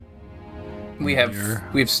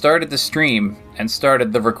We've started the stream and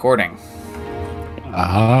started the recording.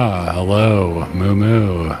 Hello, moo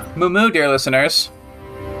moo. Moo moo, dear listeners.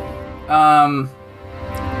 Friends,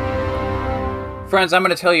 I'm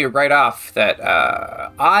going to tell you right off that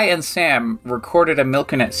I and Sam recorded a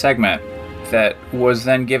Milking It segment that was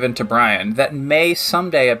then given to Brian that may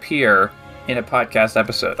someday appear in a podcast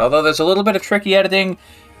episode. Although there's a little bit of tricky editing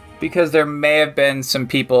because there may have been some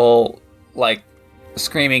people like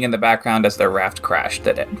screaming in the background as their raft crashed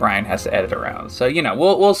that Brian has to edit around. So,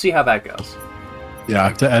 we'll see how that goes. Yeah, I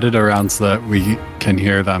have to edit around so that we can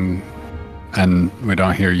hear them and we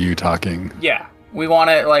don't hear you talking. Yeah, we want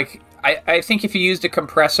to, I think if you used a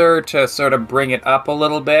compressor to sort of bring it up a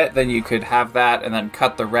little bit, then you could have that and then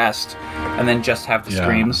cut the rest and then just have the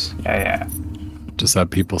screams. Yeah. Just have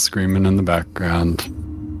people screaming in the background.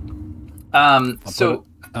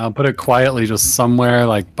 I'll put it quietly just somewhere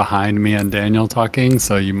like behind me and Daniel talking,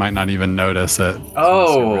 so you might not even notice it.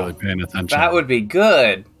 Oh, you're really paying attention. That would be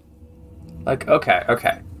good. Okay.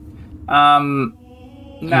 Hang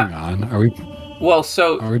on. Are we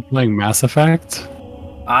playing Mass Effect?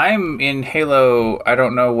 I'm in Halo. I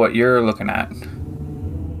don't know what you're looking at.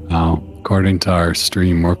 Oh, according to our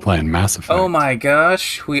stream, we're playing Mass Effect. Oh my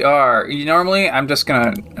gosh, we are. Normally, I'm just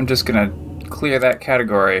gonna clear that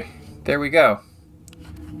category. There we go.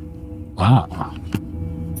 Wow.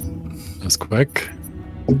 That's quick.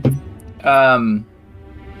 I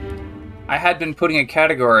had been putting a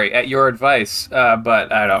category at your advice,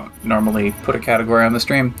 but I don't normally put a category on the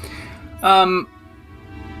stream.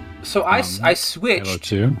 So I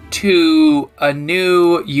switched to a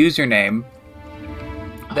new username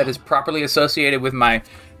that is properly associated with my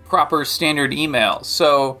proper standard email.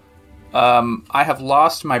 So I have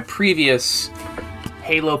lost my previous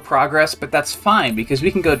Halo progress, but that's fine because we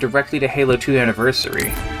can go directly to Halo 2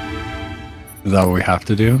 Anniversary. Is that what we have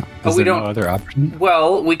to do? Is there no other option?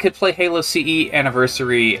 Well, we could play Halo CE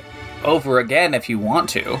Anniversary over again if you want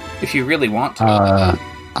to. If you really want to.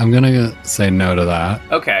 I'm going to say no to that.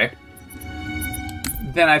 Okay.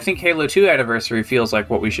 Then I think Halo 2 Anniversary feels like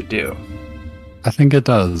what we should do. I think it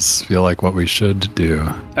does feel like what we should do.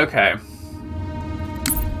 Okay.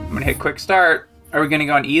 I'm going to hit quick start. Are we going to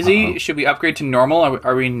go on easy? Uh-oh. Should we upgrade to normal?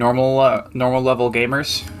 Are we normal level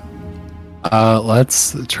gamers?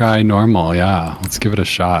 Let's try normal, yeah. Let's give it a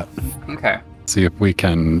shot. Okay. See if we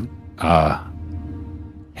can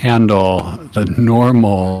handle the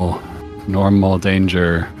normal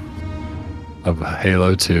danger of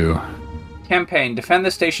Halo 2. Campaign. Defend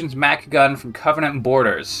the station's Mac gun from Covenant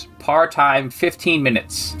borders. Par time 15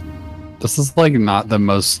 minutes. This is not the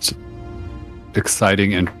most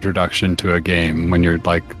exciting introduction to a game when you're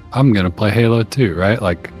like, I'm gonna play Halo 2, right?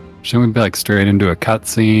 Shouldn't we be straight into a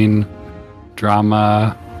cutscene,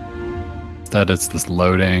 drama? Instead it's this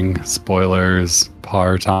loading, spoilers,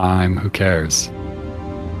 par time, who cares?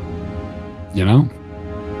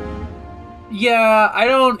 Yeah, I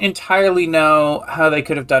don't entirely know how they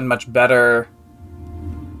could have done much better.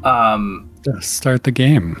 Just start the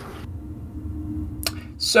game.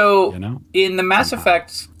 So, in the Mass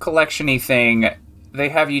Effect collection-y thing, they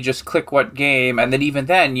have you just click what game, and then even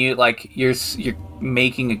then, you're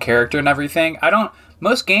making a character and everything.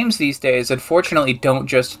 Most games these days, unfortunately, don't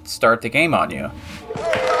just start the game on you.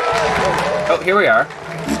 Oh, here we are.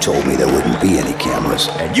 You told me there wouldn't be any cameras.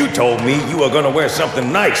 And you told me you were gonna wear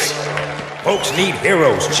something nice. Folks need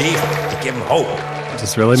heroes, Chief, to give them hope. It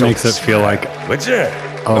just really makes it feel like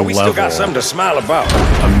but we still got something to smile about.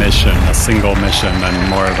 A mission, a single mission, than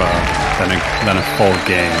more of than a full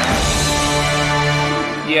game.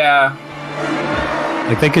 Yeah.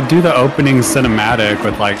 They could do the opening cinematic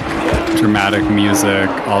with dramatic music,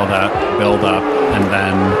 all that build up, and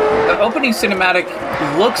then the opening cinematic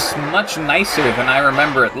looks much nicer than I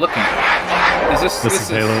remember it looking. This is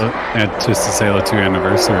Halo. Just this Halo 2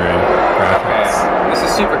 Anniversary graphics. Okay. This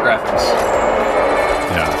is super graphics.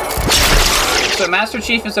 Yeah. So Master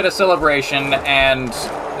Chief is at a celebration, and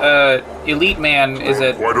Elite Man is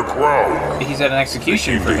at quite a crowd. He's at an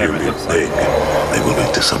execution for him. It looks like they will be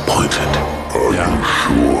disappointed. Are you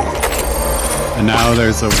sure? And now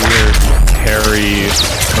there's a weird, hairy,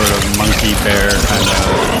 sort of monkey bear kind of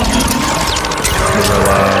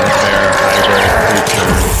gorilla bear hybrid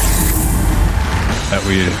creature that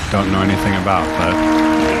we don't know anything about, but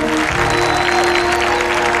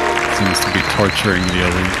seems to be torturing the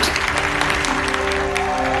elite.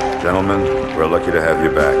 Gentlemen, we're lucky to have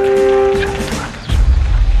you back.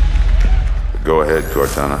 Go ahead,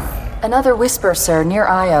 Cortana. Another whisper, sir, near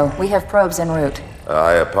Io. We have probes en route.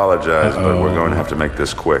 I apologize, but we're going to have to make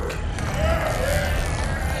this quick.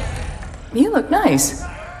 You look nice.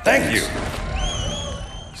 Thank you.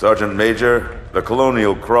 Sergeant Major, the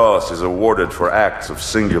Colonial Cross is awarded for acts of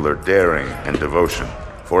singular daring and devotion.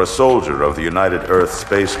 For a soldier of the United Earth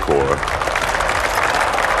Space Corps,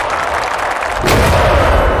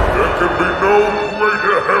 There can be no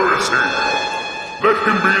greater heresy. Let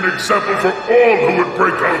him be an example for all who would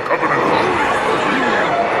break our covenant.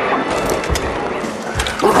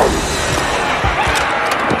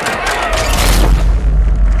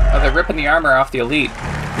 They're ripping the armor off the elite,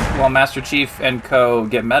 while Master Chief and co.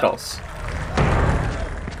 get medals.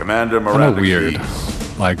 Commander Kind Miranda of weird.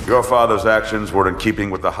 Keyes, Like your father's actions were in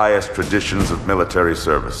keeping with the highest traditions of military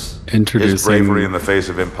service. His introducing bravery in the face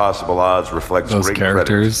of impossible odds reflects those great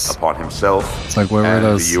characters. credit upon himself. It's like where were and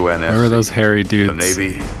those? the UNSC. Where were those hairy The dudes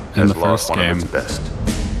Navy in has the lost first one game? of its best.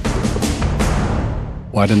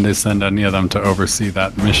 Why didn't they send any of them to oversee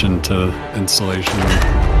that mission to installation?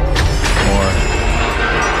 Or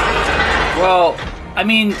Well, I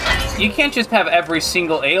mean, you can't just have every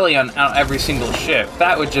single alien on every single ship.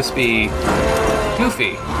 That would just be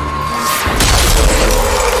goofy.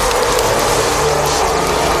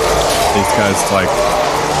 these guys like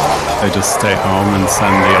they just stay home and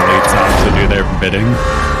send the elites out to do their bidding?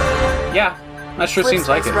 Yeah, that sure seems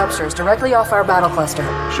like it. Ruptures directly off our battle cluster.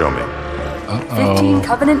 Show me. 15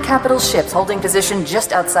 Covenant capital ships holding position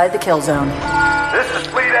just outside the kill zone. This is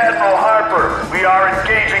Fleet Admiral Harper. We are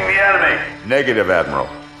engaging the enemy. Negative, Admiral.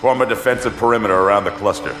 Form a defensive perimeter around the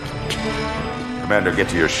cluster. Commander, get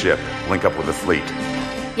to your ship. Link up with the fleet.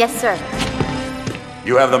 Yes, sir.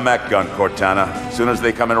 You have the Mac gun, Cortana. As soon as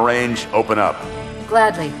they come in range, open up.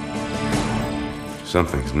 Gladly.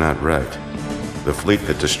 Something's not right. The fleet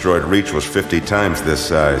that destroyed Reach was 50 times this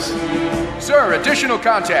size. Sir, additional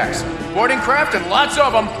contacts. Boarding craft and lots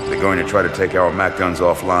of them. They're going to try to take our Mac guns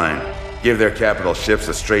offline. Give their capital ships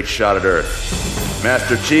a straight shot at Earth.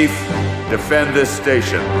 Master Chief, defend this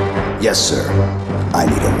station. Yes, sir. I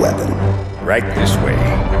need a weapon. Right this way.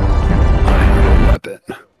 Weapon.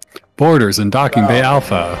 Borders in Docking Bay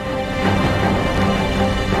Alpha.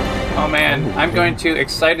 Oh man, I'm going to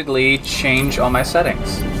excitedly change all my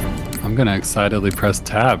settings. I'm gonna excitedly press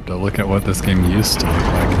tab to look at what this game used to look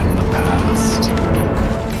like in the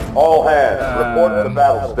past. All hands, report to the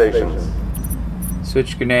battle stations.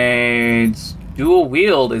 Switch grenades. Dual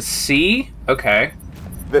wield is C? Okay.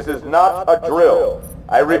 This is not a drill.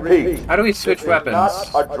 I repeat. How do we switch weapons? Not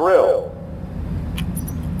a drill.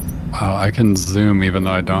 Wow, I can zoom even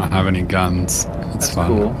though I don't have any guns. That's fun.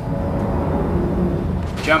 Cool.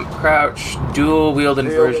 Jump, crouch, dual wield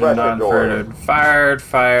inversion, pressure not inverted. Fired,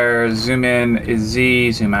 fire, zoom in is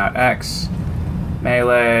Z, zoom out X.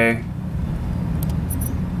 Melee.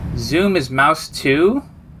 Zoom is mouse 2.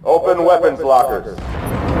 Open weapons lockers.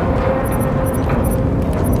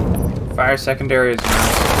 Fire secondary is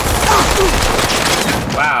mouse.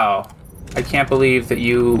 Wow. I can't believe that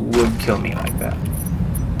you would kill me like that.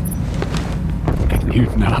 Can you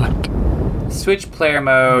not? Switch player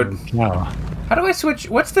mode. Wow. How do I switch?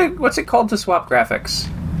 What's it called to swap graphics?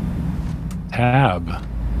 Tab.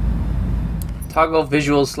 Toggle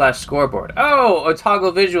visuals / scoreboard. Oh,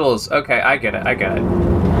 toggle visuals. Okay, I get it.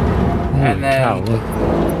 And then Cow,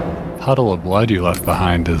 look. Puddle of blood you left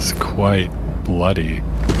behind is quite bloody.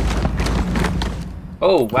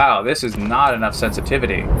 oh wow, this is not enough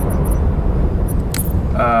sensitivity.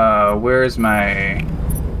 Where's my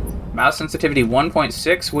mouse sensitivity?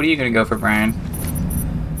 1.6. What are you gonna go for, Brian?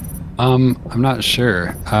 I'm not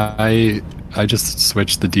sure. I just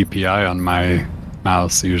switch the DPI on my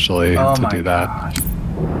mouse usually Oh to my do that. gosh.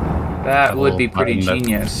 That would be pretty button that-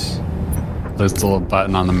 genius. There's a little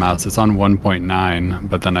button on the mouse. It's on 1.9,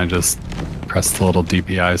 but then I just press the little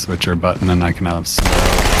DPI switcher button and I can have slow,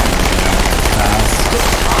 fast.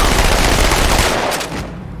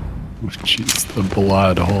 Oh, jeez, the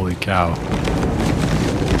blood. Holy cow.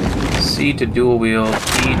 C to dual wield,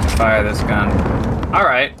 E to fire this gun.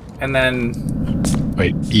 Alright, and then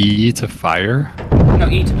Wait, E to fire? no,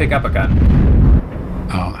 E to pick up a gun.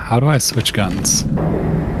 Oh, how do I switch guns?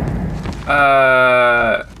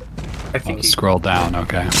 I think you, Scroll down,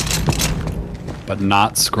 okay. But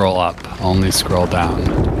not scroll up, only scroll down.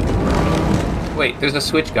 wait, there's a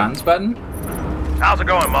switch guns button? How's it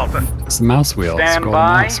going, Malta? It's the mouse wheel. Stand Scroll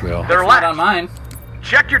by. the mouse wheel. They're Not on left. mine.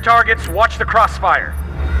 Check your targets. Watch the crossfire.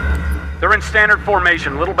 They're in standard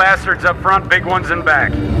formation. Little bastards up front, big ones in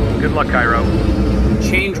back. Good luck, Cairo.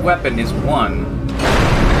 Change weapon is 1.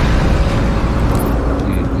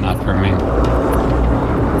 Not for me.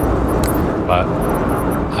 But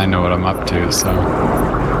I know what I'm up to, so.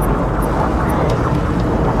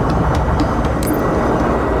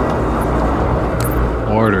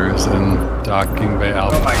 Orders in Docking Bay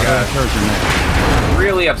Alpha. Oh my gosh.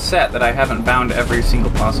 really upset that I haven't found every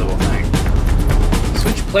single possible thing.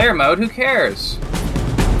 Switch player mode, who cares?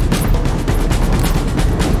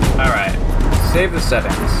 Alright, save the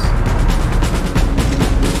settings.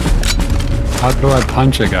 How do I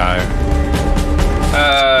punch a guy?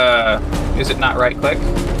 Is it not right click?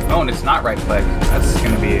 Oh, and it's not right click. That's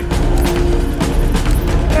gonna be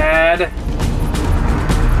bad.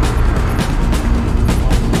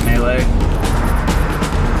 Melee.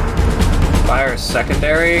 Fire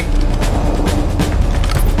secondary.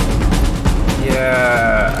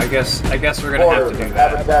 Yeah, I guess we're gonna have to do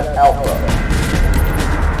that. Habitat Alpha.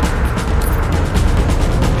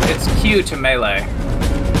 It's Q to melee.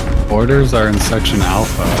 Orders are in Section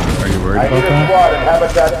Alpha. Are you worried about that? Squad in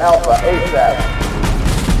Habitat Alpha ASAP.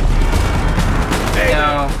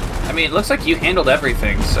 No, I mean, it looks like you handled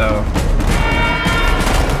everything, so...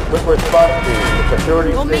 Quick response team to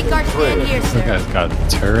security We'll make our stand here, This sir. guy's got a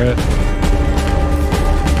turret.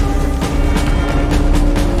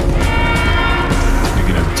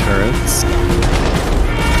 Speaking of turrets.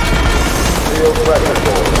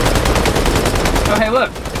 Oh, hey,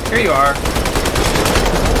 look! Here you are.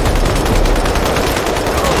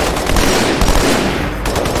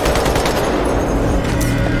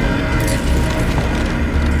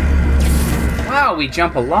 Wow, we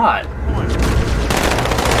jump a lot.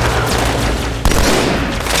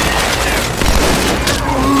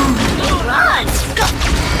 Run!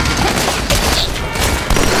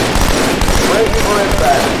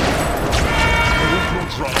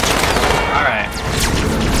 Alright.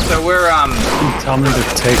 So we're, Tell me to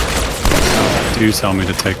take... Oh, do tell me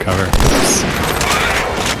to take cover. Oops.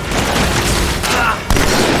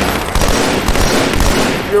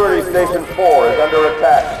 Security Station 4 is under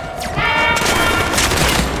attack.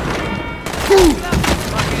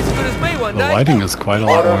 The lighting is quite a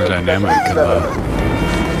lot more dynamic in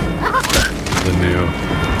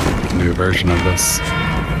the new version of this.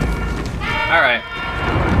 alright.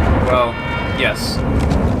 Well, yes.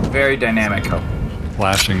 Very dynamic.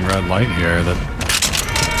 Flashing red light here that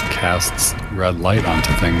casts red light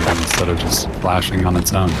onto things instead of just flashing on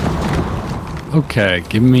its own. Okay,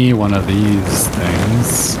 give me one of these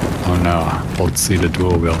things. Oh no, hold C to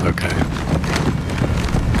dual wield. Okay.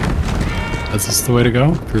 Is this the way to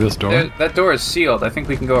go? Through this door? That door is sealed. I think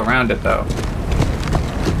we can go around it, though.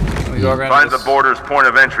 Can we go around Find this? the border's point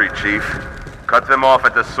of entry, Chief. Cut them off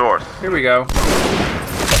at the source. Here we go.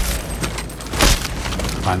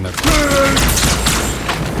 Find the...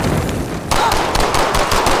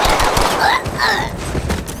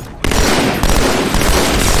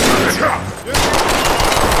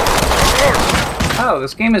 Oh,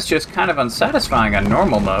 this game is just kind of unsatisfying on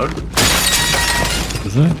normal mode.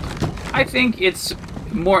 Is it? I think it's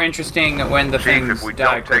more interesting when the Chief, things if we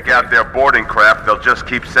die. don't take out their boarding craft, they'll just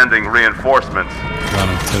keep sending reinforcements.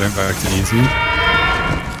 Want to turn it back to easy?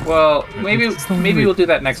 Well, maybe we'll do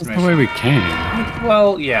that next That's mission. the way we came.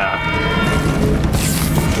 Well, yeah.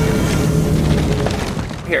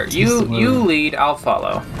 Here, you lead, I'll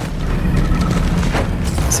follow.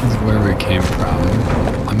 This is where we came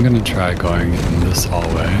from. I'm gonna try going in this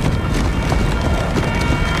hallway.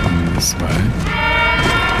 And this way.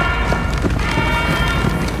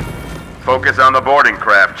 Focus on the boarding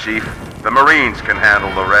craft, Chief. The Marines can handle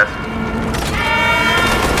the rest.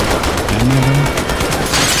 Any of them?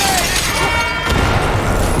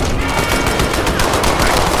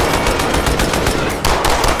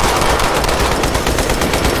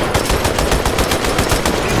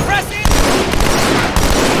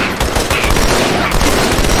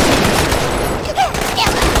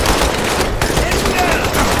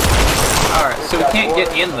 Alright, so we can't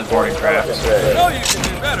get in the boarding craft. No, you can do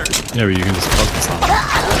better. Yeah, but you can just focus on it.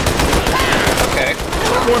 Okay.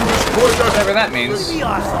 Whatever that means. The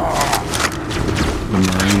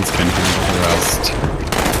Marines can handle the rest.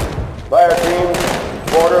 Fire team,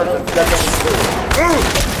 border and second.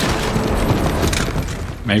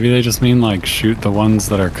 Maybe they just mean like shoot the ones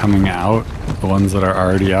that are coming out. The ones that are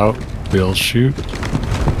already out, we'll shoot.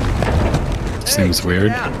 Seems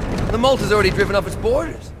weird. The Malta's already driven up its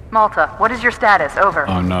borders. Malta, what is your status? Over.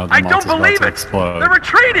 Oh no, the I Malta's don't believe about to it. explode. They're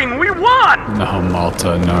retreating. We won. No,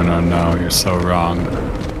 Malta, no, you're so wrong.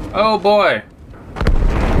 Oh boy.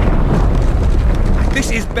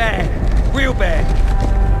 This is bad. Real bad.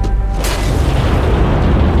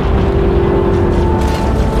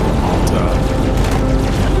 Malta.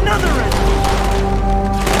 Another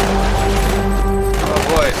Oh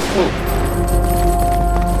boy. Ooh.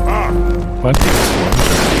 What?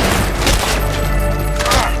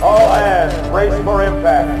 All hands, brace for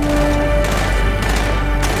impact.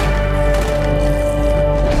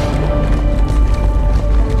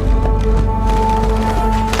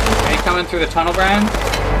 through the tunnel, Brian?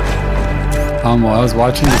 Well, I was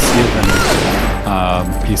watching to see if any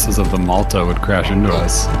pieces of the Malta would crash into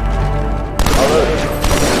us.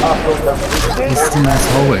 This is a nice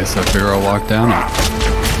hallway, so I figure I'll walk down it.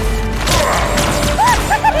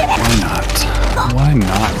 Why not? Why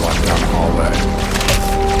not walk down the hallway?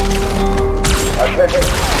 Attention.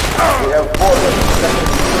 We have boarders.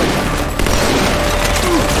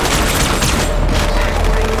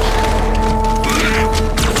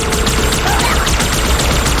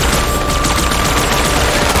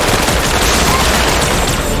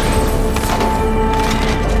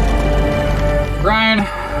 Brian,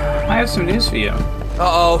 I have some news for you.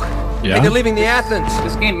 Uh-oh. Yeah? They're leaving the Athens.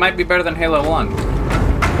 This game might be better than Halo 1.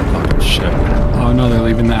 Oh, shit. Oh, no, they're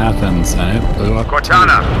leaving the Athens, and it blew up.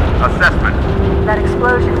 Cortana, assessment. That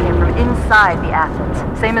explosion came from inside the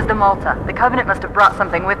Athens, same as the Malta. The Covenant must have brought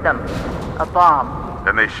something with them. A bomb.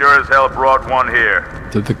 Then they sure as hell brought one here.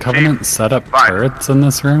 Did the Covenant set up Fine. turrets in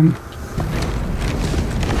this room?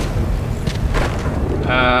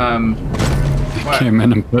 What? Came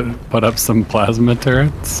in and put up some plasma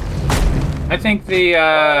turrets? I think the,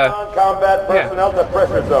 Non-combat personnel to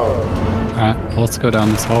pressure zone. Alright, well, let's go down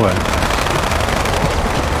this hallway.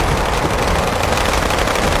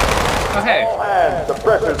 Oh, hey. All hands to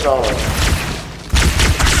pressure zone.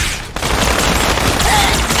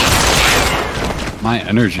 My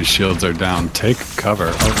energy shields are down. Take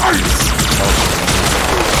cover. Oh,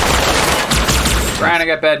 Brian, I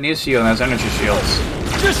got bad news for you on those energy shields.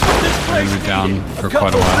 jeez. They were down for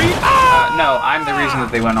quite a while. No, I'm the reason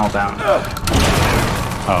that they went all down.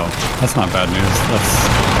 Oh, that's not bad news. That's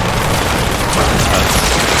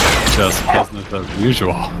just business as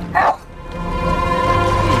usual. Is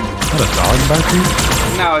that a dog barking?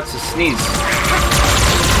 No, it's a sneeze.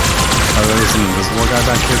 Oh, there's an invisible guy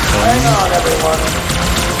back here killing Hang me? on, everyone.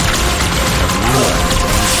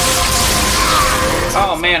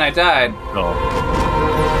 Oh man, I died. Oh.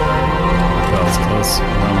 That was close. We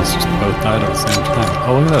almost just both died at the same time.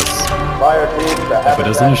 Oh, look at this. Fire team to If it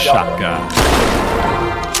isn't a shotgun.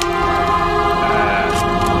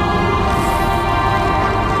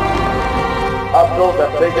 Hostiles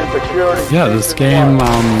have taken security. Yeah, this game,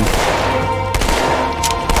 pretty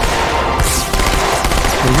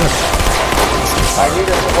good. I need a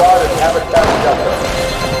squad and habitat shelter.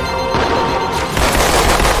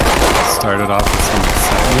 Started off with some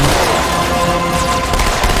excitement.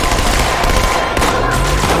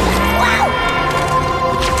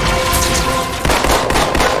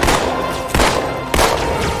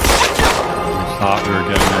 Thought we were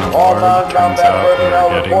getting an All award. Turns non-combat out we personnel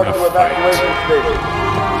were getting report a to fight. evacuation station.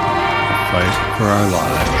 A fight for our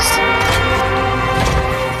lives.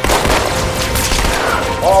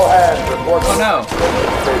 All hands report to Oh no.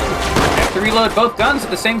 evacuation station. I have to reload both guns at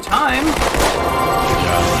the same time.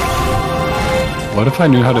 Yeah. What if I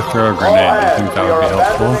knew how to throw a grenade? Do you think that would be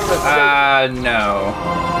helpful? No.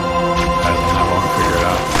 I don't know. I'll figure it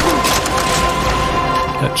out.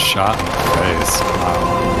 Get shot in the face.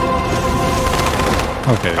 Wow.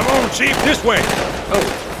 Okay. Come on, Chief, this way.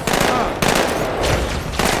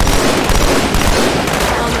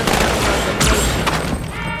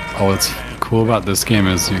 Oh, what's cool about this game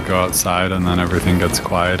is you go outside and then everything gets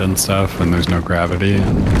quiet and stuff, and there's no gravity.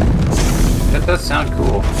 And That does sound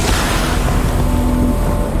cool.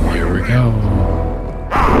 here we go.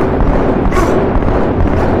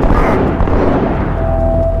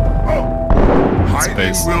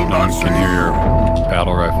 Space, no one can hear your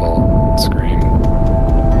battle rifle scream.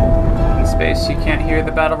 In space, you can't hear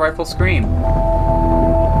the battle rifle scream.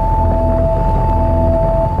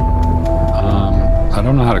 I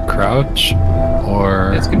don't know how to crouch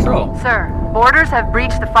or. It's control. Sir, boarders have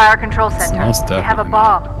breached the fire control center. Smells They have a definitely.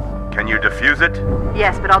 bomb. Can you defuse it?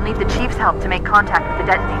 Yes, but I'll need the Chief's help to make contact with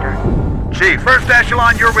the detonator. Chief, First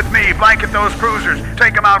echelon, you're with me. Blanket those cruisers.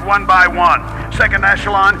 Take them out one by one. Second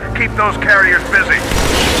echelon, keep those carriers busy.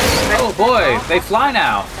 Oh boy, they fly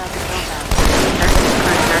now.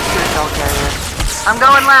 I'm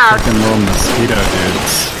going loud. Fucking little mosquito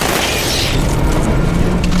dudes.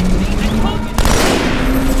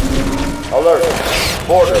 Alert.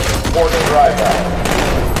 Boarders reporting drive-by.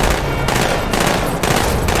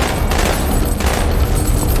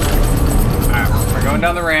 We're going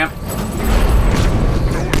down the ramp. Big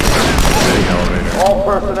elevator. All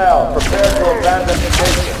personnel prepare to abandon the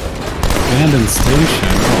station. Abandoned station.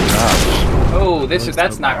 Oh Oh,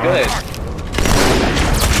 that's not good.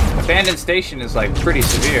 Abandoned station is like pretty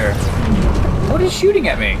severe. What is shooting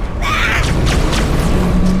at me?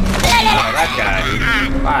 Oh, that guy.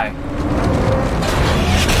 Bye.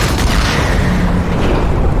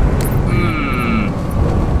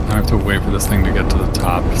 have to wait for this thing to get to the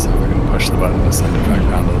top so we can push the button to send it back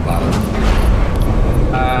down to the bottom.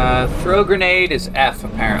 Throw grenade is F,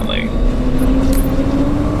 apparently.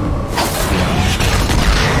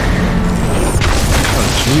 Oh,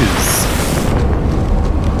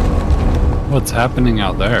 jeez. What's happening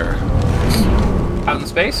out there? Out in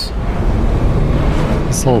space?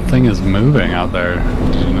 This whole thing is moving out there.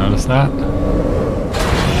 Did you notice that?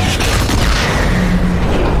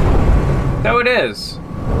 So it is.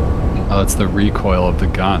 Oh, that's the recoil of the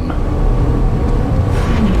gun.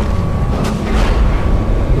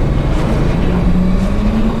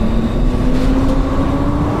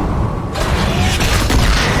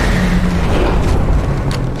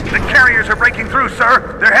 The carriers are breaking through,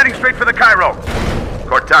 sir. They're heading straight for the Cairo.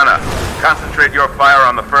 Cortana, concentrate your fire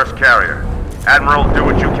on the first carrier. Admiral, do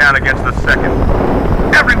what you can against the second.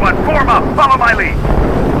 Everyone, form up. Follow my lead.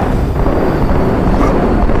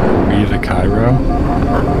 We the Cairo?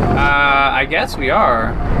 I guess we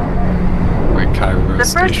are. Wait, Cairo The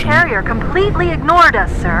first station. carrier completely ignored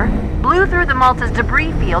us, sir. Blew through the Malta's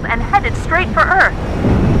debris field and headed straight for Earth.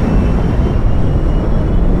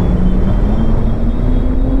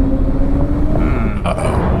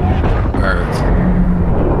 Uh-oh. Earth.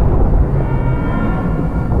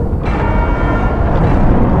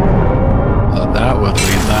 That would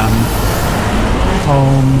lead them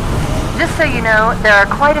home. Just so you know, there are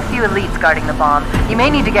quite a few elites guarding the bomb. You may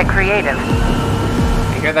need to get creative.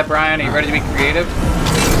 You hear that, Brian? Are you ready to be creative?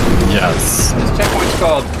 Yes. This checkpoint's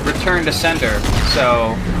called Return to Sender,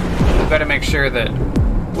 so we've got to make sure that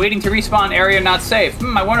waiting to respawn area not safe.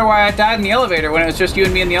 I wonder why I died in the elevator when it was just you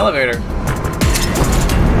and me in the elevator.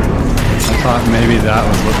 I thought maybe that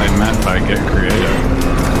was what they meant by get creative.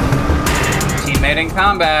 Teammate in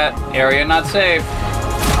combat, area not safe.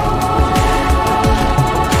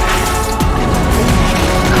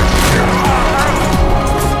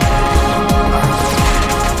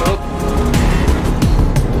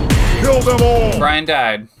 Kill them all! Brian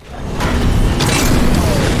died.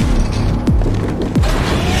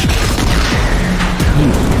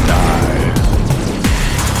 Die.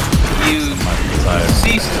 You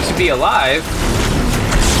ceased to be alive.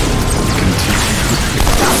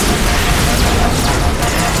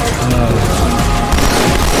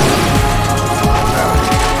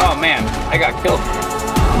 Oh man, I got killed.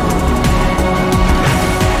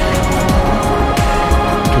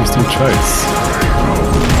 Interesting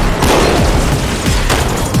choice.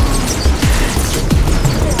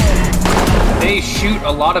 They shoot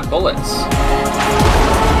a lot of bullets.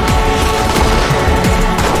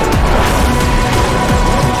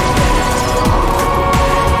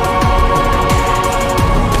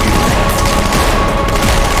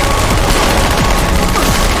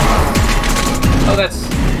 Oh,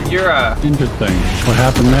 that's you're Interesting. What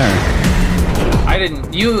happened there? I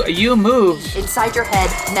didn't. You moved. Inside your head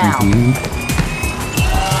now.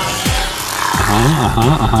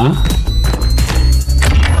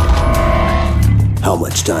 How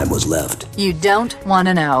much time was left? You don't want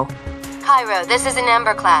to know. Cairo, this is an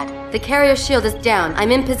Emberclad. The carrier shield is down.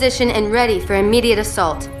 I'm in position and ready for immediate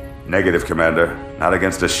assault. Negative, Commander. Not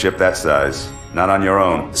against a ship that size. Not on your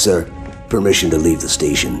own. Sir, permission to leave the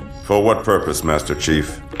station. For what purpose, Master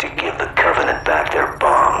Chief? To give the Covenant back their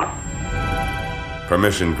bomb.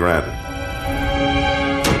 Permission granted.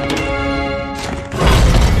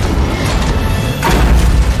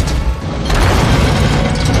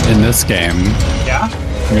 In this game, Yeah.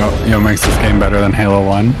 you know what makes this game better than Halo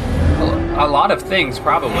 1? A lot of things,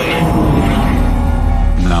 probably.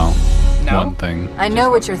 No. No? One thing. I know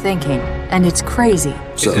what you're thinking, and it's crazy.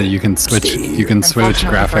 So, You can switch. stay here. You can switch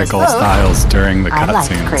Unfortunately for us graphical both, styles during the I like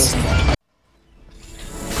cutscenes. crazy.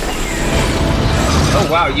 Oh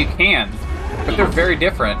wow, you can. But they're very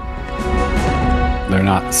different. They're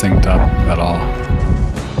not synced up at all.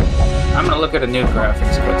 I'm gonna look at a new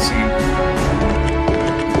graphics cutscene.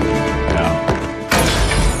 Yeah.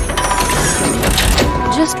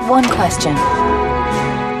 Just one question.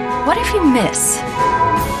 What if you miss?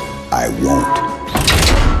 I won't.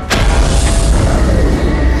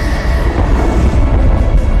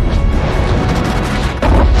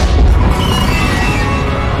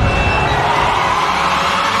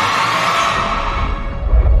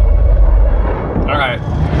 Alright.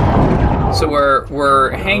 So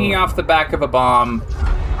we're hanging off the back of a bomb,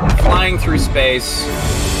 flying through space.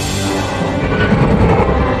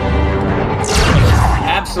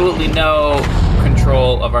 Absolutely no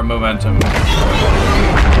control of our momentum.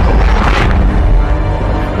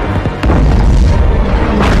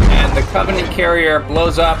 And the Covenant carrier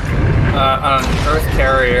blows up on an Earth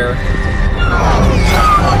carrier.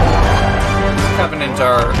 The Covenant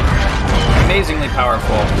are amazingly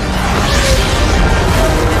powerful.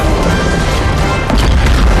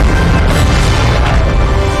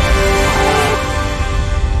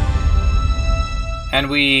 And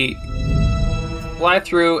we fly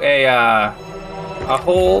through a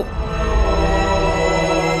hole,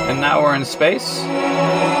 and now we're in space.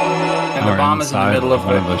 And the bomb is in the middle of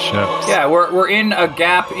one of the ships. Yeah, we're in a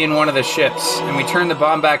gap in one of the ships, and we turn the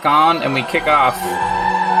bomb back on, and we kick off.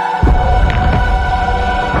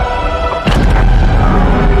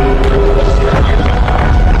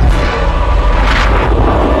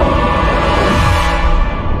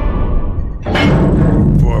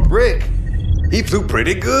 For a brick, he flew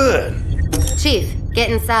pretty good. Chief,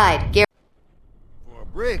 get inside. For a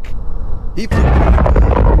brick, he flew pretty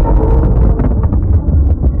good.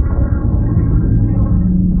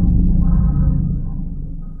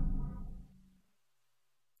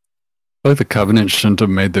 I feel like the Covenant shouldn't have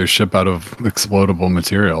made their ship out of explodable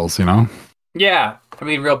materials, you know? Yeah, I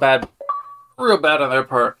mean, real bad on their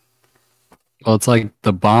part. Well, it's like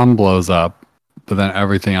the bomb blows up, but then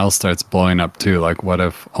everything else starts blowing up too. Like, what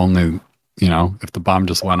if only, you know, if the bomb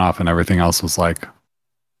just went off and everything else was like,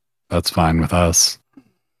 that's fine with us.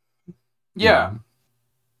 Yeah.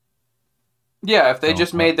 Yeah, if they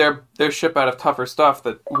just made their ship out of tougher stuff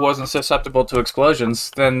that wasn't susceptible to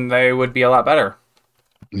explosions, then they would be a lot better.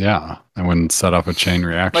 Yeah, I wouldn't set off a chain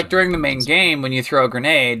reaction. Like during the main game, when you throw a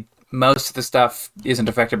grenade, most of the stuff isn't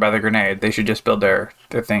affected by the grenade. They should just build their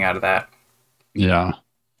thing out of that. Yeah.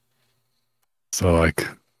 So, like,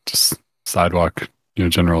 just sidewalk, you know,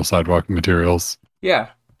 general sidewalk materials. Yeah.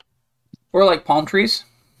 Or like palm trees.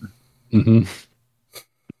 Mm-hmm.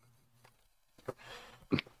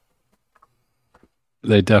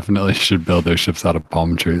 They definitely should build their ships out of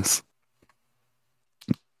palm trees.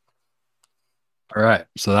 All right,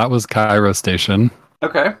 so that was Cairo Station.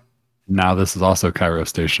 Okay. Now this is also Cairo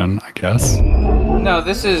Station, I guess. No,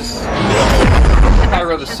 this is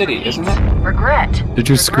Cairo the city, isn't it? Regret. Did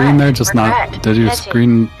your screen there just Regret. not... Did your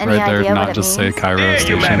screen Any right there idea not what it just say means? Cairo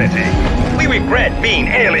Station? Humanity, we regret being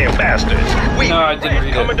alien bastards. We No, I didn't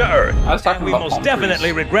read it. coming to Earth. I was talking We about most palm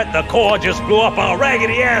definitely trees. regret the Corps just blew up our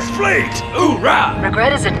raggedy-ass fleet. Hoorah!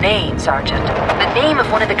 Regret is a name, Sergeant. The name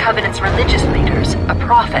of one of the Covenant's religious leaders, a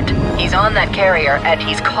prophet. He's on that carrier, and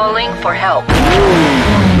he's calling for help.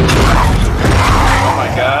 Oh my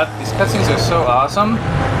god, these cutscenes are so awesome.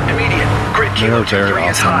 Immediate. Grid Kilo They're very 2-3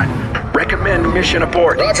 is awesome. hot. Recommend mission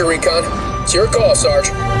abort. Roger, Recon. It's your call, Sarge.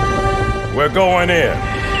 We're going in.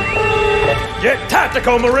 Get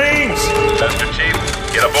tactical, Marines! Master Chief,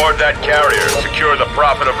 get aboard that carrier and secure the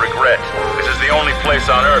Prophet of Regret. This is the only place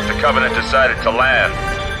on Earth the Covenant decided to land.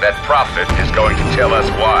 That Prophet is going to tell us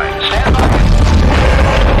why.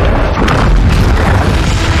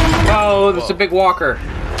 Oh, there's a big walker.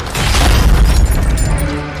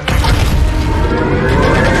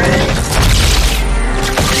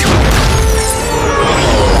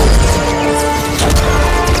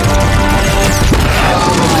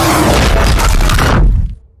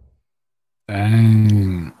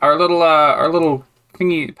 Dang. Our little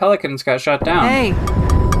thingy pelicans got shot down. Hey,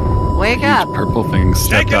 wake up. Purple thing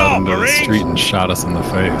stepped Take it out off, into the Marines! street and shot us in the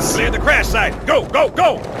face. Clear the crash site. Go, go,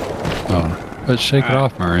 go! Oh, but shake it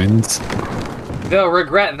off, Marines. They'll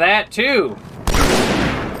regret that too.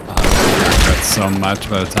 That's so much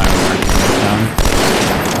by the time we're done.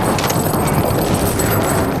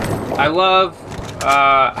 I love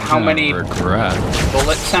how many regret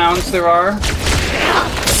bullet sounds there are.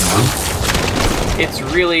 It's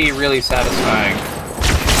really, really satisfying.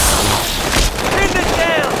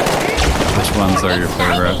 Which ones are your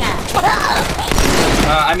favorite?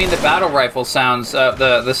 I mean, the battle rifle sounds,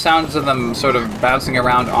 the sounds of them sort of bouncing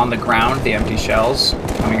around on the ground, the empty shells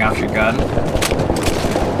coming off your gun.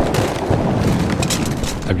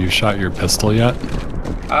 Have you shot your pistol yet?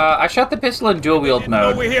 I shot the pistol in dual wield No,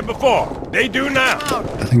 mode. we're here before. They do now.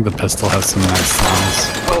 I think the pistol has some nice sounds.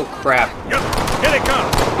 Oh crap! Yup. Here they come.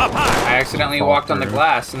 Up high. I accidentally walked on the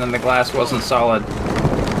glass, and then the glass wasn't solid.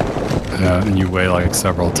 Yeah, and you weigh like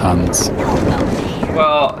several tons.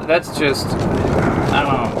 Well, that's just, I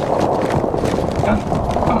don't know.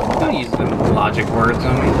 Don't use the logic words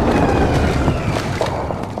on me.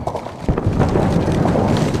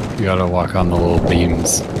 You gotta walk on the little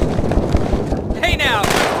beams. Hey now.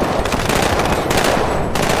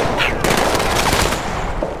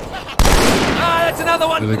 Ah, that's another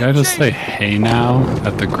one. Did the guy just say "Hey now"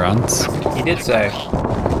 at the grunts? He did say.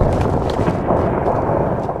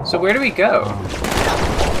 So where do we go?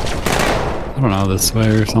 I don't know, this way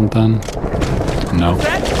or something. No,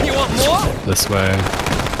 You want more? this way.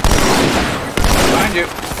 Behind you.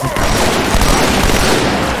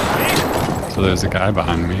 So so there's a guy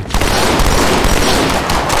behind me.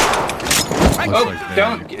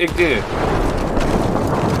 Don't, dude.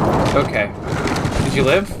 Okay. Did you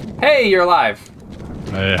live? Hey, you're alive.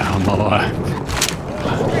 Yeah, I'm alive.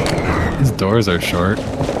 These doors are short.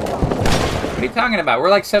 What are you talking about?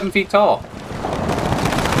 We're like 7 feet tall.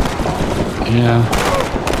 Yeah.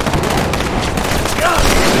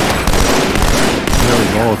 Daily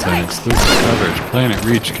Bulletin, exclusive coverage, Planet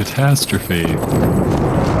Reach catastrophe.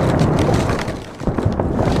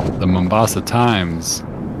 The Mombasa Times.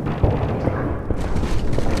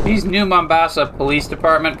 These new Mombasa Police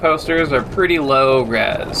Department posters are pretty low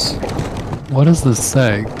res. What does this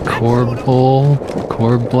say? Core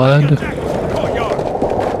blood?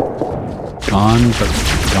 Gone, but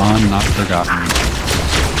gone, not forgotten.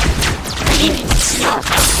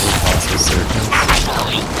 Mombasa Circus.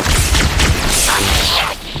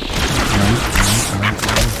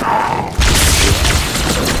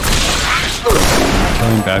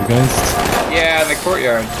 Killing bad guys? Yeah, in the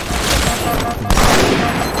courtyard.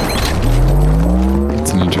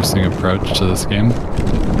 It's an interesting approach to this game.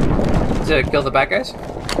 To kill the bad guys?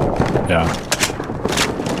 Yeah.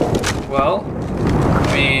 Well,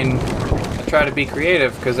 I mean, I try to be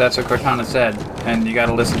creative because that's what Cortana said, and you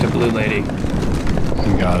gotta listen to Blue Lady.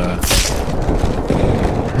 You gotta...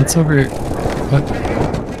 What's over here? What?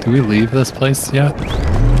 Do we leave this place yet?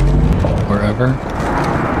 Or ever?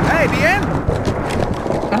 Hey, bien?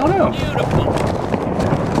 I don't know.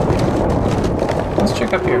 Let's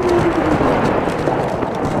check up here.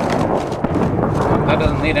 That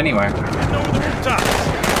doesn't lead anywhere. More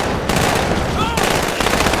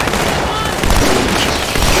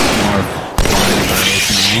flying barrels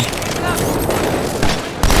now.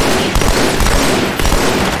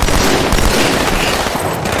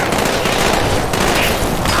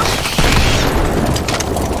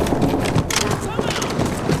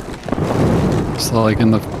 So like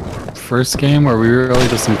in the first game, where we were really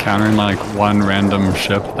just encountering like one random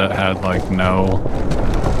ship that had like no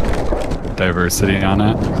diversity on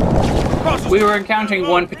it. We were encountering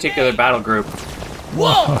one particular battle group.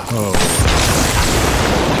 Whoa!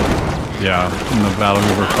 Yeah, and the battle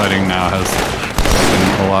we were fighting now has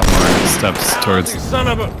taken a lot more steps towards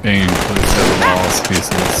being inclusive of all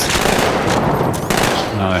species.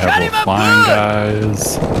 Now they have little flying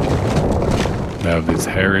guys. They have these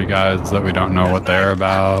hairy guys that we don't know what they're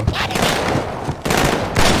about.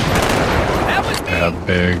 They have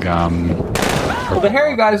big, Well, the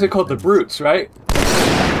hairy guys are called the Brutes, right?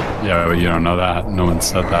 Yeah, but you don't know that. No one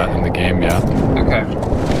said that in the game yet. Okay.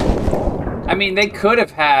 I mean, they could have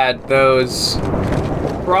had those...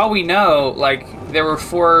 For all we know, like, there were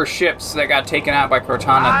 4 ships that got taken out by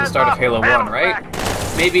Cortana at the start of Halo 1, right?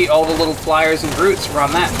 Maybe all the little flyers and Brutes were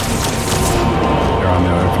on that. They're on the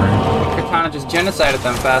other 3. Cortana just genocided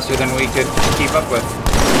them faster than we could keep up with.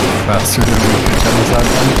 Faster than we could genocide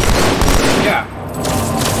them? Yeah.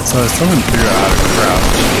 So I still didn't figure out how to crouch,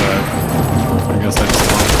 but I guess I just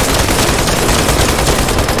won't.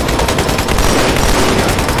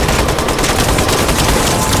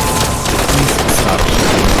 Stop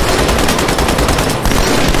shooting.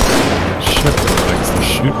 Shit that likes to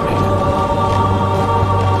shoot me.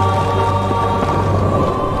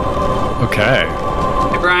 Okay.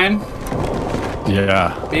 Hey, Brian?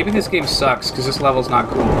 Yeah. Maybe this game sucks because this level's not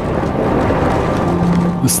cool.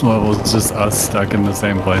 This level is just us stuck in the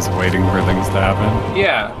same place waiting for things to happen.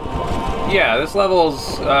 Yeah. Yeah, this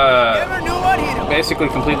level's basically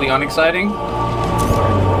completely unexciting.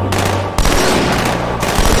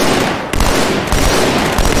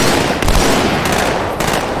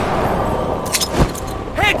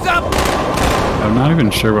 Heads up! I'm not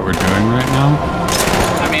even sure what we're doing right now.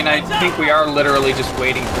 I mean, I think we are literally just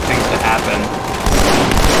waiting for things to happen.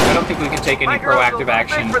 I don't think we can take any proactive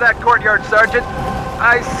action. Wait for that courtyard, Sergeant.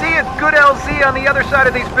 I see a good LZ on the other side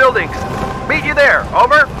of these buildings. Meet you there.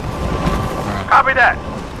 Over. Copy that.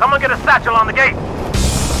 Someone get a satchel on the gate.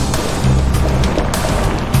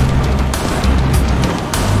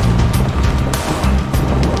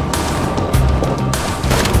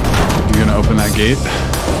 You gonna open that gate?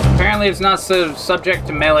 Apparently it's not subject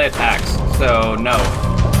to melee attacks, so no.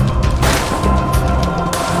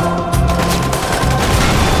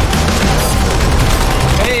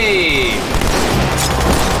 Hey!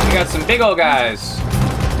 We got some big old guys.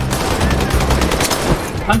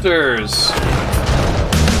 Hunters.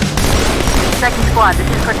 Second squad, this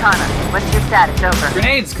is Cortana. What's your status? Over.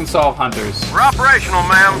 Grenades can solve hunters. We're operational,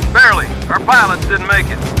 ma'am. Barely. Our pilots didn't make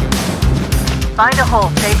it. Find a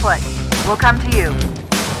hole. Stay put. We'll come to you.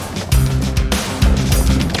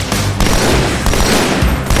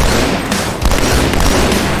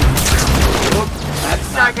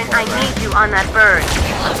 Sergeant, I need you you on that bird.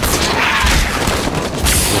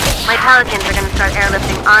 My Pelicans are gonna start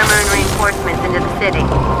airlifting armor and reinforcements into the city.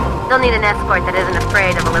 They'll need an escort that isn't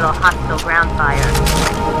afraid of a little hostile ground fire.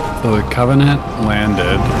 So the Covenant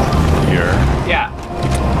landed here. Yeah.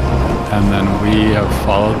 And then we have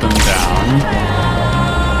followed them down.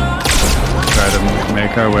 Try to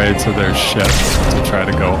make our way to their ship. To try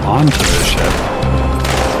to go onto their ship.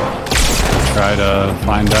 To try to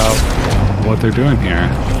find out what they're doing here.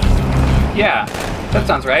 Yeah, that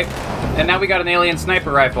sounds right. And now we got an alien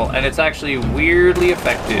sniper rifle, and it's actually weirdly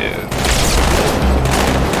effective.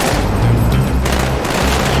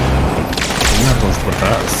 That was the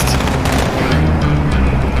best.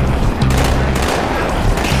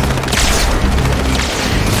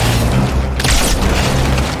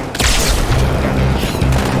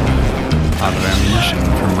 Out of ammunition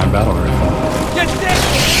for my battle rifle. I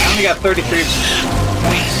only got 33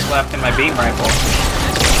 points left in my beam rifle.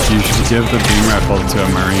 You should give the beam rifle to a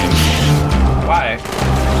Marine. Why?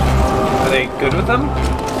 Are they good with them?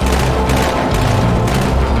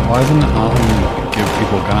 Why doesn't it give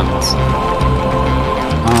people guns?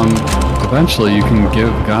 Eventually you can give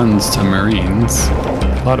guns to Marines.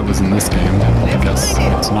 I thought it was in this game. I guess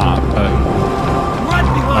it's not, but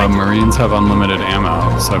Marines have unlimited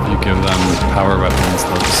ammo, so if you give them power weapons,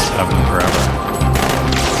 they'll just have them forever.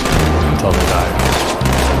 Until they die.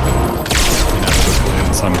 Inevitably,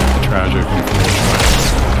 in some tragic and foolish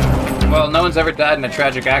way. Well, no one's ever died in a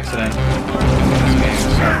tragic accident in this game,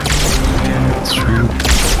 so... It's true.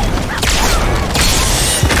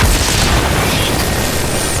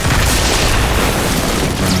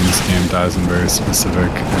 Everyone in this game dies in very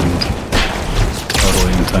specific and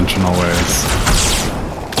totally intentional ways.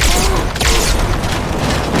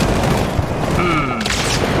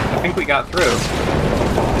 I think we got through.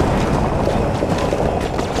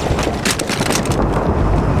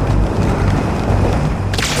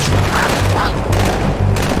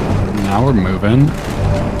 Now we're moving.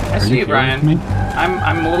 I see you, Brian.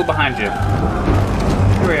 I'm a little behind you.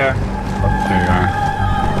 Here we are. There you are.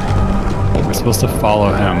 We're supposed to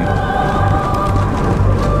follow him.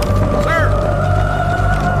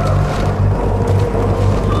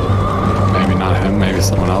 Maybe not him, maybe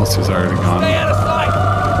someone else who's already gone. Stay out of sight!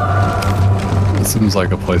 This seems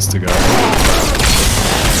like a place to go.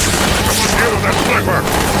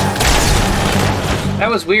 That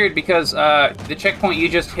was weird because the checkpoint you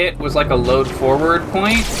just hit was like a load forward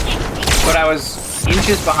point, but I was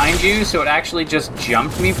inches behind you, so it actually just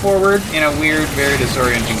jumped me forward in a weird, very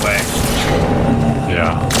disorienting way.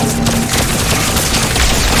 Yeah.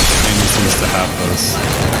 Amy seems to have those.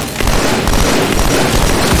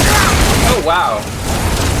 Oh, wow.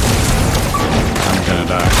 I'm gonna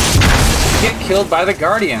die. Get killed by the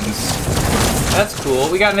Guardians. That's cool.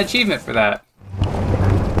 We got an achievement for that.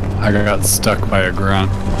 I got stuck by a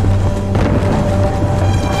grunt.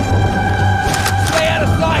 Stay out of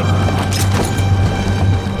sight!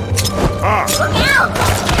 Look out!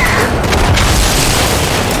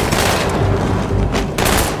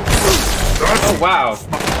 Oh, wow.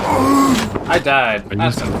 I died.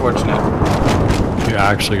 That's unfortunate. You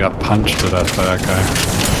actually got punched to death by that guy.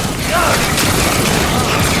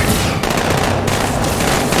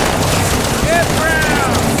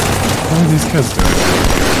 What are these guys doing?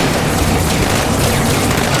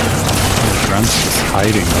 Grunt's just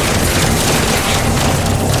hiding over here.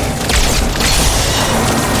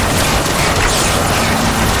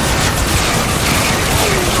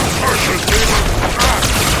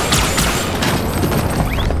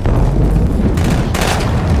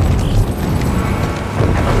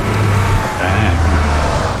 Dang.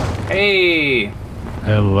 Hey.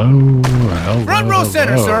 Hello. Hello. Front row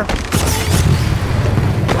center, sir.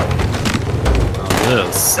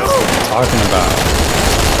 This. What I'm talking about.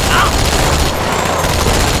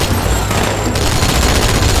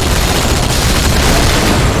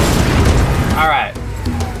 Alright. The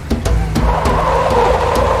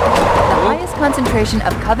highest concentration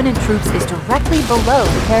of Covenant troops is directly below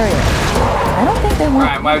the carrier. I don't think they want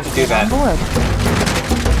Brian, why would you do that? on board.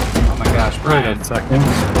 Oh my gosh, Brian. Wait a second.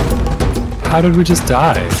 How did we just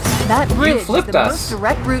die? That bridge is flipped the us. most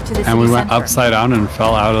direct route to the And we city went center. upside down and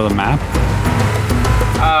fell out of the map?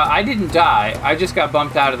 I didn't die. I just got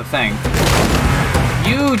bumped out of the thing.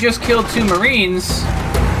 You just killed 2 Marines.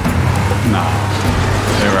 No.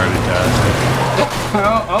 They were already dead.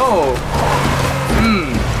 Oh.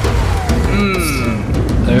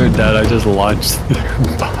 They were dead. I just launched their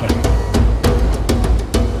body.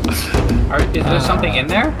 Is there something in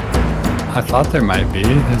there? I thought there might be.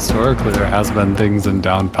 Historically, there has been things in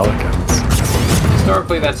downed Pelicans.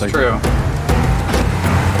 Historically, that's true.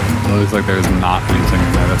 It looks like there's not anything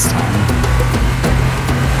in there this time.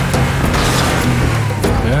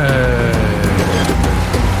 Yay!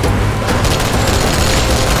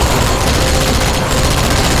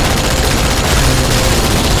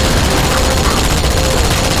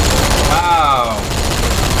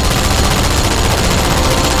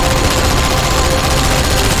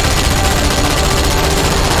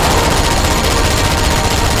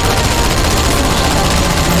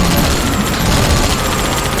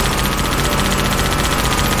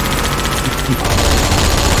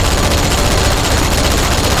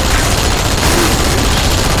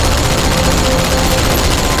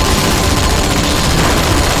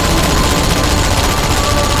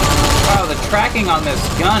 Tracking on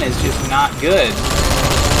this gun is just not good.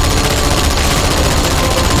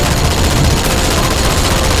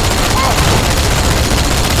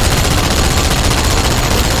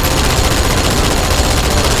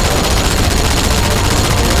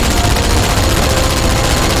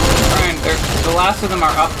 Brian, the last of them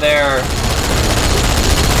are up there.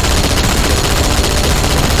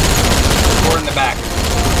 Or in the back.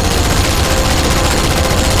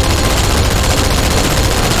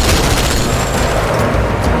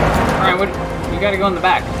 You gotta go in the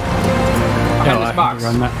back. Behind this box.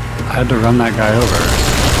 I had to run that guy over.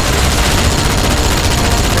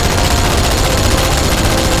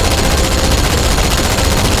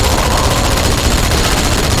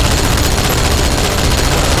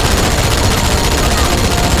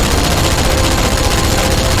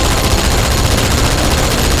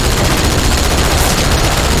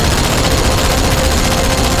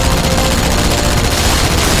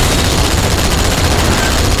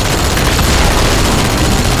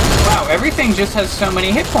 Everything just has so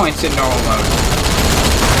many hit points in normal mode.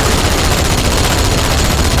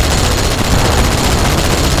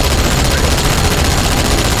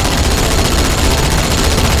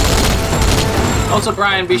 Also,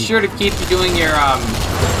 Brian, be sure to keep doing your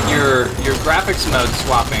graphics mode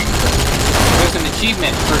swapping. There's an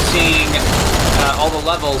achievement for seeing all the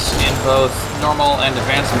levels in both normal and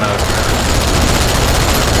advanced mode.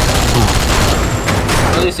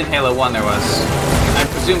 At least in Halo 1 there was. I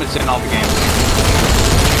presume it's in all the games.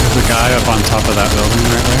 There's a guy up on top of that building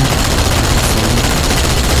right there.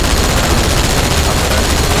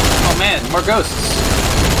 Oh man, more ghosts.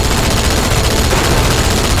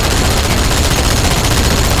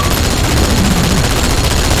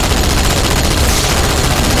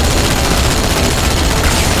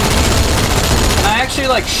 Can I actually,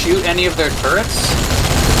 like, shoot any of their turrets?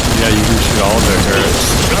 Yeah, you can shoot all of their turrets.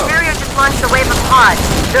 The carrier just launched a wave of pods.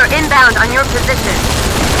 They're inbound on your position.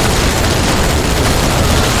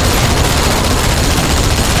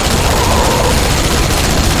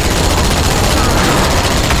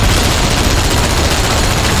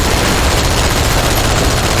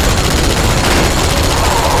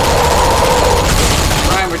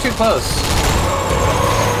 Ryan, we're too close.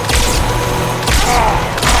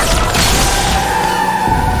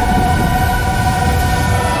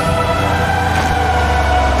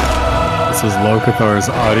 This is Locathor's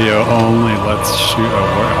audio only. Let's shoot a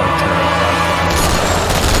Warthog turret.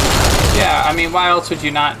 Yeah, I mean, why would you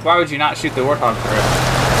not shoot the Warthog turret?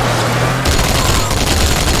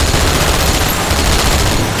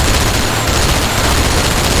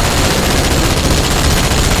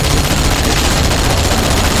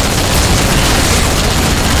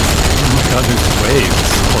 Oh my god, there's waves.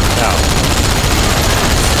 Holy cow.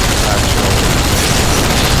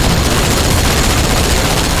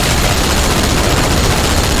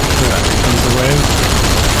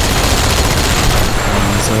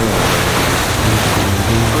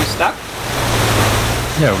 Are we stuck?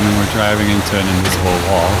 Yeah, when we're driving into an invisible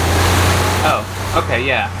wall. Oh, okay,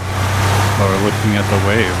 yeah. But we're looking at the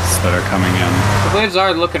waves that are coming in. The waves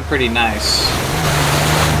are looking pretty nice.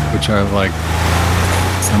 Which are like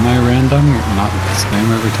semi-random, not the same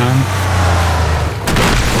every time.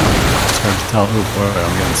 It's hard to tell. Oh boy,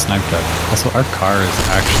 I'm getting sniped at. Also, our car is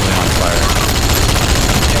actually on fire.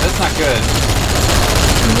 Yeah, that's not good.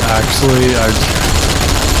 And actually,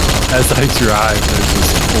 as I drive, there's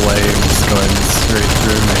just flames going straight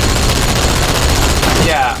through me.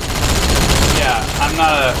 Yeah. Yeah, I'm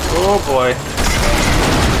not a... Oh, boy.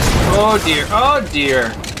 Oh, dear. Oh,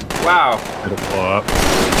 dear. Wow. Did it blow up?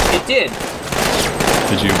 It did.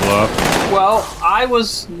 Did you blow up? Well, I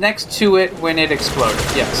was next to it when it exploded.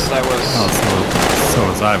 Yes, that was... Oh, so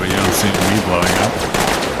was I, but you don't see me blowing up.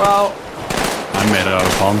 Well... I made it out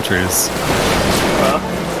of palm trees. Well,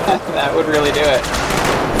 that would really do it.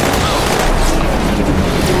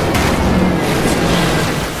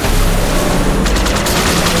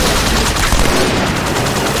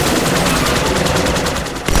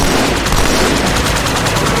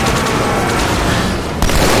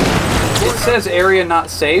 says area not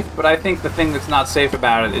safe, but I think the thing that's not safe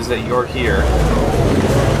about it is that you're here.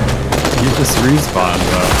 You just respawned,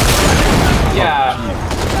 though. Yeah.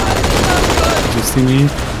 Did you see me?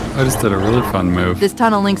 I just did a really fun move. This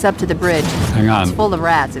tunnel links up to the bridge. Hang on. It's full of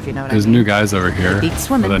rats, if you know what There's I mean. new guys over here They beat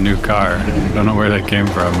swimming. with a new car. Don't know where they came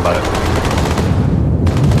from, but...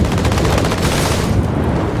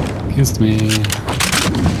 Excuse me.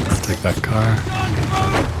 Let's take that car.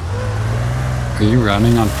 Are you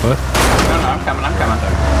running on foot? No, I'm coming.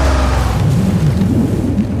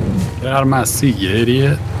 Get out of my seat, you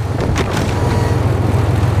idiot.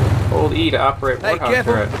 Hold E to operate Warthog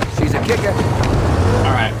turret. She's a kicker.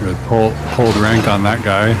 Alright. Good. Hold rank on that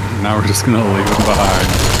guy. Now we're just gonna leave him behind.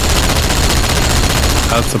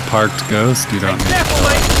 That's a parked ghost. You don't need to kill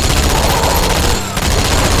it.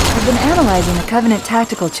 I've been analyzing the Covenant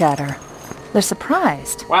tactical chatter. They're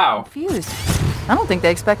surprised. Wow. Confused. I don't think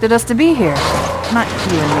they expected us to be here. Not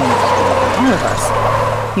you and me. All of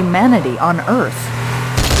us. Humanity on Earth.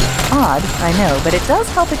 Odd, I know, but it does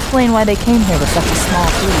help explain why they came here with such a small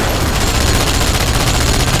fleet.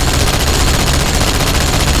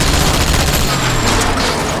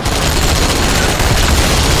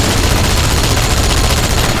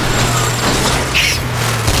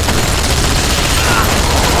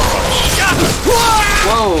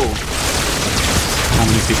 Whoa! How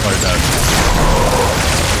many people are dead?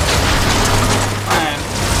 Fine.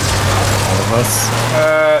 All of us?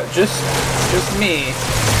 Just me.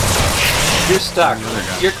 You're stuck.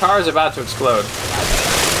 Your car is about to explode.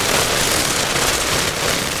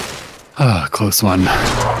 Ah, close one. We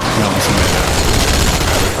almost made it.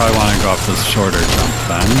 We probably want to go off this shorter jump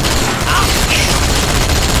then.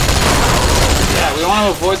 Yeah, we want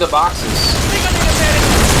to avoid the boxes.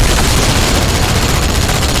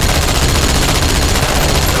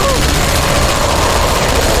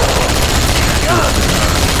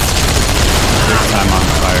 Big time on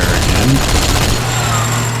fire again.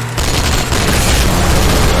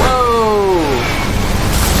 Whoa!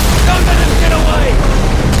 Don't let him get away!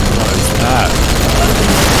 What is that?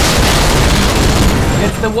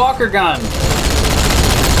 It's the walker gun.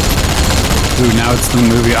 Ooh, now it's the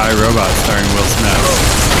movie I, Robot starring Will Smith.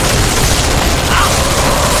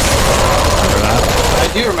 Remember that? I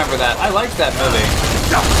do remember that. I liked that movie.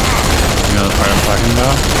 You know the part I'm talking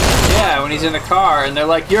about? Yeah, when he's in the car and they're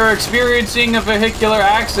like, "You're experiencing a vehicular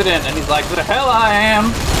accident," and he's like, "The hell I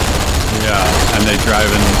am." Yeah, and they drive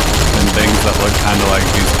in things that look kind of like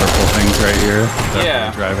these purple things right here. That Yeah.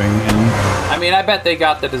 they're driving in. I mean, I bet they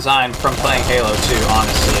got the design from playing Halo 2,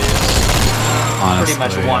 honestly. It's pretty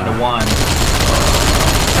much one-to-one.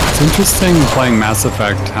 It's interesting playing Mass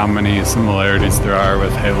Effect how many similarities there are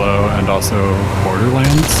with Halo and also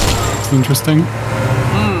Borderlands. It's interesting.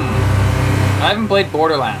 I haven't played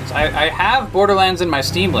Borderlands. I have Borderlands in my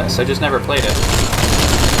Steam list, I just never played it.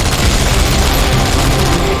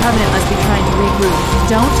 The Covenant must be trying to regroup.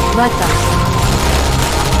 Don't let them.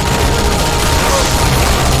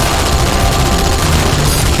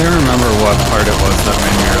 I can't remember what part it was that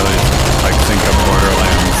made me really think of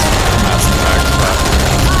Borderlands Mass Effect, but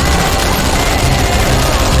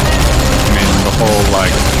I mean the whole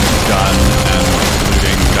gun and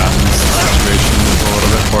looting guns situation is a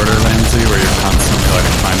little bit Borderlandsy, where you're constantly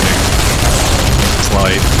finding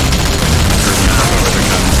slight improvements over the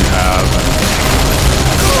guns you have.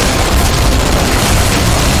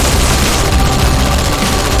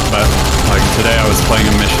 But today I was playing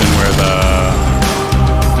a mission where the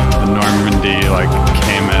Normandy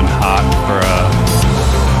came in hot for a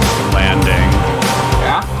landing.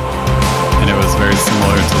 Yeah. And it was very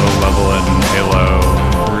similar to the level in Halo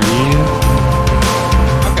 3.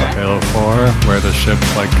 Okay. Halo 4, where the ship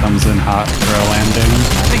comes in hot for a landing.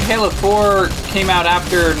 I think Halo 4 came out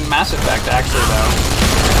after Mass Effect, actually, though.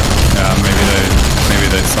 Yeah, maybe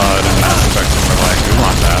they saw it in Mass Effect and were like, we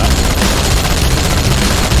want that.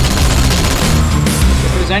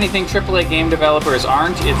 If there's anything AAA game developers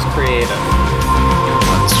aren't, it's creative.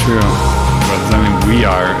 That's true. But we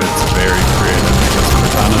are. It's very creative because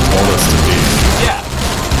Cortana told us to be. Yeah.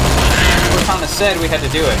 Cortana said we had to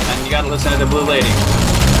do it, and you gotta listen to the Blue Lady.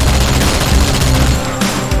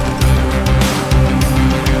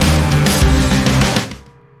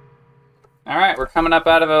 Alright, we're coming up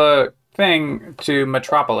out of a thing to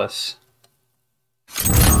Metropolis.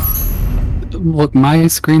 Look, my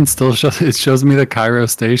screen still shows me the Cairo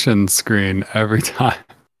Station screen every time.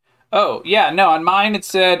 Oh, yeah, no, on mine it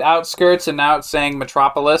said Outskirts, and now it's saying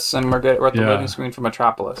Metropolis, and we're at the loading screen for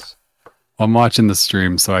Metropolis. I'm watching the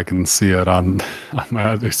stream so I can see it on my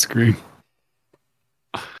other screen.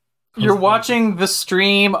 You're watching the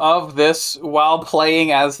stream of this while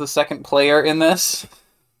playing as the second player in this?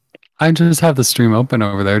 I just have the stream open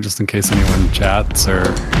over there just in case anyone chats or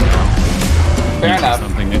Fair enough.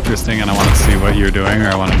 Something interesting, and I want to see what you're doing, or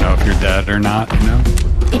I want to know if you're dead or not. You know.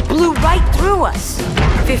 It blew right through us.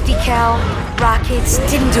 50 cal rockets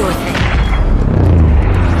didn't do a thing.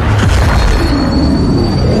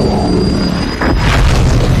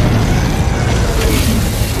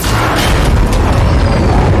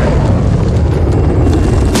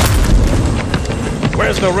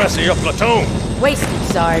 Where's the rest of your platoon? Wasted,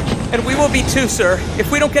 Sarge. And we will be too, sir,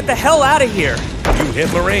 if we don't get the hell out of here. You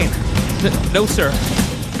hit Marine? No, sir.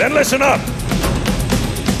 Then listen up.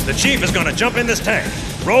 The chief is gonna jump in this tank,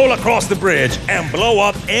 roll across the bridge, and blow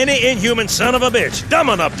up any inhuman son of a bitch dumb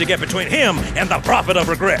enough to get between him and the Prophet of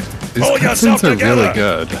Regret. These Pull yourself are together, really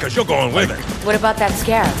good. because you're going with it. What about that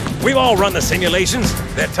scarab? We've all run the simulations.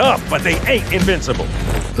 They're tough, but they ain't invincible.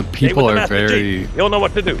 The people Stay with the are Master very... Chief. You'll know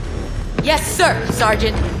what to do. Yes, sir,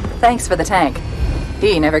 Sergeant. Thanks for the tank.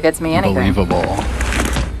 He never gets me anything. Believable.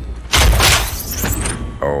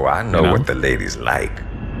 Oh, I know what the ladies like.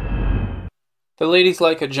 The ladies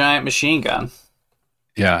like a giant machine gun.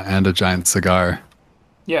 Yeah, and a giant cigar.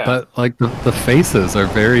 Yeah. But like the faces are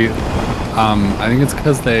very I think it's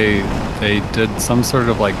because they did some sort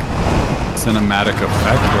of like cinematic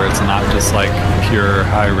effect where it's not just like pure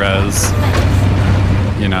high res,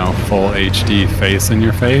 you know, full HD face in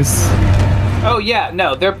your face. Oh yeah,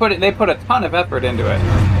 no, they put a ton of effort into it.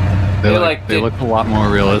 They look a lot more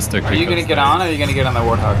realistic. Are you gonna get on, or are you gonna get on the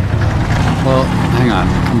Warthog? Well, hang on,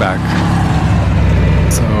 come back.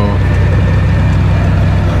 So,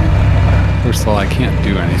 first of all, I can't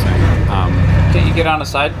do anything. Can't you get on a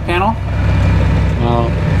side panel? Well,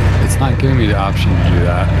 it's not giving me the option to do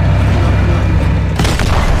that.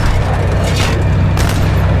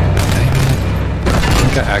 I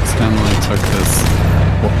think I accidentally took this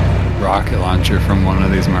rocket launcher from one of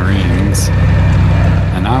these Marines.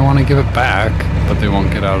 And now I want to give it back, but they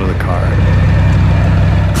won't get out of the car.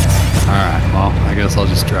 Alright, well, I guess I'll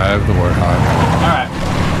just drive the Warthog. Alright.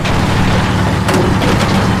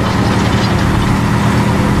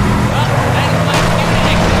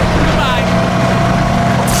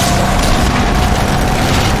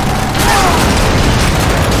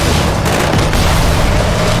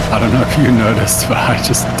 I don't know if you noticed, but I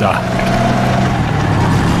just died.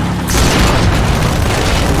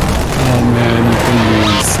 Oh man, you couldn't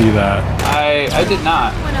even see that. I did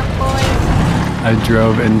not. I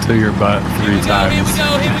drove into your butt 3 times. Here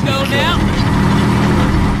we go now.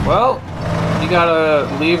 Well, you gotta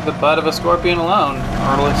leave the butt of a scorpion alone,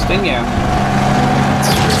 or it'll sting you.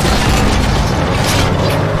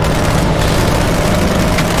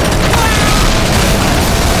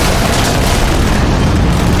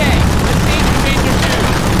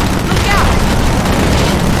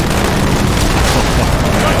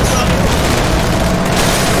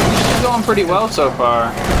 Pretty well so far. I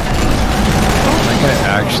think I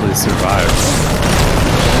actually survived.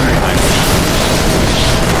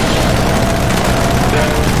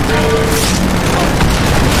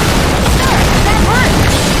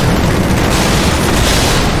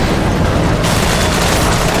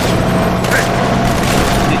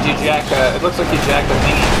 Did you jack it looks like you jacked the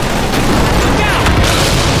thingy.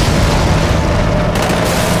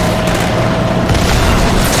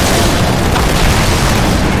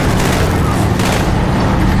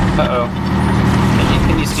 Uh-oh.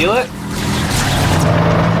 Can you steal it?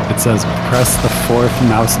 It says press the 4th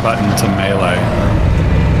mouse button to melee.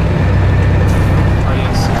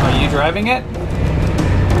 Are you driving it?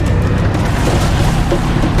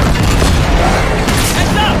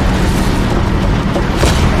 Heads up!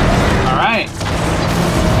 Alright.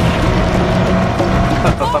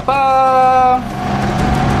 Ba-ba-ba-ba!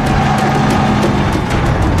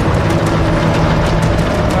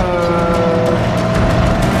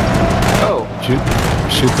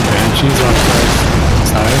 Shoot the banshees off the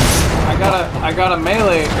sides. I got a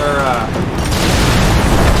melee or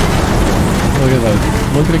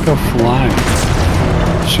Look at it go flying.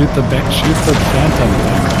 Shoot the phantom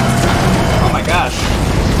thing. Oh my gosh.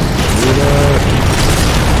 Shoot it.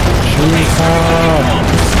 Shoot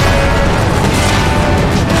it.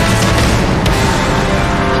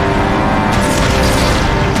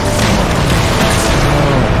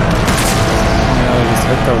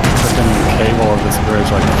 Hit the freaking cable of this bridge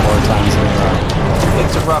like 4 times in a row.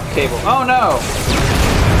 It's a rough cable. Oh no!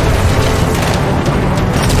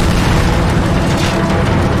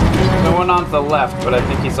 No one on the left, but I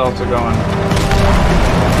think he's also going.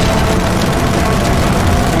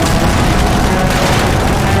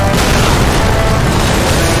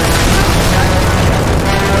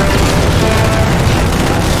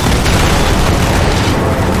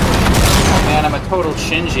 Oh man, I'm a total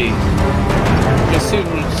Shinji. Just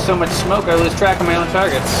shooting so much smoke, I lose track of my own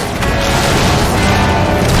targets.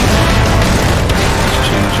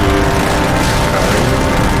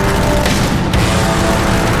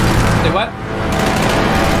 Say what?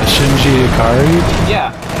 Shinji Ikari?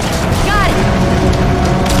 Yeah. Got it!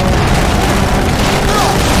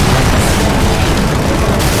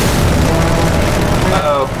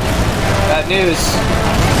 Uh-oh. Bad news.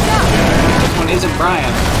 This one isn't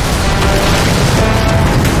Brian.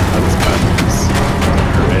 That was bad news.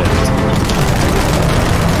 Or it.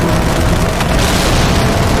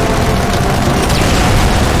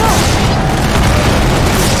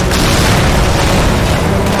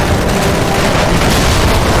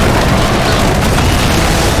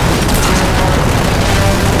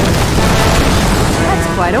 That's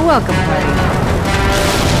quite a welcome party.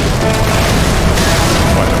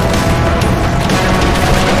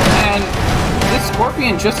 And this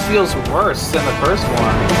Scorpion just feels worse than the first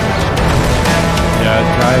one. Yeah, it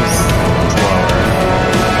drives slower.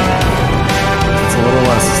 It's a little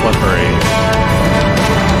less slippery.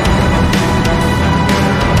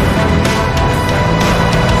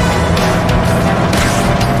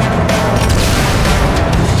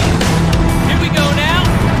 Here we go now.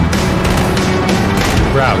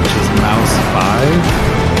 Crouch is mouse 5.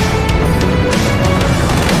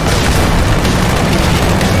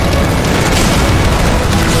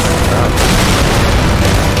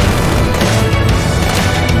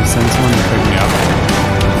 Can you send someone to pick me up?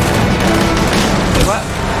 Say what?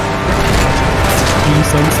 Can you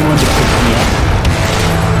send someone to pick me up?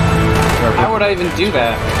 How would I even do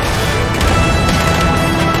that?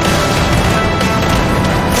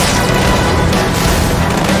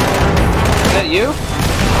 Is that you?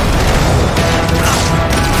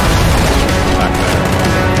 Back there.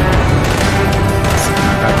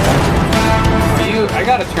 Are you? I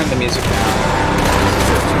gotta turn the music down.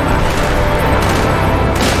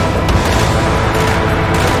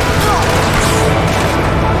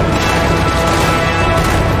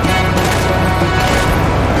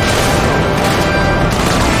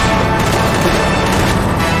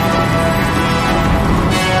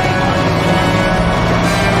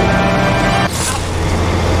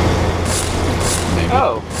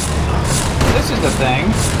 Oh, this is the thing.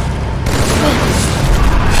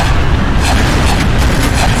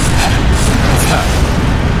 What's that?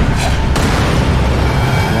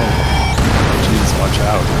 Whoa. Jeez, watch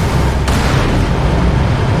out.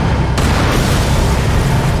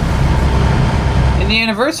 In the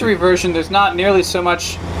anniversary version, there's not nearly so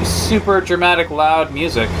much super dramatic, loud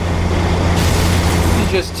music. You're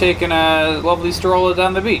just taking a lovely stroll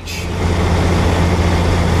down the beach.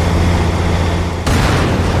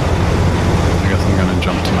 I guess I'm gonna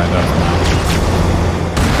jump to my death now.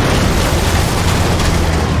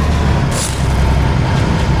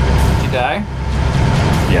 Did you die?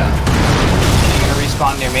 Yeah. You're gonna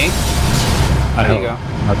respawn near me? There you go.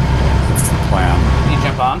 That's the plan. Can you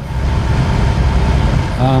jump on?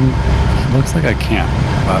 Looks like I can't,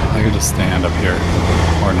 but I could just stand up here.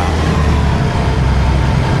 Or not.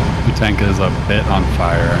 Your tank is a bit on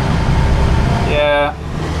fire. Yeah.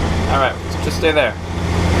 Alright, just stay there.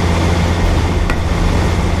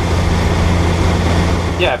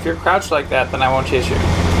 Yeah, if you're crouched like that, then I won't chase you.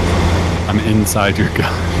 I'm inside your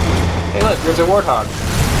gun. Hey look, there's a warthog.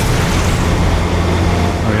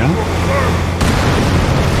 Oh yeah?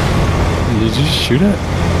 Did you just shoot it?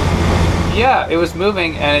 Yeah, it was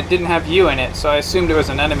moving and it didn't have you in it, so I assumed it was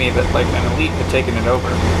an enemy that, like, an elite had taken it over.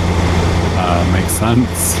 Makes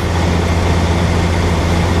sense.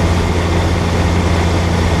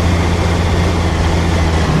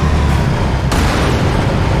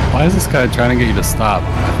 Why is this guy trying to get you to stop?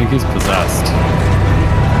 I think he's possessed.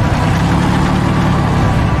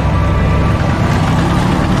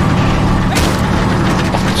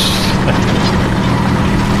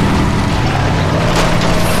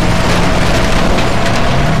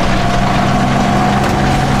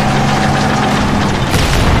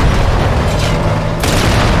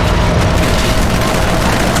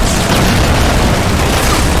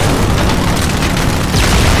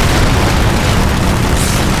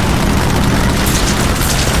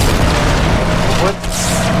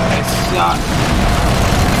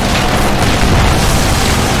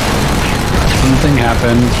 Something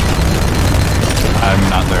happened. I'm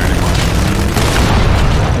not there anymore.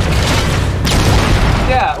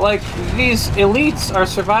 Yeah, like, these elites are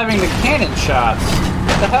surviving the cannon shots.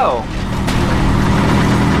 What the hell?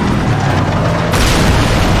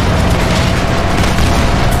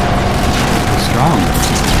 Strong.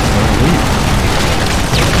 Elite.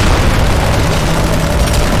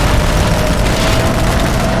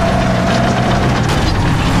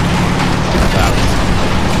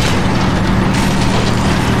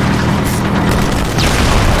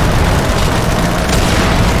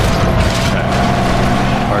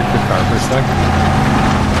 sec.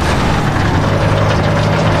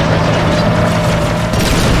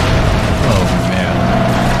 Oh man,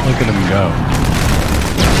 look at him go.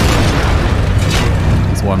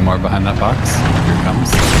 There's one more behind that box. Here it comes.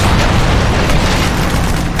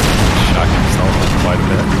 Shocked himself quite a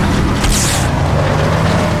bit.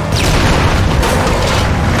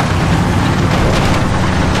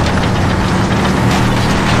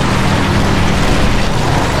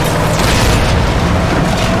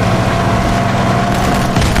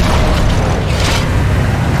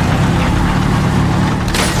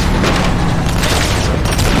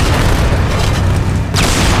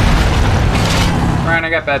 Brian, I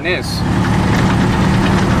got bad news.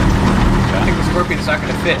 I think the Scorpion's not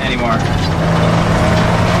going to fit anymore.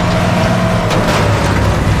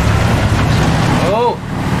 Oh!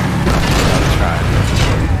 Let's try.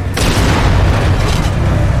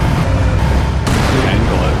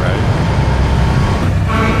 Angle it, right?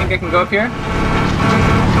 You think I can go up here?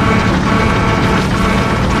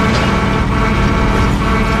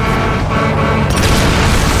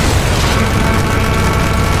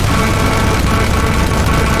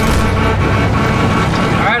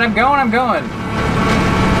 Alright, I'm going.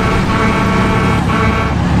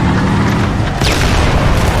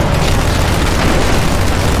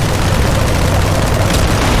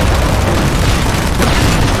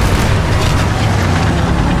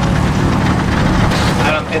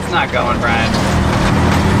 It's not going, Brian.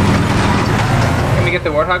 Can we get the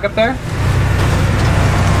Warthog up there?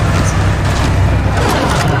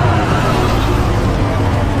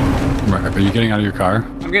 Are you getting out of your car?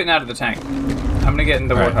 I'm getting out of the tank. I'm gonna get in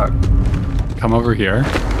the All right. Warthog. Come over here.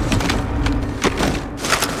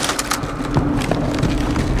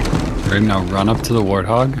 Right now, run up to the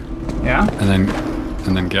Warthog. Yeah? And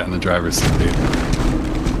then get in the driver's seat.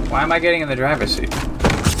 Why am I getting in the driver's seat?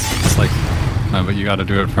 It's like, no, but you got to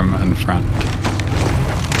do it from in front.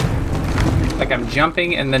 Like I'm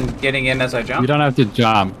jumping and then getting in as I jump? You don't have to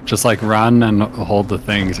jump. Just like run and hold the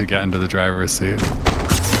thing to get into the driver's seat.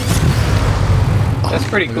 That's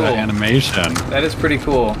pretty Look cool. at that animation. That is pretty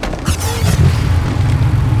cool.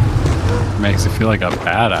 Makes you feel like a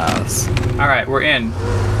badass. Alright, we're in.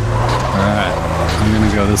 Alright, I'm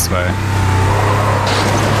gonna go this way.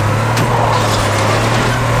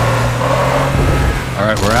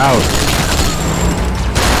 Alright, we're out.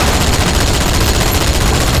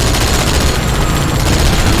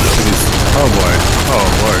 Oh boy. Oh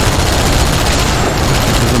lord.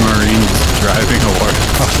 There's a Marine just driving a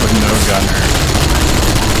Warthog with no gunner.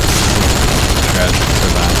 Tragic for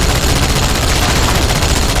them.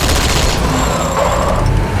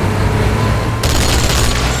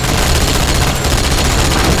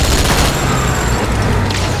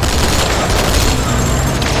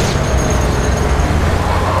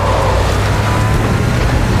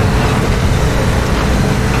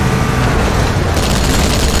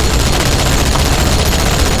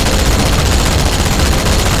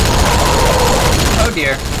 Oh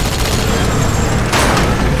dear.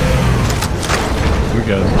 We're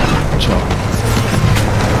good. Chill.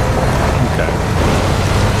 Okay.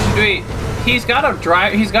 Wait, he's got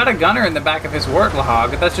a gunner in the back of his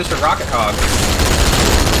Warthog. That's just a rocket hog.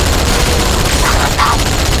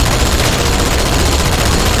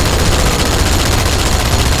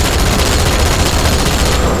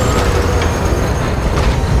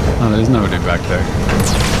 Oh, there's nobody back there.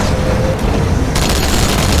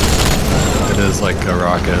 It is like a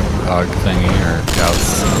rocket hog thingy or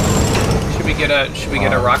gauss. Should we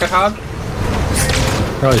get a rocket hog?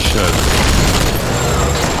 Probably should.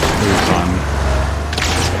 It'd be fun.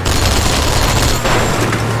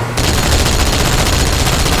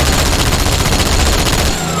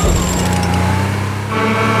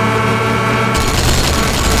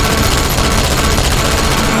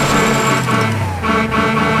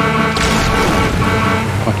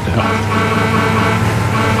 Fuck no.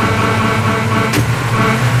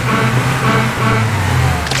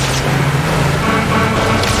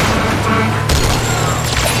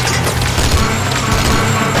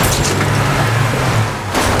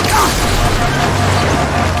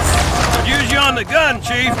 Use you on the gun,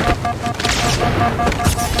 Chief.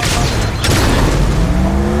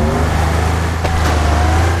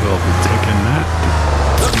 We'll be taking that.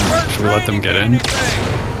 Should we let them get in?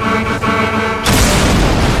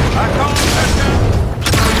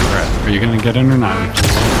 Are you gonna get in or not?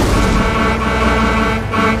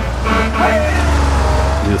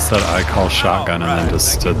 You just said I call shotgun and then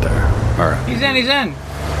just stood there. Alright. He's in.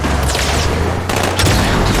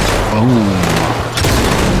 Boom.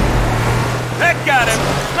 That got him.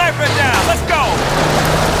 Sniper down. Let's go.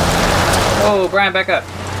 Oh, Brian, back up.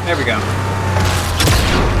 There we go.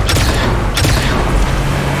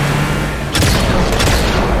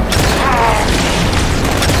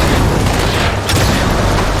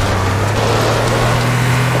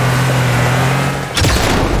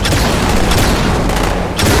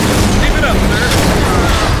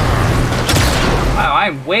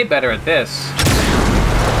 way better at this.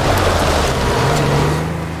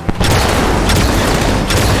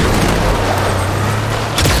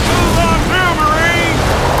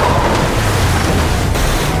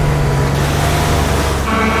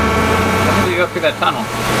 How do we go through that tunnel?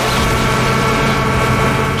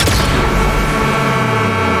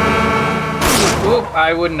 Oop,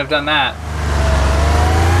 I wouldn't have done that.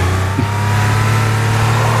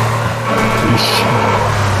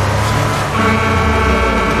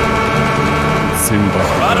 Seemed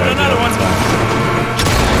like another one.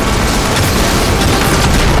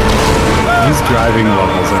 These driving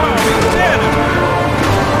levels are pretty cool.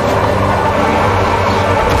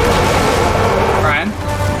 Brian?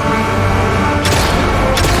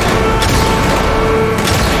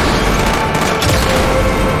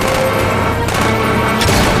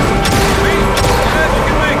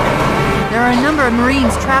 There are a number of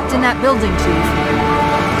Marines trapped in that building, Chief.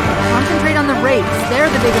 Concentrate on the Wraiths. They're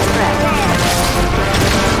the biggest threat.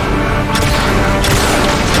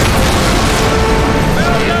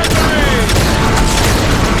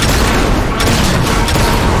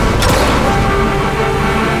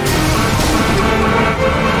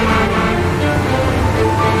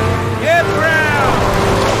 Get round!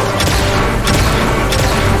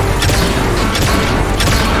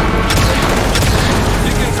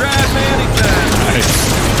 You can drive me anytime. Nice.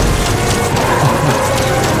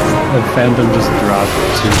 The Phantom just dropped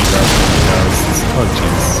 2 Russian. Oh,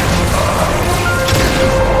 jeez.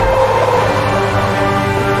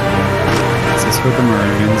 Is this where the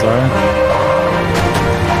Marines are?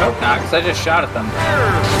 Hope not, because I just shot at them.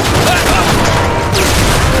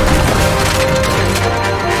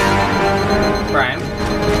 Brian?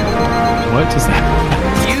 What just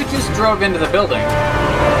happened? You just drove into the building.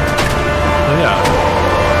 Oh, yeah.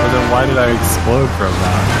 But then why did I explode from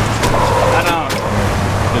that? I don't.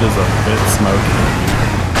 It is a bit smoky.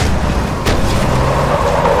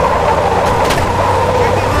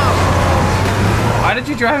 Why did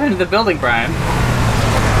you drive into the building, Brian?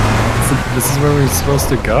 This is where we're supposed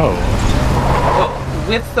to go. Well,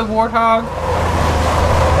 with the Warthog?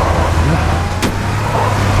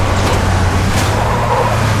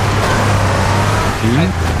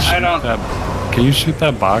 Can you shoot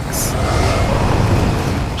that box?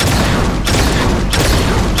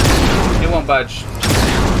 It won't budge.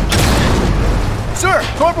 Sir,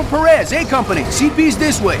 Corporal Perez, A Company. CP's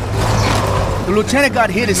this way. The lieutenant got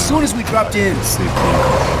hit as soon as we dropped in. Who's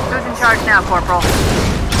in charge now, Corporal?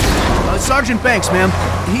 Sergeant Banks, ma'am.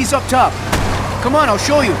 He's up top. Come on, I'll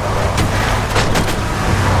show you.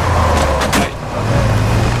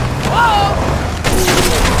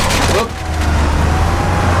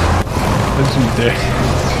 Don't you dare.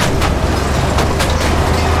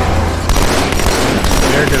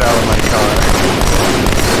 Dare get out of my car.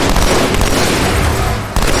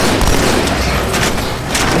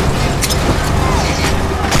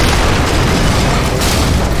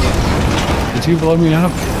 Did you blow me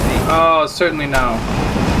up? Oh, certainly no.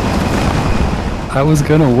 I was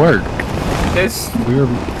gonna work. This... We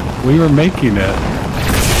were making it.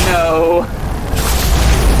 No.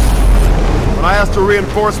 When I asked for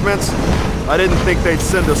reinforcements, I didn't think they'd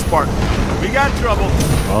send a Spartan. We got trouble.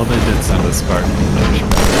 Well, they did send a Spartan.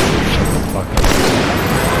 Shut the fuck up.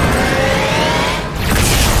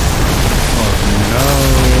 Oh no.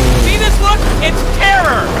 See this look? It's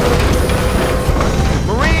terror!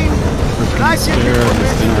 Marine! Can I give you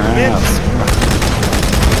permission to hit?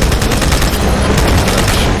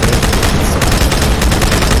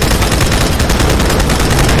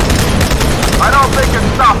 I don't think it's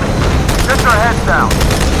stopping. Get your heads down.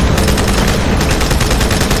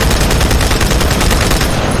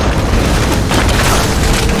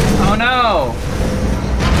 Oh no!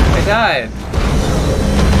 I died.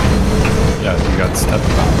 Yeah, you got stepped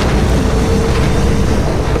on.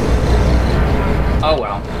 Oh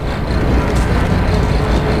well.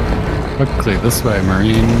 Quickly, this way,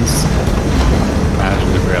 Marines. Imagine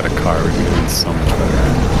if we had a car, we'd be doing so much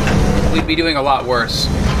better. We'd be doing a lot worse.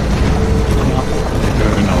 Doing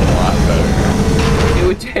a lot better. It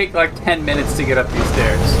would take like 10 minutes to get up these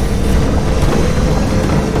stairs.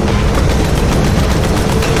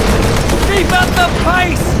 Keep up the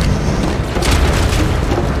pace!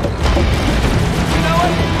 You know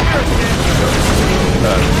what?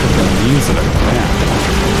 Put the music down.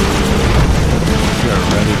 We are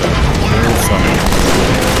ready to kill someone.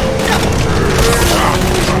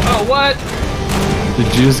 Oh, what? Did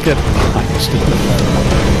you just get punched in the face?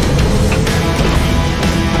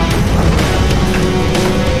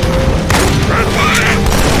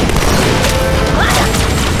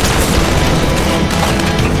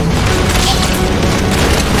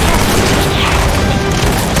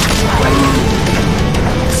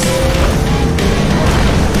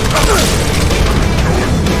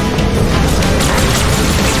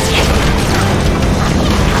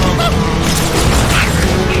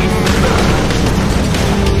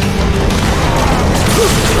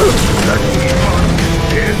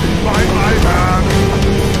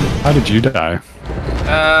 How did you die?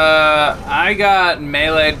 I got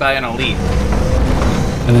meleeed by an elite.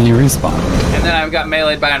 And then you respawned. And then I got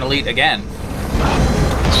meleeed by an elite again.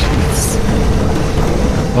 Jeez.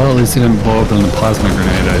 Well, at least you didn't blow up in the plasma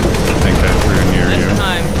grenade I think I threw near you. This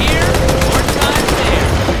time here, more time there.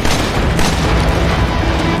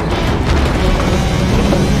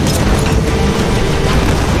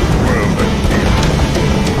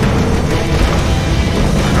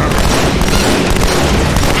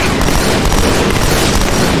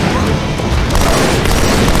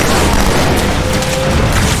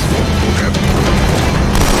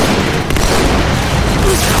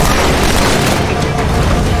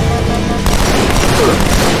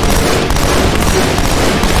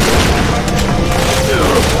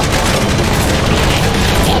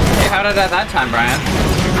 How did I that time, Brian?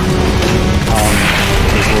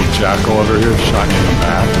 This little jackal over here shot you in the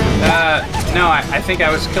back. No, I think I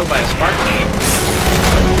was killed by a spark team.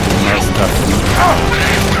 That's definitely.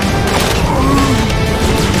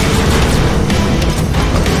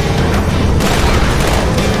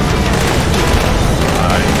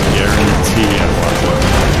 I guarantee it wasn't.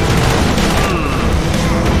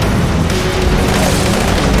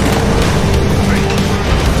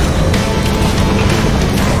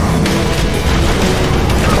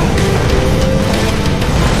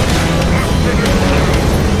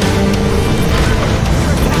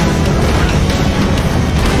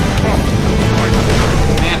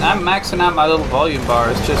 I'm maxing out my little volume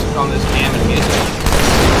bars just on this jam and music.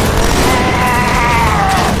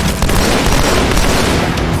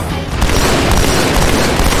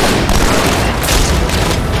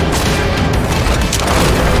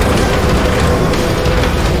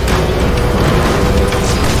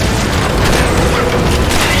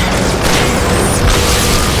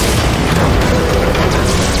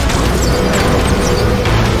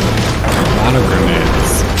 A lot of grenades.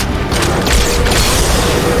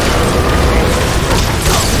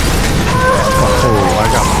 Oh, I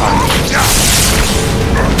got punched.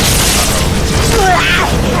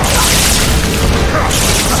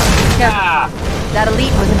 Yeah. That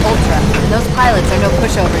elite was an Ultra, and those pilots are no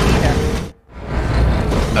pushovers either.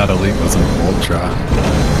 That elite was an Ultra.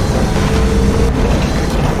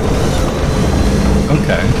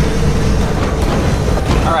 Okay.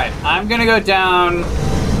 Alright, I'm gonna go down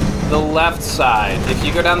the left side. If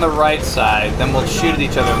you go down the right side, then we'll shoot at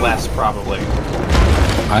each other less, probably.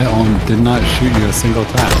 I did not shoot you a single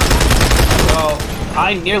time. Well,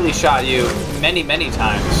 I nearly shot you many, many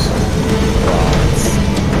times.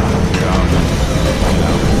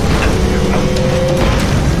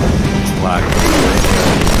 It's black.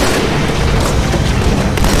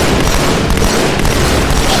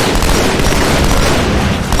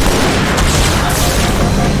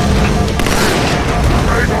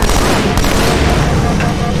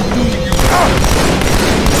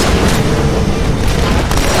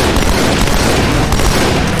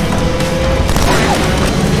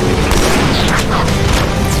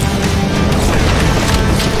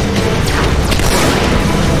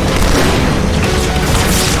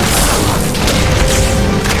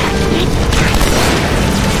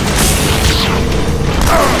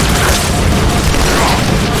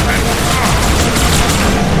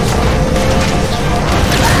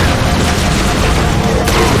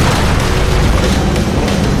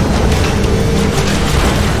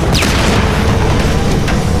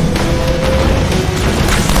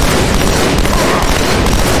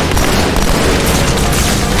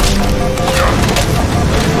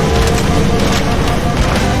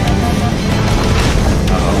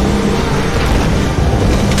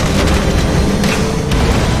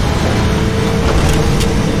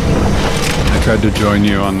 I tried to join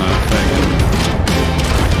you on the thing.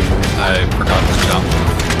 I forgot to jump.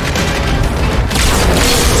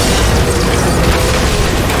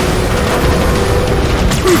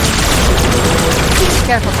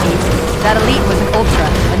 Careful, Steve. That elite was an Ultra,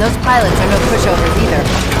 and those pilots are no pushovers either.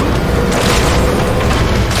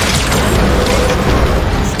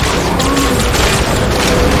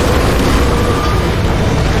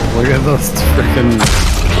 Look at those freaking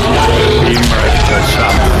beam rifle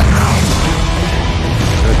shots.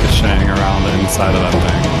 Ricocheting around the inside of that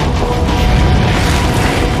thing.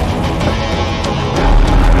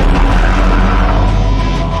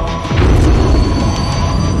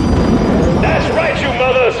 That's right, you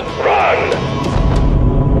mothers! Run!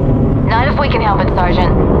 Not if we can help it,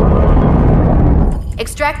 Sergeant.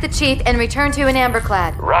 Extract the chief and return to an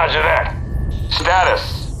amberclad. Roger that. Status.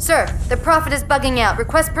 Sir, the Prophet is bugging out.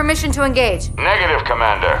 Request permission to engage. Negative,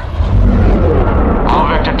 Commander. All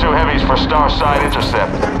Vector 2 heavies for Starside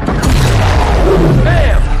intercept.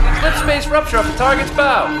 Bam! Slid Ship space rupture off the target's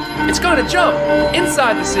bow. It's going to jump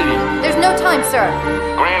inside the city. There's no time, sir.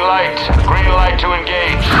 Green light. Green light to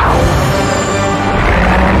engage.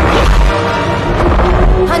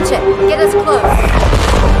 Punch it. Get us close.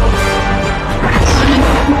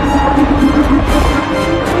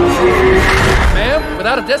 Ma'am,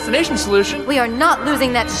 without a destination solution... We are not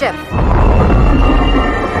losing that ship.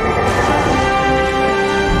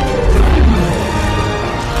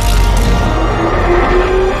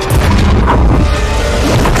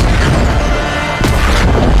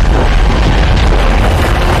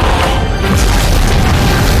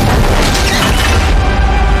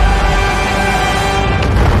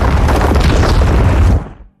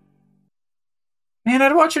 Man,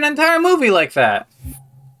 I'd watch an entire movie like that.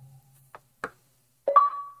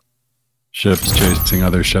 Ships chasing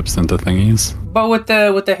other ships into thingies. But with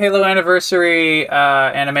the Halo anniversary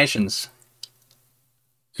animations.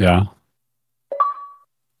 Yeah.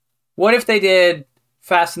 What if they did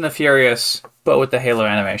Fast and the Furious, but with the Halo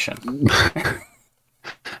animation?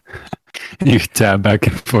 You tab back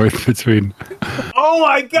and forth between... Oh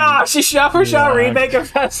my gosh! A shot-for-shot remake of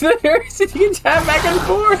Fast and the Furious, and you can tab back and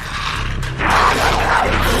forth!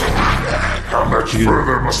 How much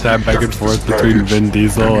further must tab back and forth between Vin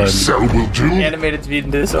Diesel and... Cell will do? Animated Vin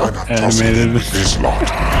Diesel. Animated. This lot.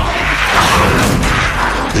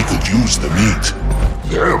 They could use the meat.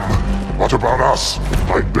 Them? What about us?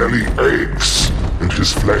 My belly aches, and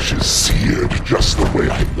his flesh is seared just the way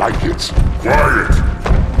I like it. Quiet!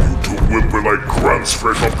 You two whimper like grunts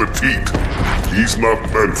fresh off the teat. He's not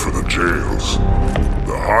meant for the jails.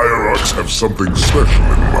 The hierarchs have something special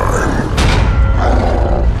in mind.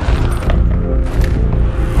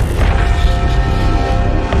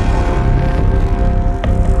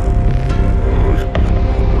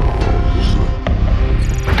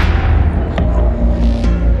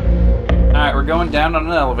 Alright, we're going down on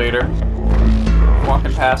an elevator.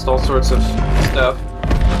 Walking past all sorts of stuff.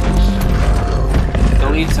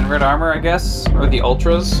 Elites in red armor, I guess? Or the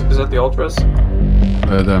Ultras? Is that the Ultras?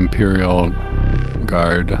 The Imperial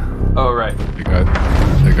Guard. Oh, right.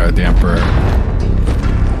 They guard the Emperor.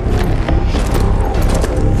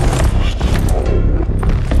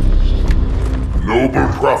 Noble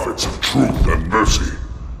prophets of truth and mercy,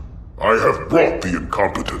 I have brought the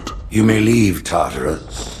incompetent. You may leave,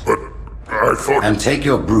 Tartarus. But I thought... And take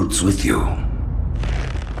your brutes with you.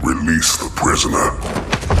 Release the prisoner.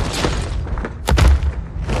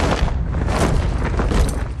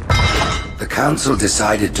 The Council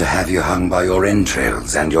decided to have you hung by your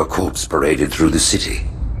entrails and your corpse paraded through the city.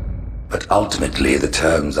 But ultimately, the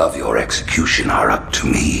terms of your execution are up to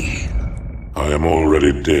me. I am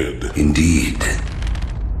already dead. Indeed.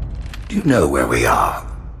 Do you know where we are?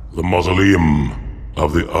 The mausoleum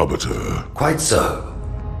of the Arbiter. Quite so.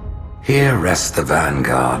 Here rests the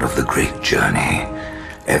vanguard of the great journey.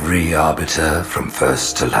 Every Arbiter from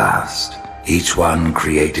first to last. Each one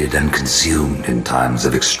created and consumed in times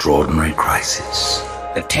of extraordinary crisis.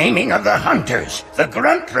 The taming of the Hunters, the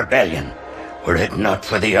Grunt Rebellion. Were it not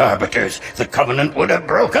for the Arbiters, the Covenant would have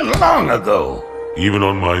broken long ago. Even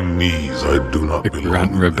on my knees, I do not belong.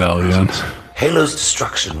 Grunt Rebellion. Halo's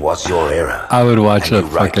destruction was your era. I would watch a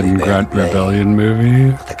fucking Grunt Rebellion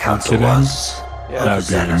movie. The Council was. That'd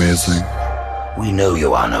be amazing. We know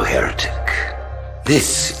you are no heretic.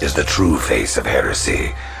 This is the true face of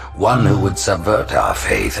heresy. One who would subvert our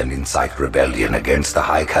faith and incite rebellion against the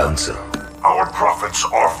High Council. Our prophets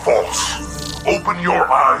are false. Open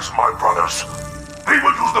your eyes, my brothers. They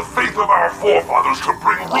will use the faith of our forefathers to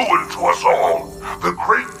bring ruin to us all. The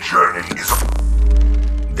great journey is...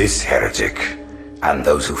 This heretic, and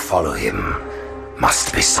those who follow him,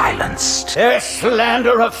 must be silenced. Their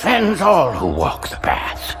slander offends all who walk the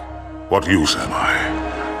path. What use am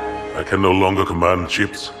I? I can no longer command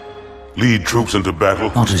ships, lead troops into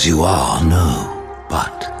battle. Not as you are, no,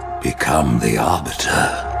 but become the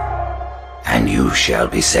Arbiter. And you shall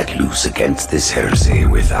be set loose against this heresy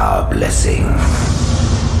with our blessing.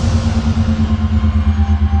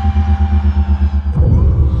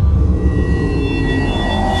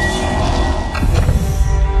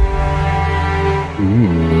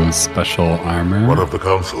 Ooh, special armor. What of the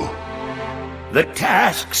Council? The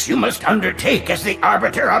tasks you must undertake as the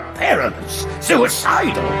Arbiter are perilous,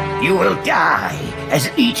 suicidal. You will die, as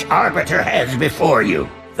each Arbiter has before you.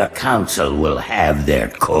 The Council will have their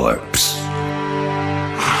corpse.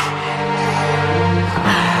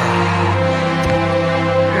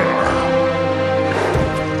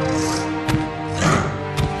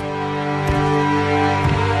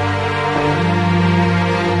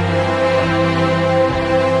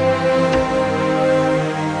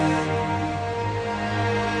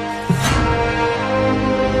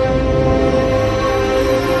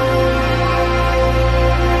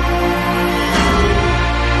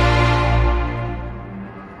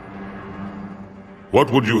 What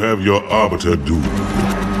would you have your Arbiter do?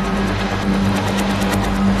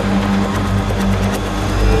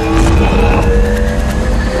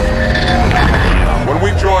 When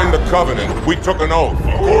we joined the Covenant, we took an oath.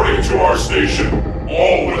 According to our station,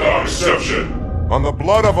 all without exception. On the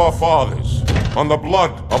blood of our fathers, on the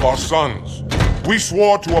blood of our sons, we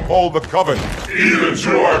swore to uphold the Covenant. Even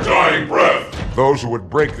to our dying breath. Those who would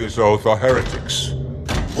break this oath are heretics,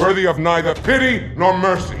 worthy of neither pity nor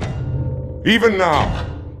mercy. Even now,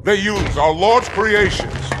 they use our Lord's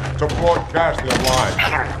creations to broadcast their lies.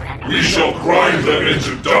 We shall grind them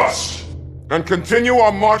into dust. And continue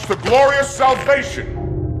our march to glorious salvation.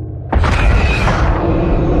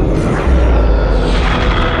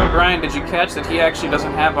 Brian, did you catch that he actually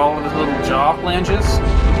doesn't have all of his little jaw flanges?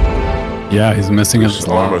 Yeah, he's missing his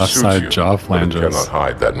armor left suits side you, jaw but it flanges. cannot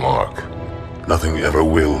hide that mark. Nothing ever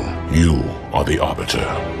will. You are the Arbiter.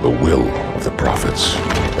 The will of the prophets.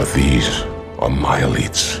 But these are my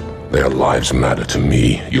elites. Their lives matter to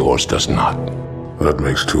me, yours does not. That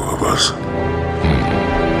makes two of us.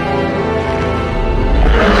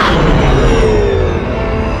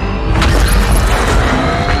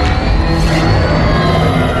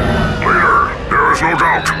 There is no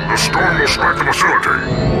doubt the storm will strike the facility.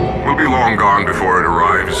 We'll be long gone before it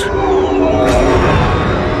arrives.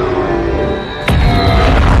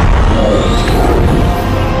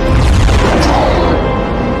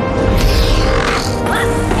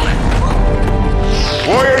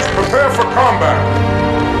 Warriors, prepare for combat!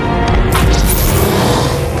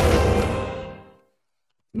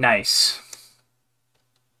 Nice.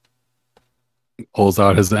 Pulls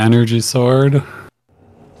out his energy sword.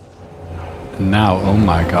 Now, oh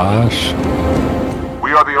my gosh.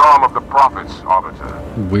 We are the arm of the prophets, Arbiter.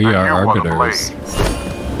 We And are you arbiters. the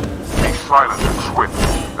blade. Be silent and swift,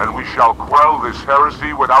 and we shall quell this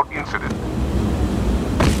heresy without incident.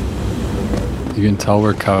 You can tell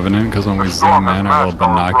we're Covenant because when we zoom in, our little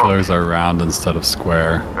binoculars are round instead of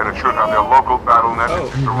square. Then it should have their local battle net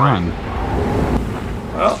Run.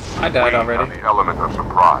 Well, I died already. The element of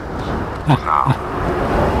surprise. For now.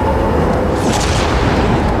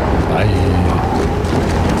 Bye.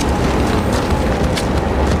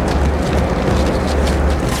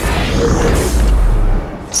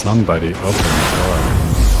 Somebody open the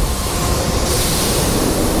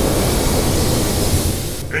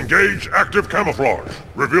door. Engage active camouflage.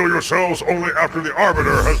 Reveal yourselves only after the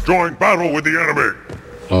Arbiter has joined battle with the enemy.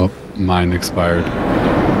 Oh, mine expired.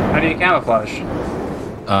 How do you camouflage?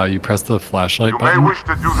 You press the flashlight You button. may wish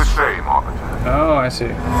to do the same, Arbiter. Oh, I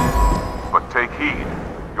see. But take heed.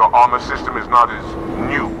 Your armor system is not as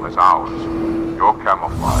new as ours. Your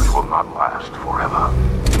camouflage will not last forever.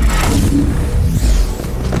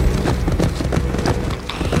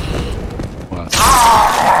 What?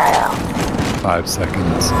 5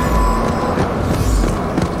 seconds.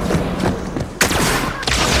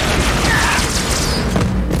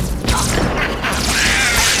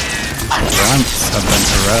 Grunts have been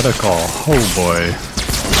heretical. Oh boy.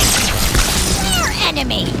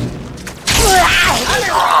 Enemy.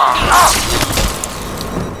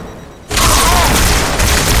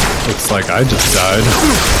 Looks like I just died.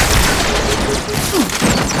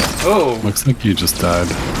 Oh. Looks like you just died.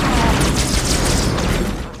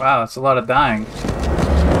 Wow, that's a lot of dying.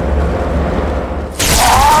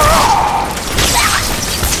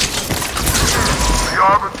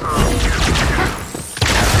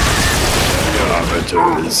 The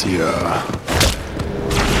Arbiter is here.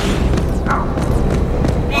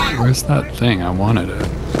 Where's that thing? I wanted it.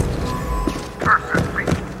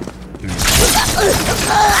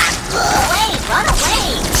 Run away!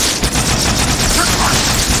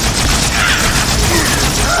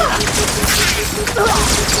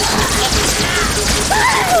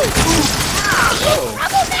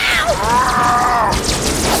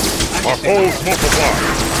 Our foes multiply.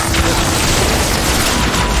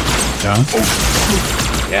 Yeah?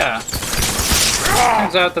 Yeah.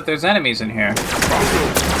 Turns out that there's enemies in here.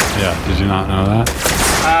 Yeah, did you not know that?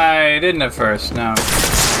 I didn't at first, no.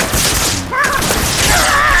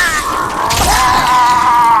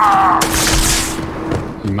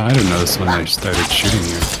 You might have noticed when they started shooting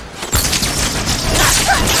you.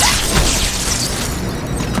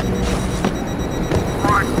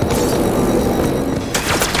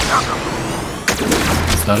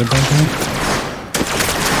 Is that a bad guy?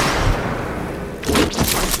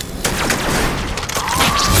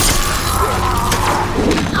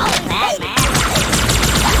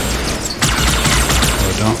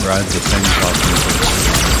 Oh, don't ride the thing off the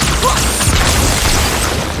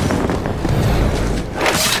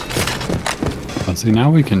Oh, see, now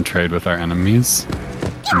we can trade with our enemies.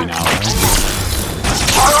 I mean, allies.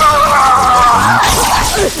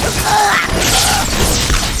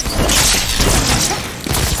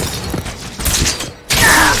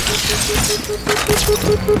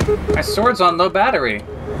 My sword's on low battery.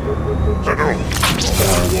 General,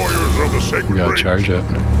 all warriors of the sacred You gotta rings. charge it.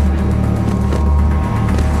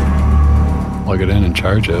 Plug it in and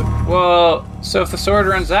charge it. Well, so if the sword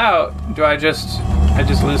runs out, do I just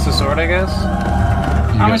lose the sword, I guess?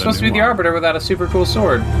 How am I supposed to be the Arbiter without a super cool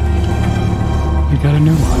sword? You got a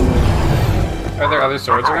new one. Are there other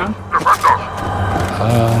swords around?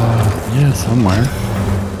 Yeah, somewhere.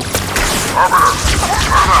 Arbiter,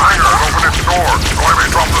 turn the hangar and open its doors so I may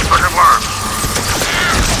drop the second lance.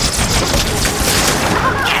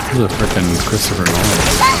 This is a frickin' Christopher Nolan.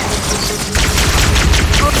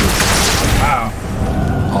 Wow.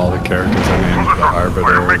 All the characters I named, the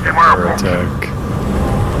Arbiter, the Heretic.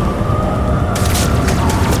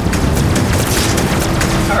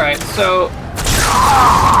 Alright, so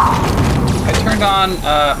I turned on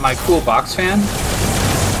my cool box fan,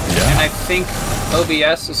 and I think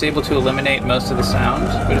OBS is able to eliminate most of the sound,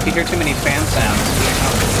 but if you hear too many fan sounds,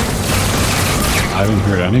 I haven't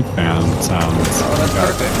heard any fan sounds. oh, that's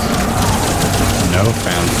perfect. No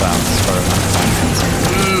fan sounds as far as I'm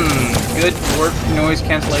concerned. Good work noise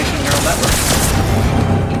cancellation neural network.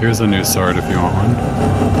 Here's a new sword if you want one.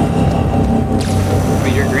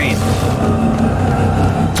 But you're green.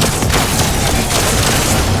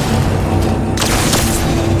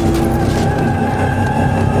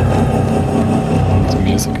 The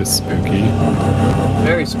music is spooky.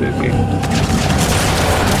 Very spooky.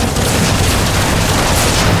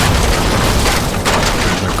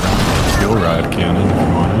 Fuel rod cannon if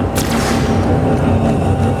you want it.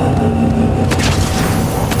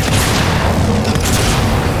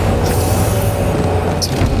 It's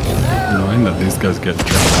annoying that these guys get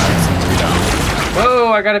jetpacks and we don't.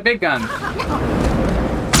 Whoa, I got a big gun.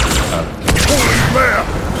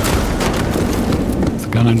 It's the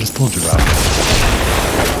gun I just told you about.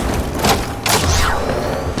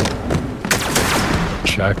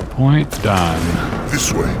 Checkpoint done.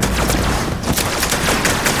 This way.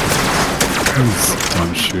 Please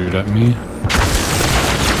don't shoot at me.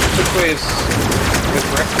 Which way is the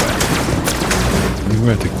correct way? We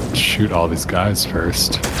have to shoot all these guys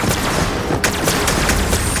first.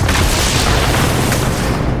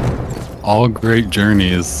 All great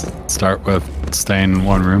journeys start with staying in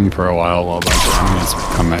one room for a while a bunch of enemies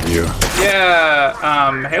come at you. Yeah,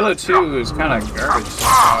 Halo 2 is kind of garbage so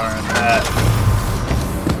far in that.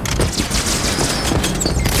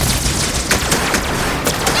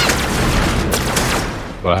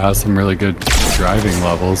 But it has some really good driving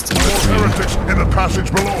levels in between. Heretics in the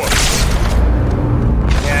passage below us.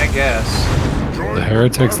 Yeah, I guess. The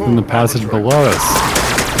heretics in the passage below us.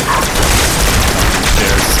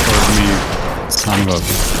 They're son of a...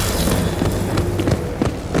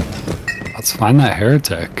 Let's find that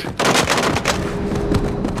heretic.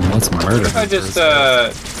 And let's murder If I him just,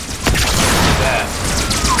 first.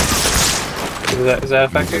 Is that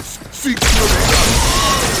effective?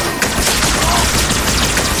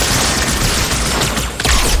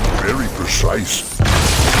 Very precise.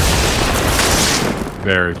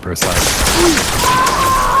 Very precise.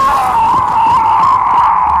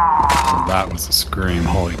 That was a scream,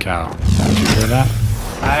 holy cow. Did you hear that?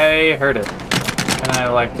 I heard it, and I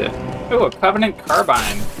liked it. Ooh, a Covenant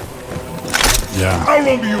Carbine. Yeah. How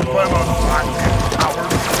long do you plan on acting,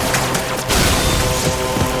 coward?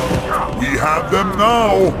 We have them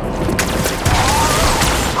now.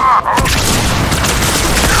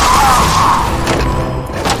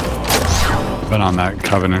 Been on that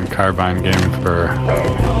Covenant Carbine game for a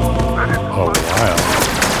while.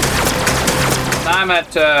 I'm at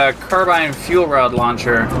Carbine Fuel Rod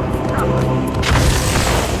Launcher.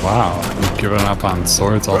 Wow, you've given up on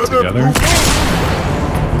swords altogether?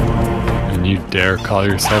 And you dare call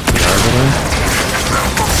yourself the Arbiter?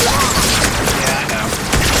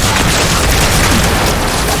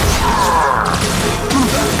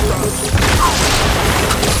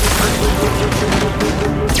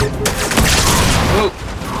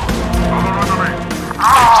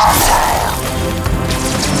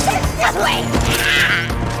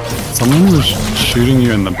 Someone was shooting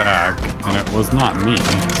you in the back, and it was not me. I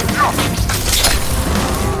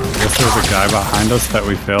guess there's a guy behind us that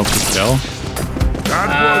we failed to kill.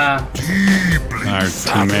 And our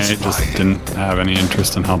teammate just didn't have any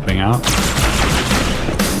interest in helping out.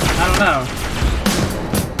 I don't know.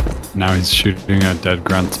 Now he's shooting a dead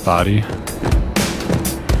grunt's body.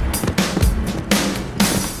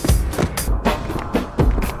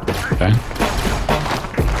 Okay.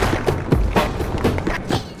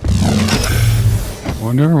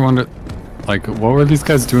 Like, what were these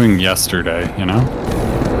guys doing yesterday, you know?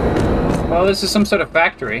 Well, this is some sort of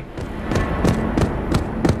factory.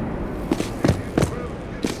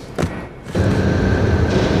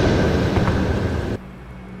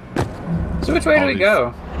 So which way do we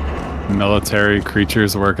go? Military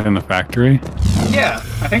creatures work in the factory? Yeah,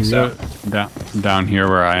 I think so. Down here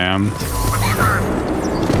where I am.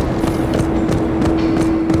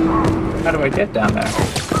 How do I get down there?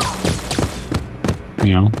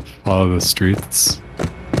 You know, follow the streets,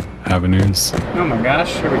 avenues. Oh my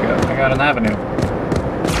gosh, here we go. I got an avenue.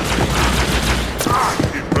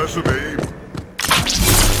 Impressive, Abe.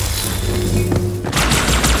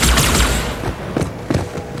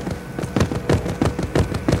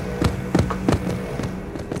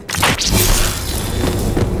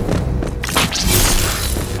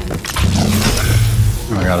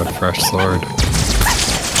 I got a fresh sword.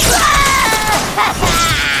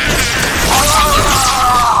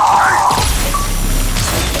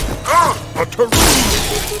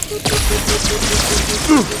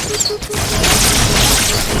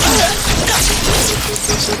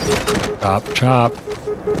 Chop.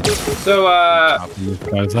 So, Chop these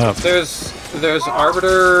guys up. There's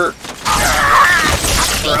Arbiter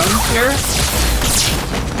drones here?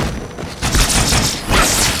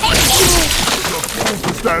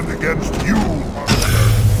 To stand against you.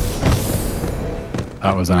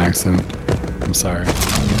 That was an accident. I'm sorry.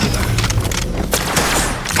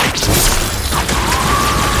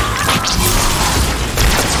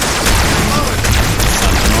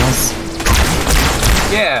 Sentinels?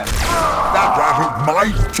 Yeah. That rattled my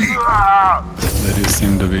teeth. They do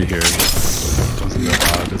seem to be here. Doesn't go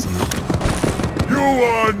odd, isn't it? You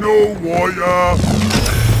are no warrior.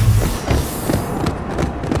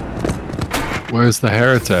 Where's the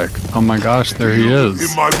heretic? Oh my gosh, there he is.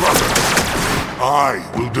 In my brother. I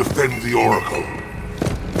will defend the Oracle.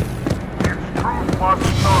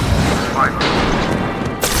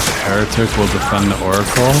 Heretic will defend the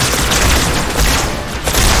Oracle?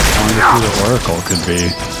 I wonder who the Oracle could be.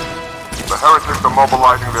 The heretics are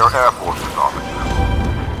mobilizing their air forces, officers.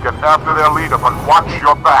 Get after their leader, but watch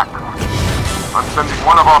your back. I'm sending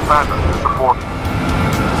one of our bandits to support you.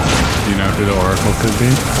 Do you know who the Oracle could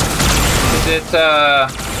be? Is it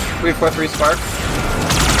 343 Spark?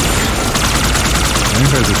 I think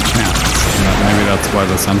there's a chance. Maybe that's why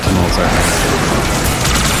the Sentinels are here.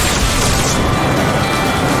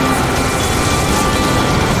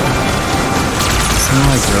 Some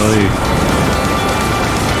like really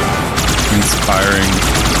inspiring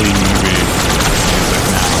teen movie music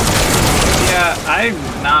now. Yeah, I'm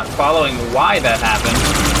not following why that happened.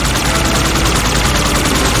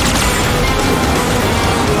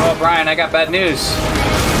 Oh, Brian, I got bad news.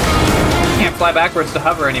 You can't fly backwards to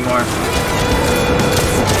hover anymore.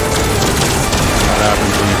 What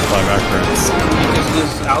happens when you fly backwards? You just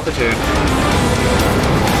lose altitude.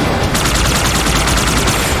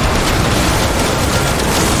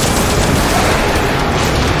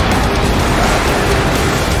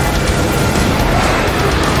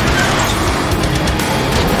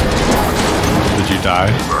 Did you die?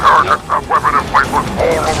 The heretics have weapon emplacements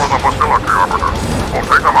all over the facility, Arbiter. We'll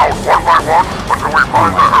take them out one by one until we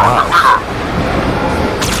find the heretic leader.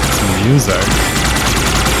 Some music.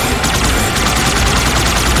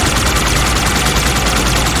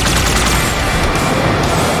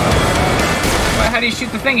 How do you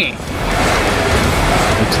shoot the thingy?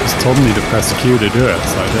 It just told me to press Q to do it,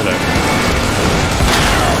 so I did it.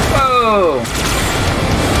 Whoa!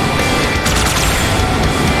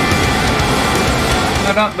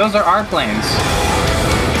 No, don't, those are our planes.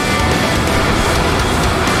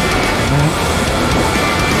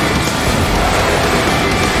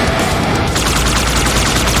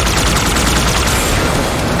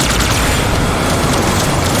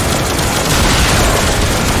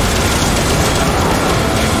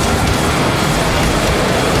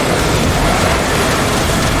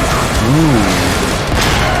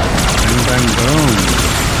 Bang, bang, boom.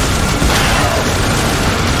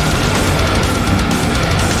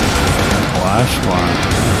 Flash one.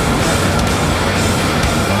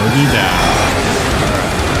 Bogey down.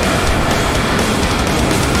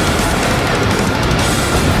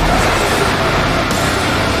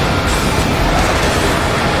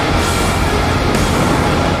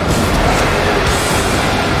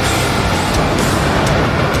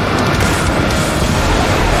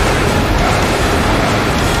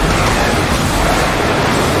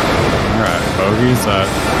 Bogies at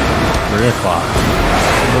 3 o'clock.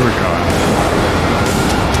 Where are we going?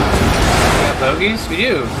 We got bogies? We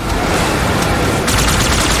do.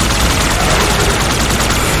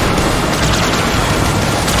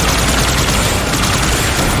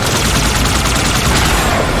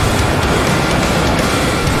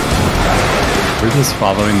 just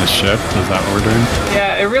following the ship? Is that what we're doing?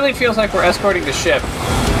 Yeah, it really feels like we're escorting the ship.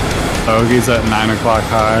 Bogey's at 9 o'clock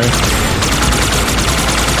high.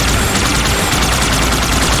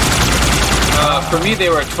 For me,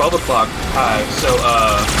 they were at 12 o'clock high, so,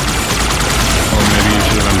 Well, maybe you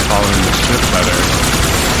should have been following the ship better.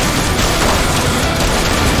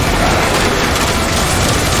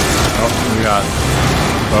 Oh, we got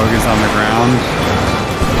bogeys on the ground.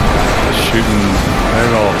 Shooting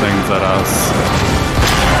big old things at us.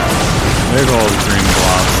 Big old green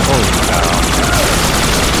blobs. Holy cow.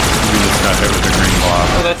 We just got hit with a green blob.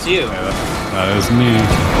 Oh, that's you. Yeah, that is me.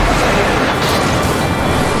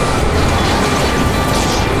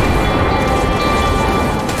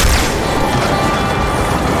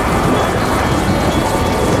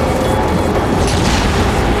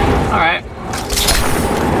 Alright.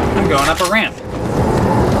 I'm going up a ramp.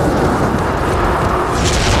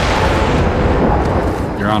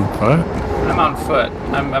 You're on foot? I'm on foot.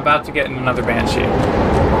 I'm about to get in another Banshee.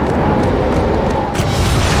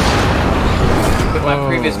 But my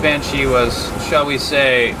previous Banshee was, shall we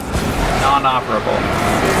say, non-operable.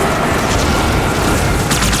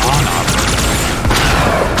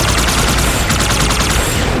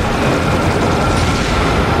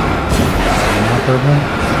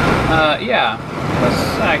 Yeah, that's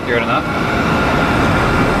accurate enough.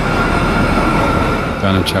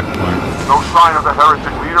 Done a checkpoint. No sign of the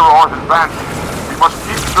heretic leader or his Banshee. We must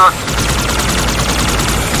keep searching.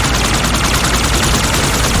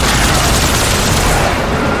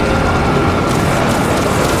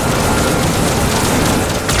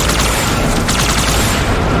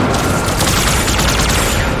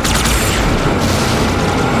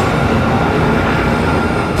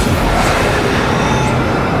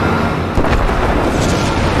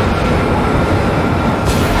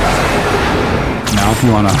 If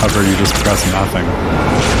you want to hover, you just press nothing.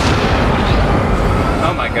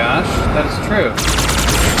 Oh my gosh, that is true.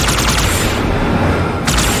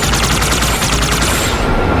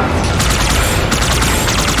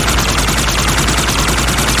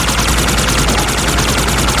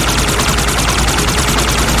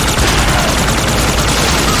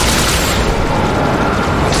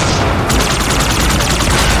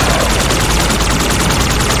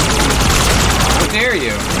 How dare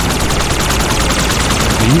you?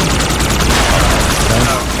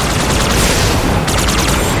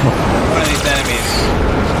 One of these enemies.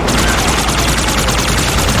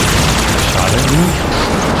 Shot at you?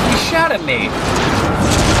 He shot at me.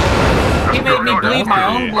 He made me bleed my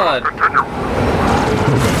own blood.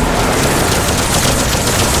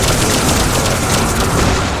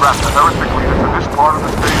 Wrap the heretic leader to this part of the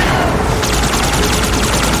station.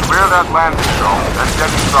 Clear that landing zone, then get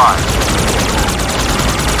inside.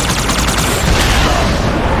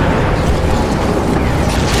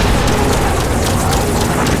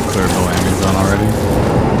 Cleared the landing zone already.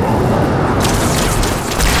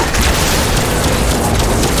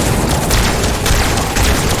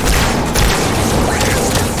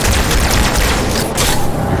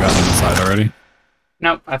 You got inside already?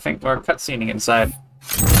 Nope, I think we're cutscening inside.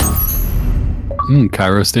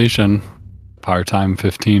 Cairo Station. Par time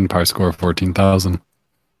 15, par score 14,000.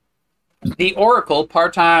 The Oracle,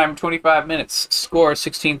 part-time, 25 minutes, score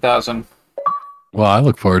 16,000. Well, I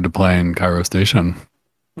look forward to playing Cairo Station.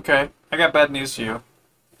 Okay, I got bad news for you.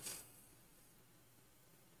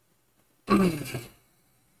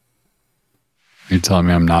 You telling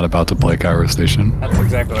me I'm not about to play Cairo Station? That's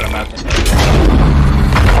exactly what I'm about to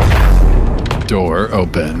do. Door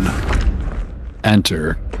open.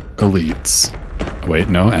 Enter elites. Wait,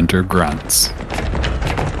 no, enter grunts.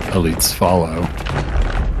 Elites follow.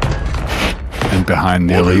 And behind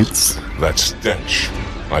the elites... That stench.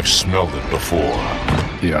 I've smelled it before.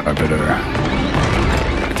 The Arbiter.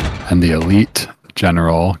 And the elite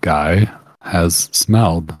general guy has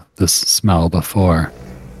smelled this smell before.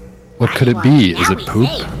 What could it be? Is it poop?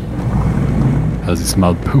 Has he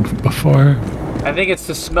smelled poop before? I think it's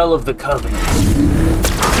the smell of the Covenant.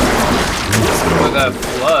 Or the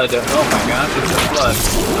flood. Oh my gosh, it's the flood.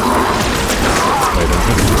 Wait, is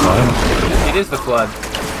it the flood? It is the flood.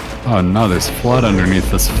 Oh no, there's flood underneath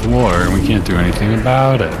this floor and we can't do anything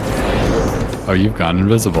about it. Oh, you've gone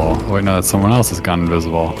invisible. Oh, wait, no, that's someone else has gone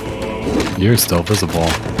invisible. You're still visible.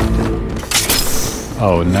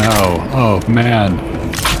 Oh no. Oh man.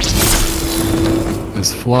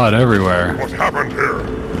 There's flood everywhere. What happened here?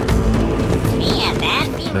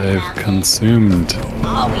 They've consumed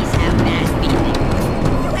Always have bad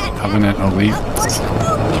feelings. Covenant elites.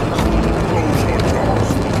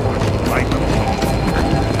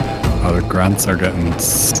 Oh, the grunts are getting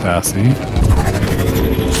sassy.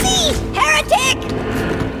 See! Heretic!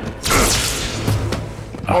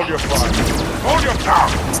 Hold your fire. Hold your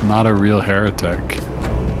tongue. It's not a real heretic.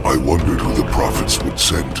 I wondered who the prophets would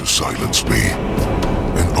send to silence me.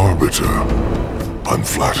 An arbiter. I'm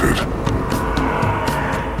flattered.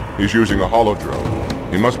 He's using a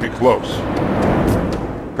holodrome. He must be close.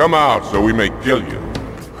 Come out so we may kill you.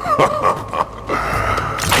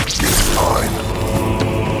 It's fine.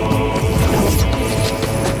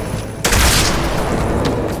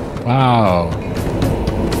 Wow.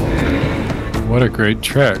 What a great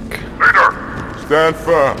trick. Leader! Stand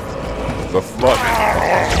firm. The flood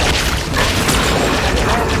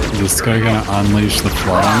Is this guy gonna unleash the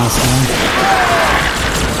flood on us now?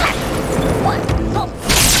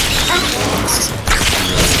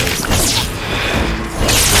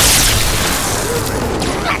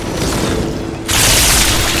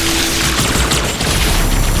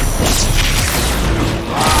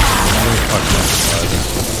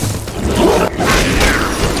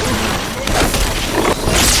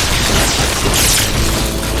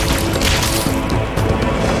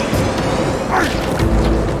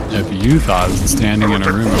 If you thought standing in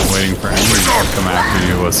a room and waiting for enemies to come after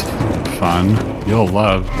you was fun, you'll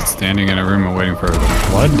love standing in a room and waiting for the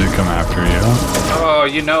flood to come after you. Oh,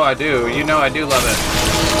 you know I do. You know I do love it.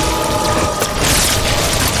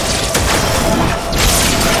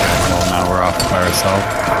 Well, now we're off by ourselves.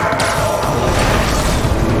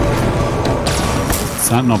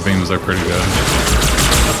 Sentinel beams are pretty good.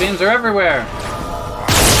 The beams are everywhere.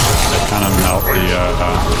 They kind of melt the,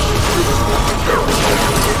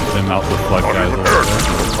 they melt the flood guys a little bit.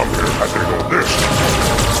 Come here, acting on this.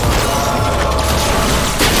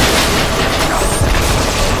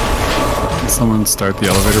 Can someone start the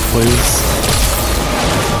elevator, please?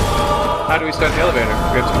 How do we start the elevator?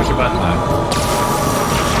 We have to push a button.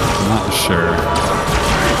 I'm not sure.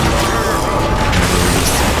 Maybe we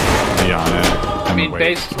just be on it. I mean,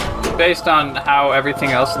 based on how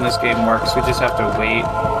everything else in this game works, we just have to wait.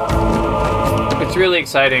 It's really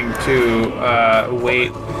exciting to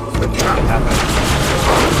wait for things to happen.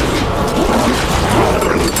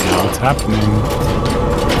 Yeah, what's happening?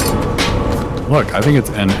 Look, I think it's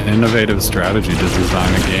an innovative strategy to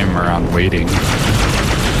design a game around waiting.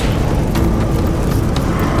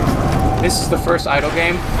 This is the first idle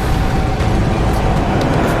game.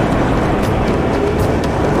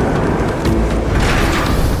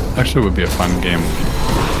 Actually, it would be a fun game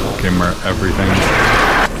where everything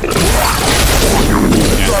you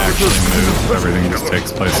can't actually move. Everything just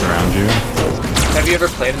takes place around you. Have you ever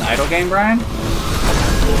played an idle game, Brian?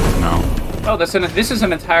 No. Oh, this is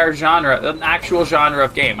an entire genre, an actual genre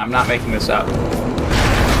of game. I'm not making this up.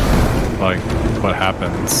 Like, what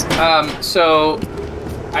happens? So,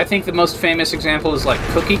 I think the most famous example is like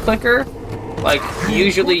Cookie Clicker. Like,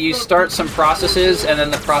 usually you start some processes, and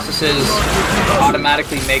then the processes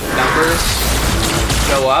automatically make numbers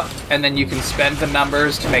go up, and then you can spend the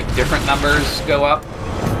numbers to make different numbers go up.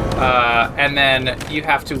 And then you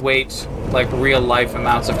have to wait, like, real-life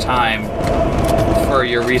amounts of time for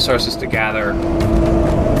your resources to gather.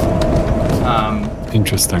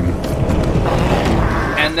 Interesting.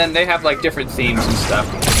 And then they have, like, different themes and stuff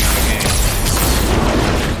depending on the game.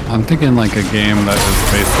 I'm thinking like a game that is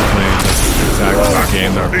basically just exactly the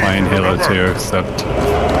game that we're playing Halo 2, except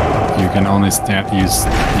you can only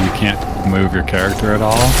you can't move your character at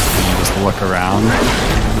all, and you just look around.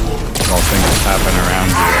 All things happen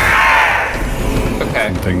around you. Okay.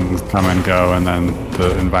 And things come and go, and then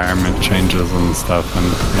the environment changes and stuff,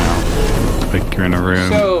 and like you're in a room,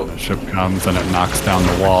 the ship comes and it knocks down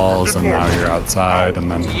the walls, and now you're outside,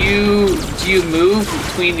 and then Do you move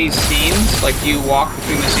between these scenes? Like, do you walk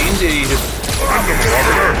between the scenes, or do you just...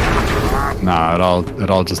 nah, it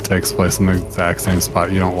all just takes place in the exact same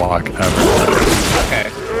spot. You don't walk ever. Okay.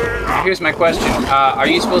 Here's my question. Are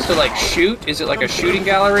you supposed to, like, shoot? Is it like a shooting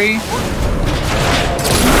gallery?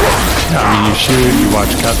 Yeah, I mean, you shoot, you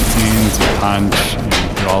watch cutscenes, you punch, you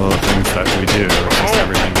do all the things that we do. It's just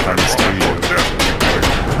everything comes to you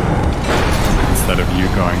instead of you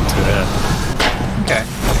going to it. Okay.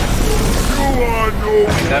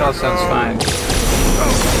 I mean, that all sounds fine. There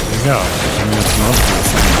you go. I mean, it's mostly the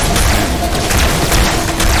same.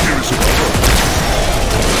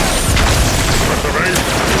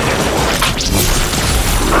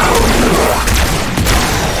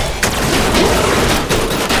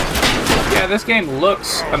 Yeah, this game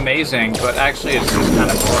looks amazing, but actually it's just kind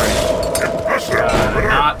of boring.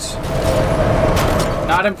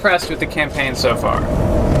 Not impressed with the campaign so far.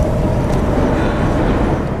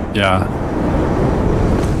 Yeah.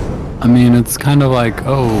 I mean, it's kind of like,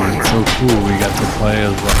 oh, it's so cool, we get to play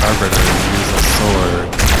as the Arbiter and use a sword.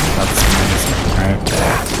 That's amazing, right?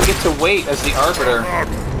 We get to wait as the Arbiter.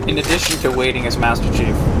 in addition to waiting as Master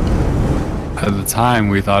Chief. At the time,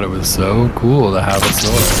 we thought it was so cool to have a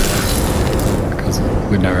sword. Because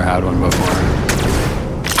we'd never had one before.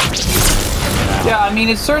 Yeah, I mean,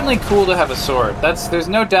 it's certainly cool to have a sword. There's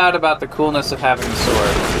no doubt about the coolness of having a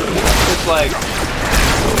sword. It's like...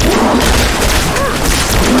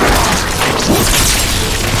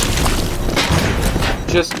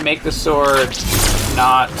 just make the sword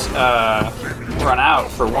not run out,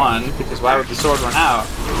 for one, because why would the sword run out?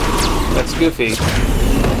 That's goofy.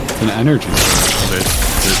 It's an energy sword. It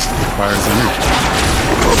requires energy.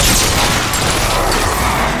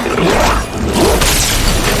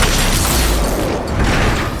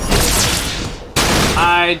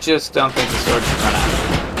 I just don't think the sword should run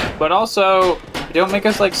out. But also, don't make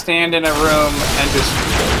us like stand in a room and just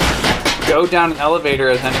go down an elevator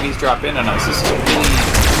as enemies drop in on us. This is really,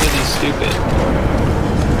 really stupid.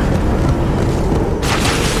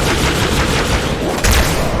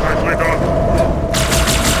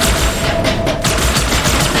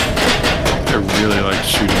 They're really like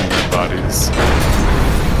shooting their bodies.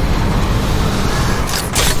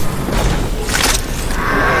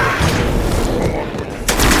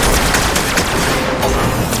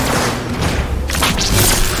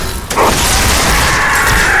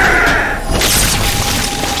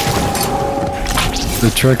 The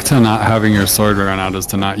trick to not having your sword run out is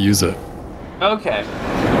to not use it. Okay.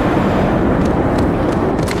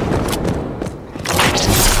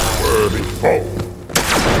 Worthy foe.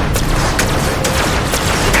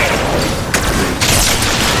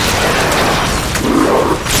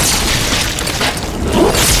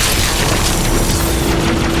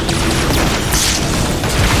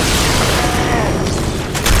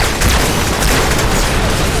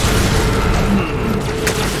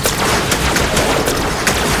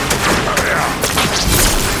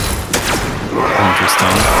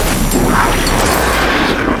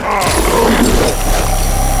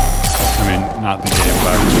 Not the game,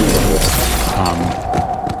 but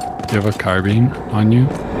do you have a carbine on you?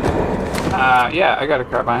 Yeah, I got a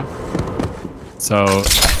carbine. So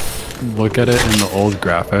look at it in the old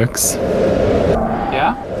graphics.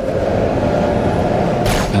 Yeah?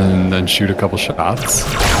 And then shoot a couple shots.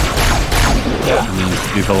 Yeah. And then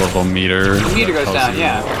see the little meter. The meter goes down,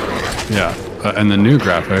 yeah. Yeah. And the new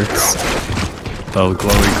graphics, the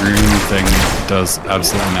glowy green thing does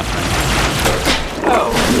absolutely nothing.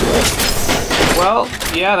 Oh. Well,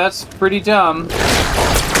 yeah, that's pretty dumb.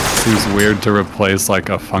 Seems weird to replace like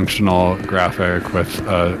a functional graphic with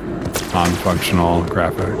a non-functional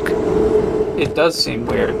graphic. It does seem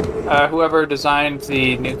weird. Whoever designed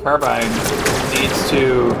the new carbine needs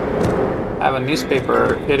to have a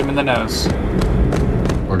newspaper hit him in the nose.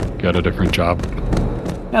 Or get a different job.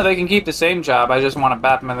 No, they can keep the same job. I just want to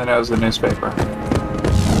bat them in the nose with a newspaper.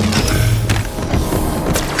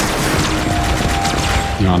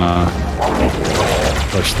 You wanna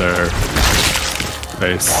push their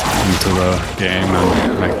face into the game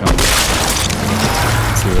and make them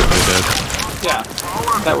see what they did. Yeah,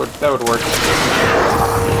 that would work.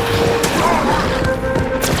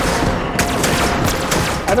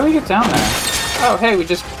 How do we get down there? Oh, hey, we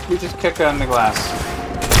just kick on the glass.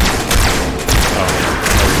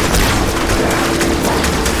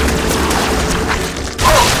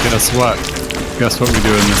 Guess what? Guess what we do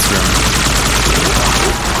in this room?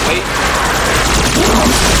 Wait.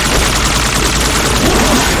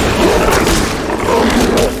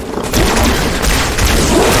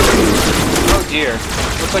 Oh dear.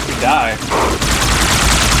 Looks like we die.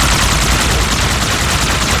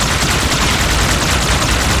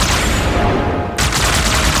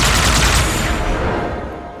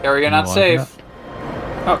 Area not safe.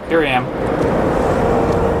 Oh, here I am.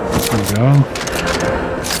 There we go.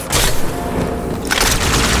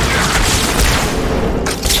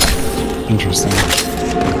 Interesting.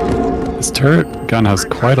 This turret gun has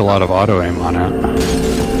quite a lot of auto aim on it.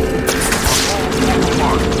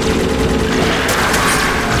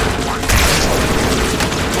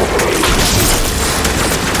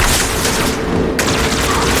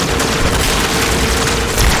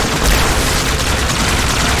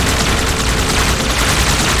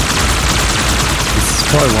 This is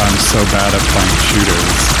probably why I'm so bad at playing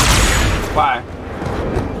shooters. Why?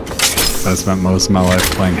 I spent most of my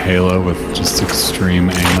life playing Halo with just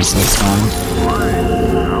extreme aim assist on.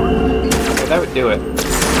 Okay, that would do it.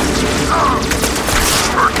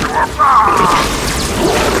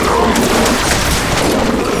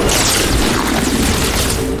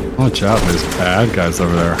 Watch out, there's bad guys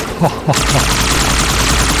over there. Did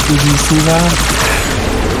you see that?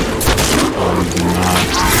 Oh, you did not.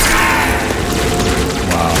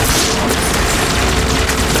 Wow.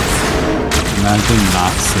 Imagine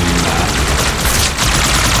not seeing that.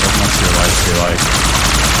 What must your life be like?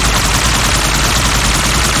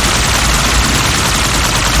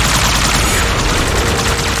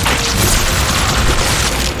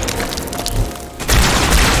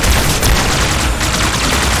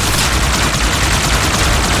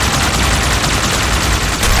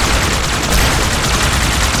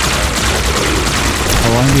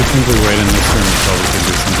 How long do you think we wait in this room until we can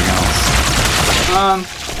do something else?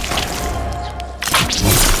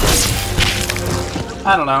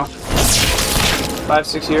 I don't know.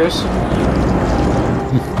 5-6 years?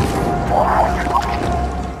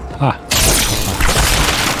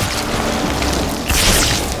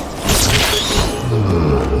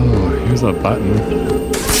 Oh, here's a button. Does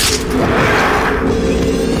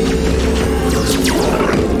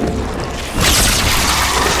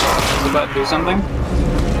the button do something?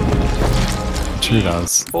 It sure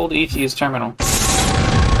does. Hold ET's terminal.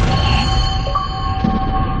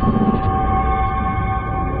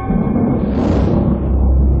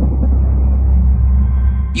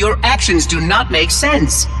 Your actions do not make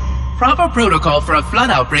sense. Proper protocol for a flood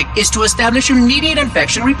outbreak is to establish immediate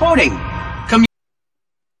infection reporting.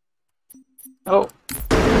 Oh.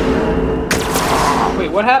 Wait,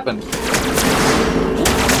 what happened? I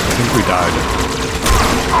think we died.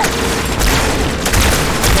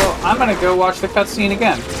 Well, I'm gonna go watch the cutscene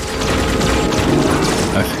again.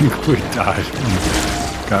 I think we died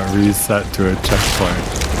and got reset to a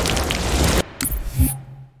checkpoint.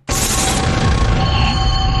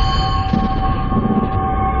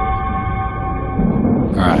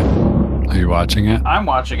 Alright. Are you watching it? I'm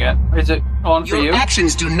watching it. Is it on for you? Your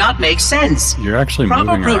actions do not make sense. You're actually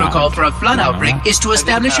Proper moving protocol around. for a flood outbreak is to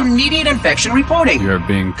establish immediate infection reporting. You're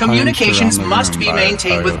being Communications punched around the must room be by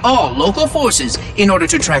maintained a with all local forces in order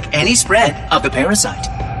to track any spread of the parasite.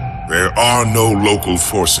 There are no local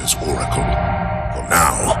forces, Oracle. For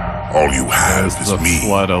now, all you have is the me.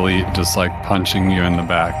 Flood elite just like punching you in the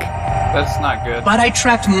back. That's not good. But I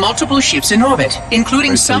tracked multiple ships in orbit,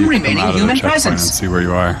 including Wait till some you come remaining out of the human checkpoint presence. and see where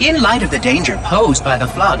you are. In light of the danger posed by the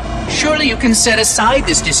flood, surely you can set aside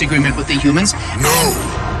this disagreement with the humans. No!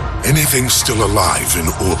 Anything still alive in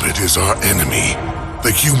orbit is our enemy.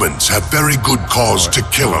 The humans have very good cause to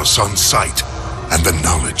kill us on sight. And the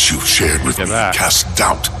knowledge you've shared with me casts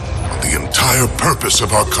doubt on the entire purpose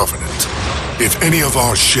of our covenant. If any of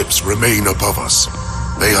our ships remain above us,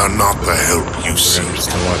 they are not the help you seek.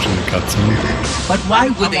 Still watching the cutscene. But why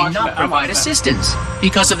would they not provide assistance?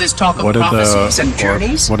 Because of this talk of What did prophecies and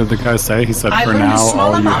journeys? What did the guy say? He said, I "For learned now, a small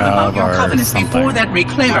all you amount about have your are covenant something." before that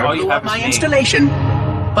reclaimer blew up my installation.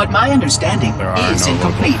 But my understanding is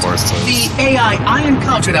incomplete. The AI I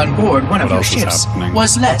encountered on board one of your ships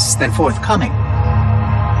was less than forthcoming.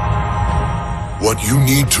 What you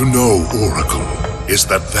need to know, Oracle, is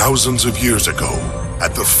that thousands of years ago,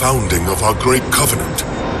 at the founding of our great covenant,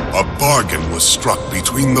 a bargain was struck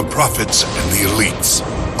between the prophets and the elites.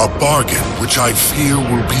 A bargain which I fear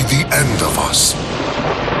will be the end of us.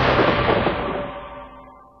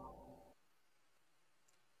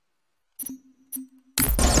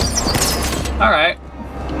 Alright.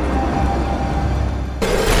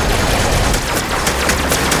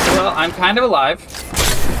 Well, I'm kind of alive.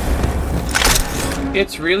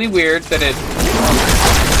 It's really weird that it...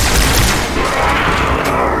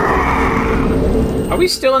 Are we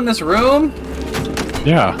still in this room?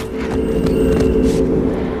 Yeah.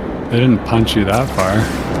 They didn't punch you that far.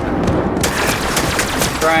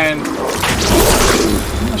 Brian,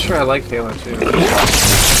 I'm not sure I like Halo 2.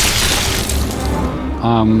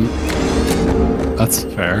 That's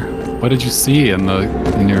fair. What did you see in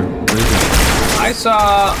your vision? I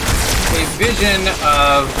saw a vision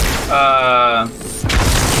of,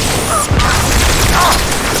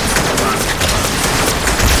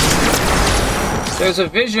 there's a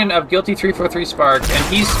vision of Guilty 343 Spark, and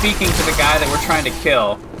he's speaking to the guy that we're trying to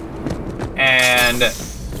kill. And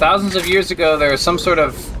thousands of years ago, there was some sort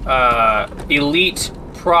of elite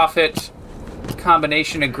prophet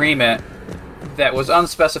combination agreement that was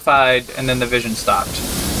unspecified, and then the vision stopped.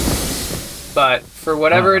 But for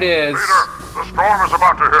whatever it is, Leader, the storm is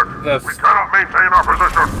about to hit. We cannot maintain our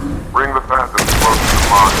position. Bring the phantoms close to the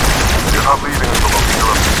line. You're not leaving until the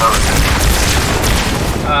leader of the territory.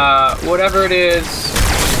 whatever it is,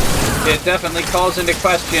 it definitely calls into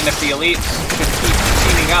question if the elites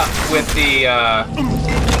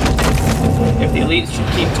should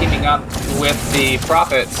keep teaming up with the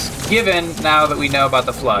prophets, given now that we know about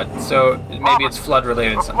the flood. So maybe it's flood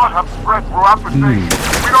related. The flood has spread throughout the state.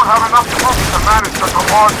 We don't have enough troops to manage such a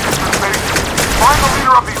large infestation. Find the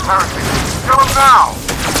leader of these heresies. Kill him now.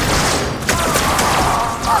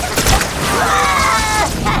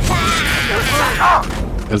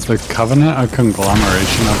 Is the Covenant a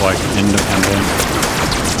conglomeration of like independent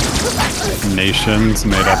nations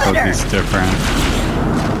made up of these different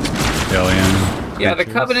alien? Yeah, the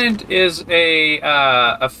Covenant is a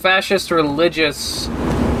fascist religious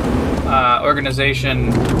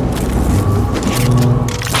organization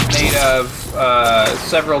made of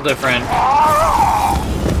several different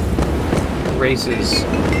races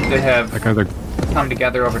that have come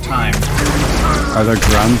together over time. Are the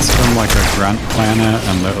grunts from like a grunt planet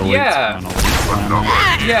and the elites from an elite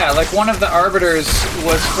planet? Yeah, like one of the arbiters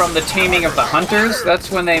was from the Taming of the Hunters.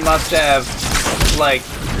 That's when they must have, like...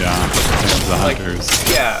 Yeah, the hunters.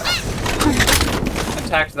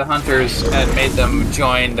 Attacked the hunters and made them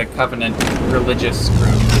join the Covenant religious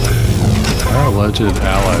group. Our alleged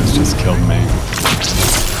allies just killed me.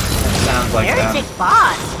 Sounds like that. Heretic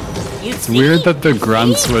boss. It's weird that the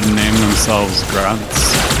grunts would name themselves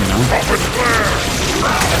grunts, you know?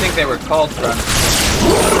 I think they were called grunts.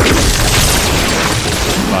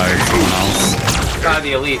 By someone else. By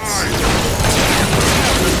the elites.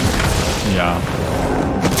 Yeah.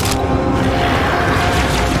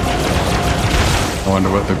 I wonder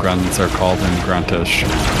what the grunts are called in Gruntish.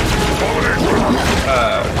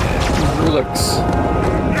 Rulix.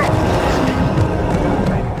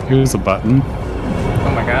 Here's a button.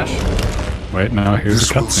 Oh my gosh. Wait, no, here's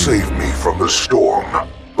a cutscene. This will save me from the storm,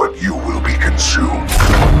 but you will be consumed.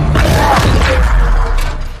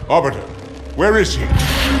 Arbiter, where is he?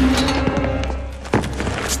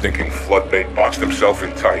 Stinking floodmate boxed himself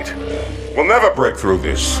in tight. We'll never break through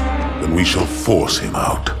this. Then we shall force him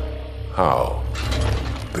out. How?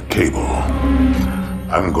 The cable.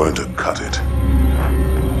 I'm going to cut it.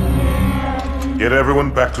 Get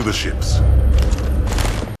everyone back to the ships.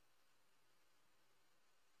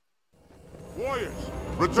 Warriors,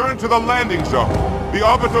 return to the landing zone. The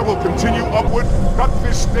Arbiter will continue upward, cut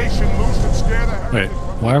this station loose and scare the... Wait,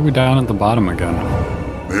 why are we down at the bottom again?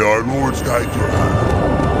 May our lords guide your hand.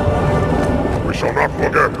 We shall not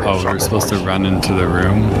forget. Oh, we're supposed to run into the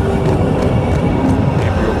room?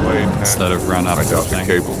 Instead of run up I doubt the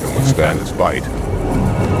cable can withstand its bite.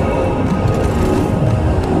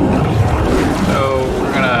 So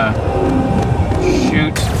we're gonna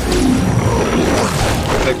shoot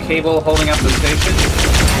the cable holding up the station.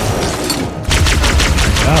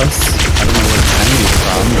 Yes. I don't know where it's hanging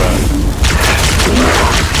from,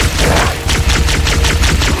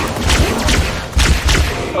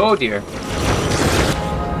 but... Oh dear.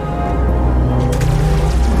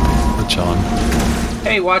 We're chilling.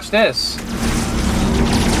 Hey, watch this.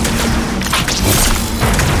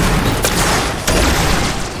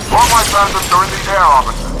 All my bandits are in the air,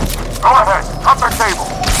 officer. Go ahead, cut the cable.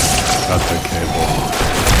 Cut the cable.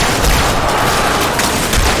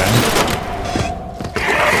 Okay.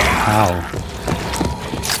 How?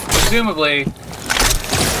 Presumably...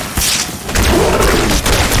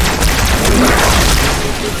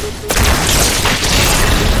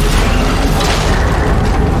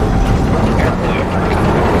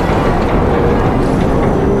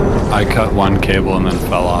 I cut one cable and then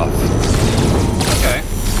fell off. Okay.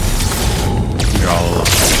 You're all...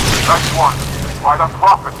 Next one. By the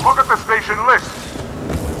Prophet. Look at the station list.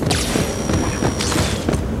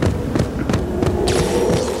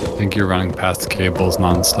 I think you're running past cables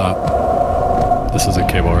nonstop. This is a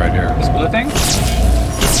cable right here. This blue thing?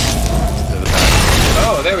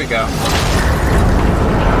 Oh, there we go.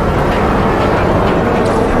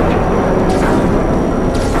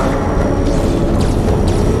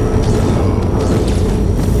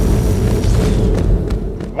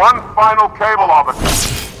 One final cable, officer.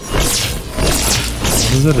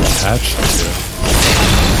 What is it attached to?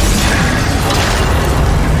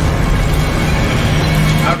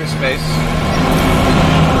 Outer space.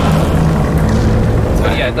 Oh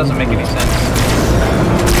yeah, it doesn't make any sense.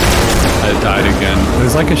 I died again.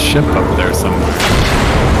 There's like a ship up there somewhere.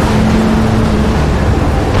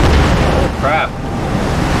 Oh crap.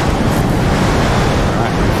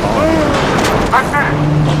 Alright, we follow. That's it.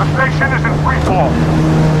 The station is in free fall.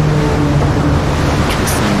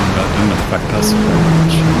 Interesting, that didn't affect us very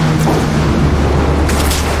much.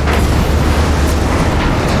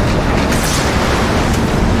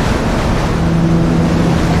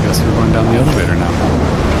 I guess we're going down the elevator now. I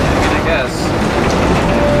mean, I guess.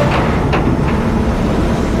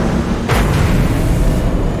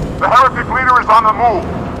 The heretic leader is on the move.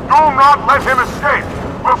 Do not let him escape.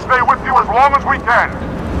 We'll stay with you as long as we can.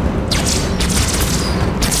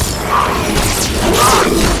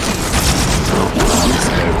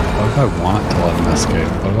 What if I want to let him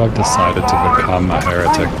escape? What if I've decided to become a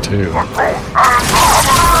heretic too?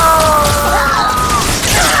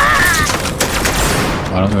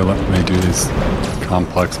 Why don't they let me do these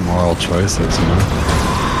complex moral choices, you know?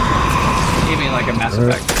 You mean like a Mass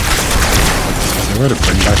Effect? They were to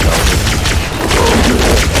bring back Eldritch.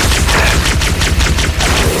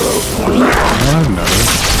 What I've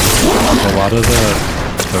noticed, a lot of the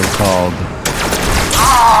so-called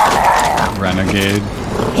renegade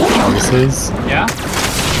choices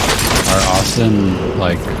are often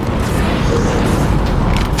like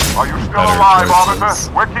Are you still alive,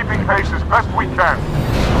 officer? We're keeping pace as best we can.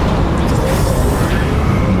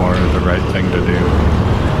 more the right thing to do.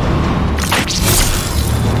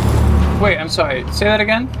 Wait, I'm sorry. Say that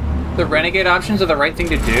again? The renegade options are the right thing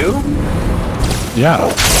to do? Yeah.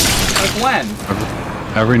 Like when?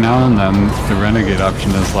 Every now and then, the renegade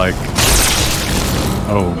option is like,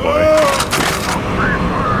 oh boy.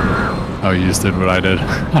 Oh, you just did what I did.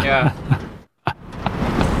 Yeah.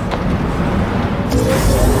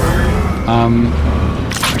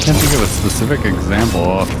 I can't think of a specific example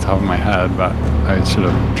off the top of my head, but I should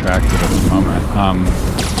have tracked it at the moment. I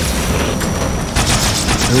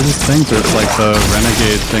just think that like the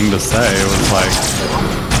renegade thing to say was like,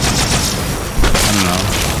 I don't know,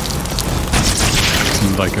 it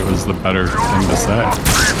seemed like it was the better thing to say.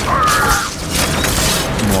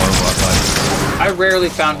 More what like. I rarely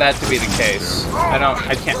found that to be the case.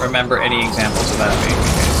 I can't remember any examples of that being the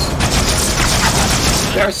case.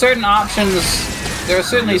 There are certain options, there are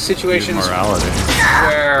certainly situations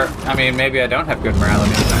where, I mean, maybe I don't have good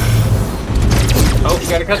morality. Oh, we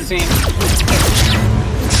got a cutscene.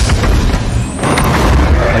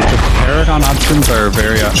 Like the Paragon options are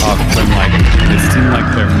very often like, they seem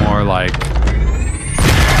like they're more like,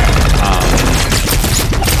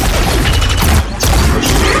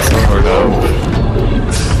 sort of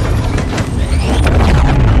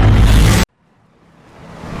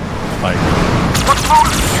like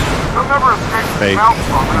fake,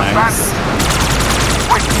 nice.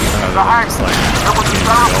 Just like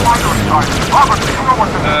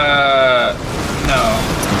no.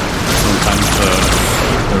 Sometimes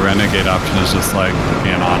the renegade option is just like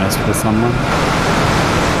being honest with someone.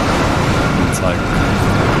 And it's like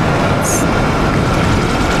that's a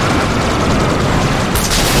good thing.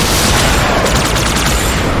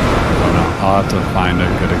 I don't know. I'll have to find a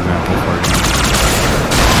good example for you.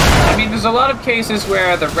 I mean, there's a lot of cases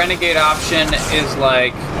where the renegade option is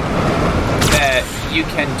like that you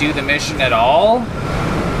can do the mission at all,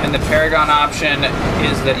 and the Paragon option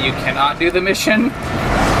is that you cannot do the mission.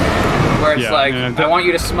 Where it's like, I want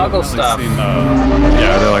you to smuggle stuff.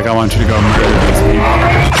 Yeah, they're like, I want you to go murder these people.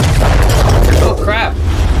 Oh crap.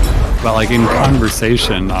 But like in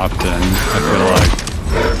conversation, often, I feel like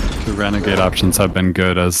the renegade options have been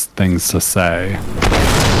good as things to say.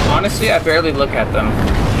 Honestly, I barely look at them.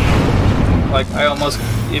 Like, I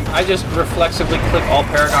just reflexively click all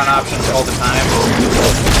Paragon options all the time.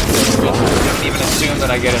 I don't even assume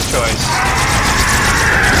that I get a choice.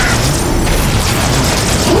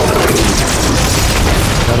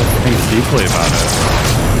 Gotta think deeply about it.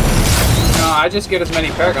 No, I just get as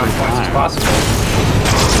many Paragon points as possible.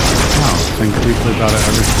 No, think deeply about it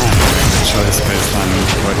every time. Make a choice based on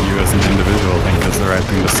what you as an individual think is the right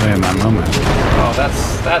thing to say in that moment. Oh,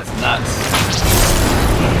 that's nuts.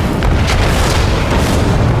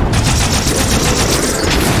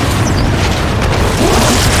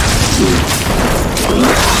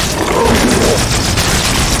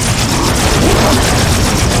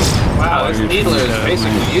 Wow, this needler is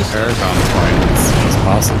basically useless. Paragon points as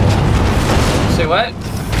possible. Say what?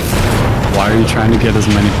 Why are you trying to get as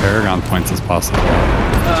many Paragon points as possible?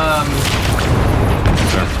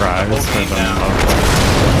 Their prize for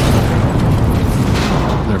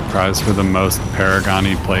their prize for the most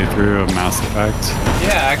Paragon-y playthrough of Mass Effect.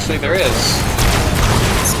 Yeah, actually there is.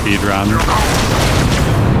 Speedrun.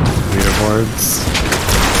 Leaderboards.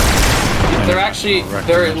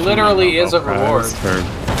 There literally is a reward for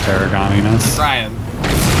Paragoniness. Ryan,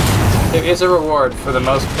 there is a reward for the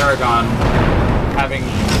most Paragon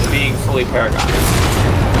being fully Paragon.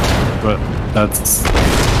 But that's...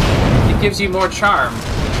 It gives you more charm,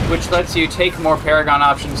 which lets you take more Paragon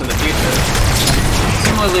options in the future.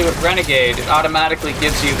 Similarly with Renegade, it automatically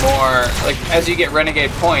gives you more, like, as you get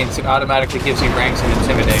Renegade points, it automatically gives you ranks in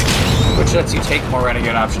Intimidate, which lets you take more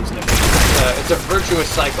Renegade options in the future. It's a virtuous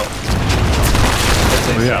cycle.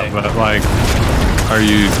 Well, yeah, but like, are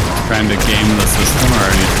you trying to game the system, or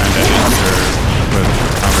are you trying to answer with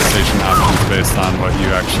conversation options based on what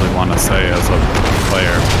you actually want to say as a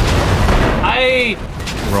player?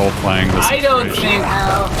 Role-playing the situation. I don't think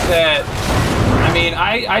that... I mean,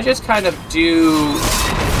 I just kind of do...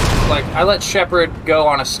 Like, I let Shepard go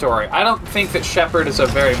on a story. I don't think that Shepard is a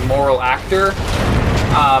very moral actor.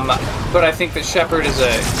 But I think that Shepard is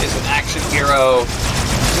an action hero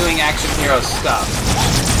doing action hero stuff.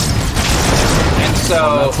 And so...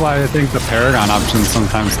 Well, that's why I think the Paragon option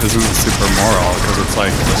sometimes isn't super moral, because it's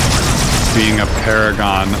like being a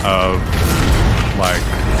paragon of, like...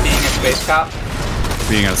 Being a space cop?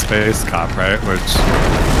 Being a space cop, right? Which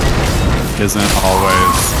isn't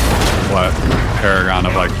always what paragon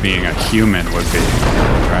of, like, being a human would be,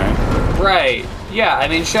 right? Right. Yeah, I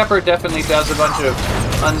mean, Shepard definitely does a bunch of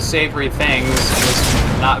unsavory things and is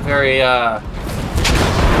not very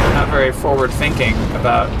forward-thinking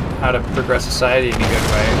about how to progress society in a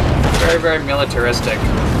good way. Very, very militaristic.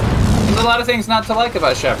 There's a lot of things not to like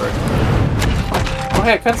about Shepard. Oh,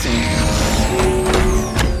 hey, a cutscene.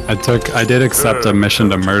 I did accept a mission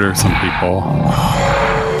to murder some people.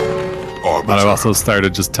 But I also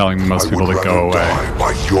started just telling most people to go away.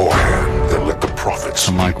 By your hand, then let the prophets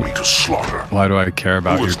I'm like, me to slaughter. Why do I care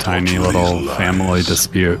about your tiny little family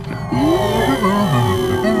dispute?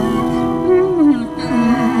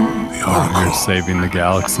 You're saving the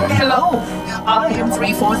galaxy. Hello, I am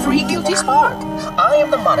 343 Guilty Spark. I am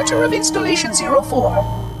the monitor of Installation 04.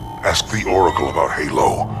 Ask the Oracle about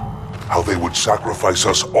Halo. How they would sacrifice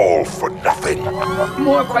us all for nothing.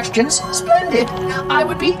 More questions? Splendid. I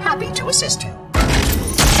would be happy to assist you.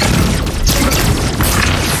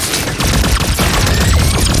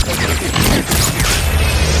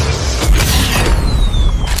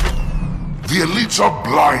 The elites are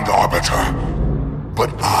blind, Arbiter. But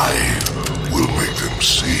I will make them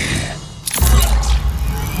see.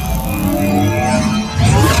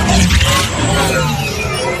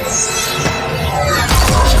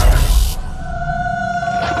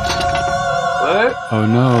 What? Oh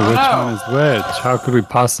no, which one is which? How could we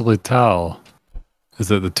possibly tell? Is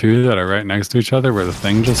it the two that are right next to each other where the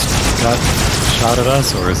thing just got shot at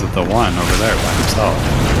us? Or is it the one over there by himself?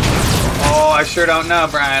 Oh, I sure don't know,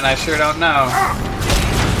 Brian. I sure don't know.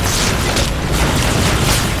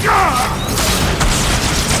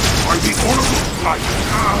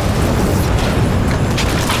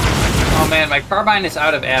 Oh man, my carbine is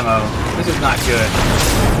out of ammo. This is not good.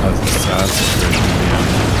 That's a sad situation.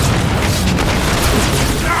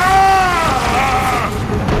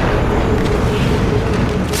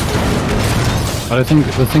 But I think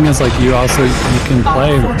the thing is, like, you can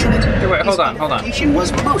play. Hey, wait, hold on.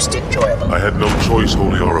 Was most enjoyable. I had no choice,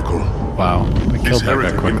 Holy Oracle. Wow, we killed that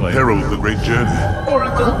guy quickly. Herald the Great Journey.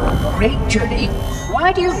 Oracle, Great Journey.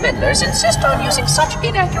 Why do you Midlers insist on using such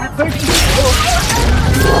inaccurate verbiage?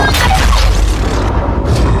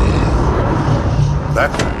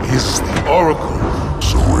 That is the Oracle.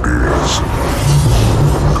 So it is.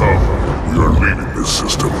 Come, we are leaving this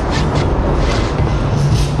system.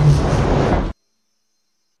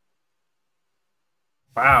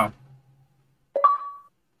 Wow.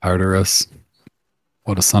 Tartarus.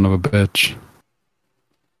 What a son of a bitch.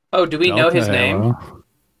 Oh, do we know his name?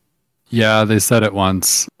 Yeah, they said it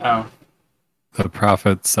once. Oh. The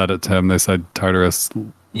prophet said it to him. They said, Tartarus,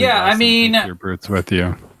 yeah, I mean, your brutes with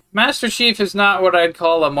you. Master Chief is not what I'd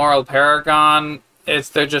call a moral paragon.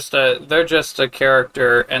 They're just a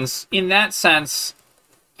character, and in that sense,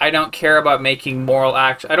 I don't care about making moral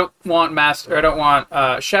action. I don't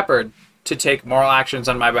want Shepard to take moral actions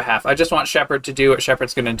on my behalf. I just want Shepard to do what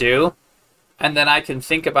Shepard's going to do, and then I can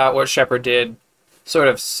think about what Shepard did sort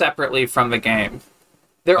of separately from the game.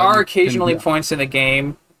 There are occasionally points in the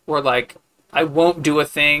game where, like, I won't do a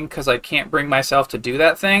thing because I can't bring myself to do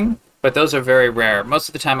that thing, but those are very rare. Most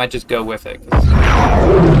of the time I just go with it.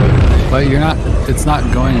 But it's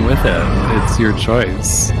not going with it. It's your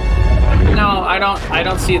choice. No, I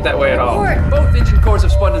don't see it that way at all. Both engine cores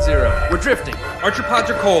have spun to zero. We're drifting. Archer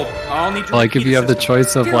pods are cold. I'll need to like if you have the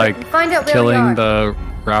choice of like killing the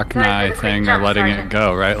Rachni thing or letting it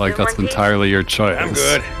go, right? Like that's entirely your choice. I'm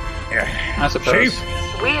good. Yeah, I suppose. Chief?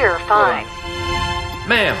 We're fine.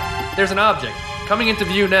 Ma'am, there's an object coming into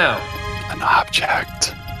view now. An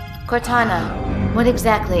object. Cortana, what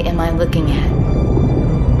exactly am I looking at?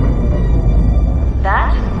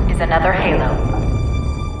 That is another Halo.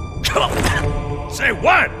 Say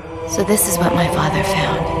what? So this is what my father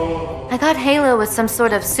found. I thought Halo was some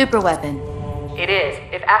sort of super weapon. It is.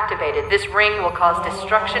 If activated, this ring will cause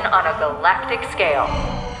destruction on a galactic scale.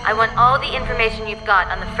 I want all the information you've got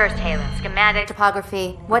on the first Halo. Schematic,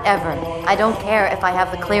 topography, whatever. I don't care if I have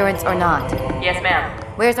the clearance or not. Yes, ma'am.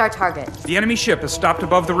 Where's our target? The enemy ship has stopped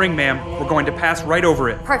above the ring, ma'am. We're going to pass right over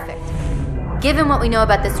it. Perfect. Given what we know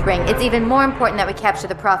about this ring, it's even more important that we capture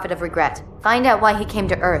the Prophet of Regret. Find out why he came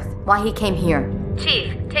to Earth, why he came here.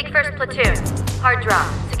 Chief, take first platoon. Hard drop.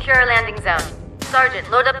 Secure landing zone. Sergeant,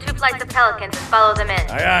 load up 2 flights of Pelicans and follow them in.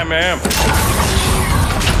 Aye, aye, ma'am.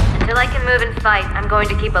 Until Until I can move and fight, I'm going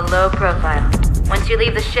to keep a low profile. Once you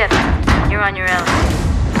leave the ship, you're on your own.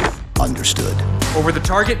 Understood. Over the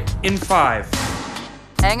target in 5.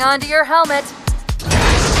 Hang on to your helmet.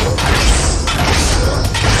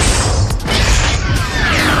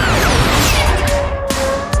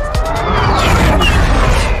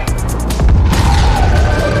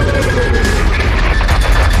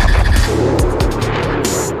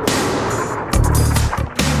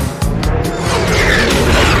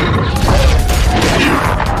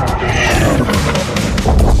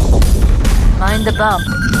 Mind the bump.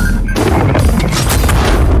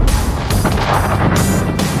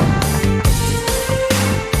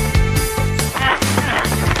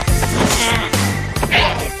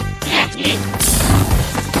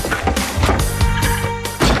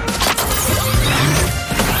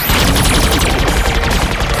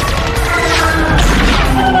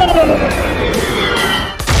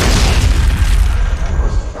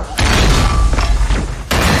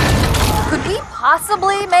 Could we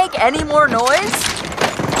possibly make any more noise?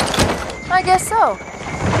 I guess so.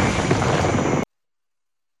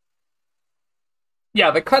 Yeah,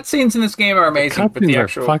 the cutscenes in this game are amazing, but the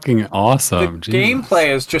actual fucking awesome. The gameplay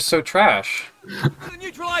is just so trash.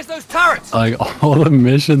 Neutralize those turrets. Like all the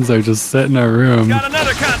missions are just sit in a room, Got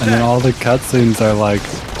another contact. and then all the cutscenes are like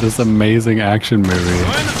this amazing action movie.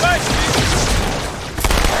 What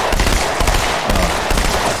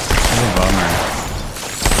a bummer.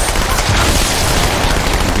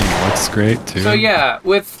 The game looks great too. So yeah,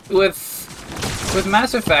 with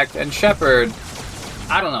Mass Effect and Shepard,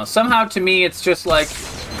 I don't know. Somehow to me, it's just like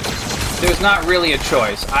there's not really a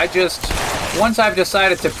choice. Once I've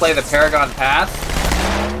decided to play the Paragon path,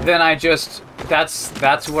 then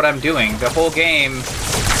that's what I'm doing. The whole game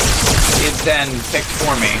is then picked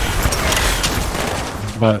for me.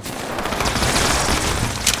 But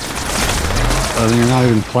you're not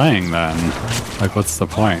even playing then. Like, what's the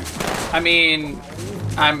point? I mean,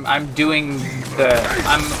 I'm doing the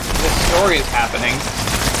story is happening.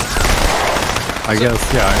 I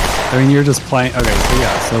guess, yeah. I mean, you're just playing. Okay, so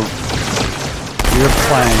yeah, so you're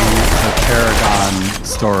playing the Paragon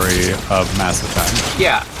story of Mass Effect.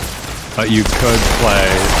 Yeah. But you could play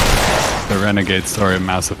the Renegade story of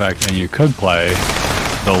Mass Effect, and you could play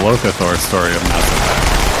the Locathor story of Mass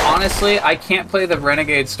Effect. Honestly, I can't play the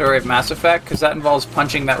Renegade story of Mass Effect because that involves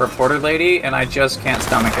punching that reporter lady, and I just can't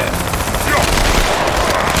stomach it.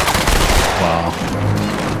 Wow.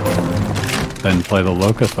 Then play the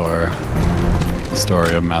Locathor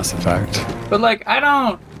story of Mass Effect. But like, I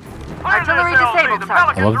don't... Artillery disabled, sir.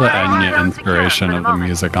 I love the Enya inspiration of the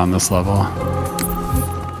music on this level.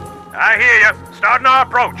 I hear you. Starting our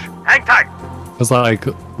approach. Hang tight. It's like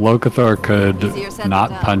Locathor could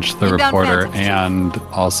not punch the reporter and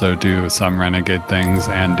also do some Renegade things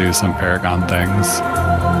and do some Paragon things.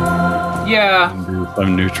 Yeah. And do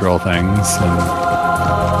some neutral things.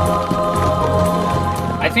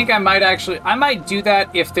 I think I might do that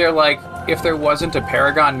if there wasn't a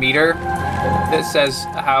Paragon meter that says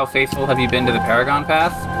how faithful have you been to the Paragon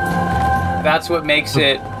path. That's what makes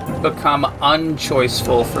it become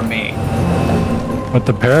unchoiceful for me. But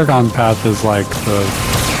the Paragon path is like the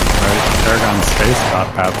Paragon space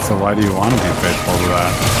path, so why do you want to be faithful to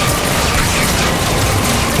that?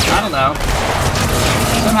 I don't know.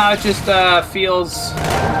 Somehow it just feels...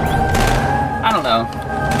 I don't know.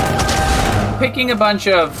 Picking a bunch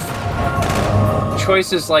of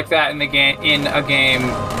choices like that in a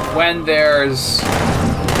game when there's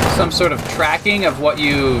some sort of tracking of what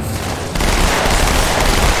you've...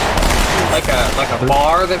 like a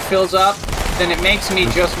bar that fills up, then it makes me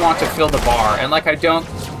just want to fill the bar. And like I don't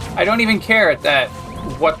even care at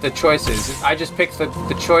what the choice is. I just pick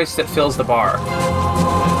the choice that fills the bar.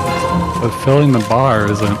 But filling the bar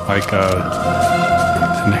isn't like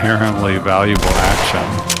a inherently valuable action.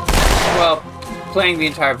 Well, playing the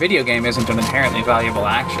entire video game isn't an inherently valuable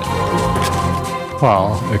action.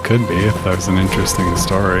 Well, it could be if there's an interesting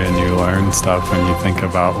story and you learn stuff and you think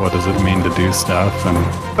about what does it mean to do stuff.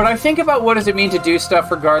 But I think about what does it mean to do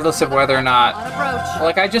stuff regardless of whether or not...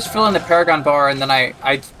 Like, I just fill in the Paragon bar and then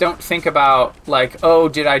I don't think about, like, oh,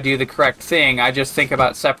 did I do the correct thing? I just think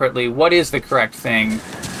about separately, what is the correct thing?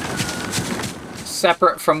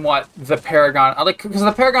 Separate from what the Paragon... Like, because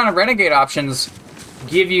the Paragon and Renegade options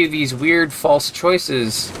give you these weird false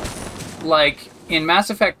choices. Like... In Mass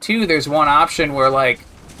Effect 2, there's one option where, like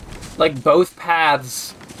both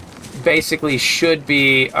paths basically should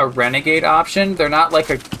be a Renegade option. They're not what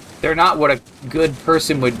a good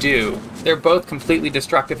person would do. They're both completely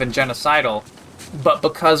destructive and genocidal. But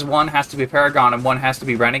because one has to be Paragon and one has to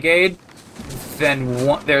be Renegade, then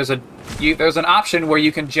there's a there's an option where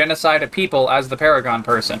you can genocide a people as the Paragon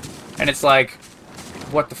person. And it's like,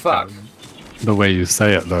 what the fuck? The way you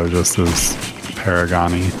say it, though, just is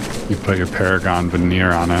Paragon-y. You put your Paragon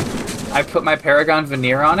veneer on it. I put my Paragon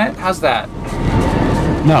veneer on it? How's that?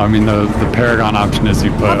 No, I mean, the Paragon option is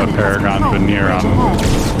you put a Paragon veneer on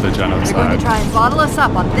the genocide. They're going to try and bottle us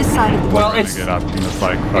up on this side of the Well, it's good option. It's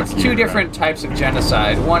like, fuck it's you, two different types of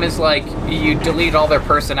genocide. One is like you delete all their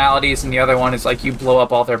personalities, and the other one is like you blow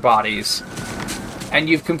up all their bodies. And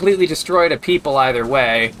you've completely destroyed a people either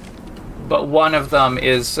way, but one of them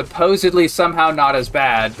is supposedly somehow not as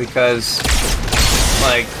bad because,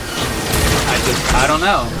 like, I don't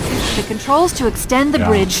know. The controls to extend the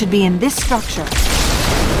bridge should be in this structure.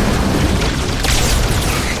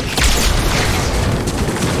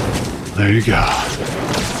 There you go.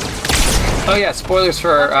 Oh yeah, spoilers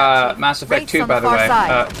for Mass Effect 2, by the way.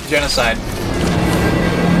 Genocide.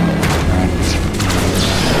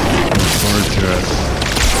 Look forward to it.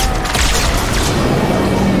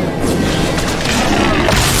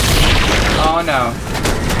 Oh no.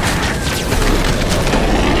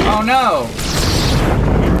 Oh no!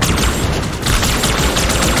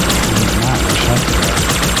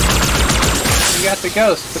 You got the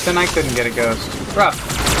ghost, but then I couldn't get a ghost. Rough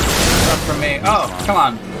for me. Oh, come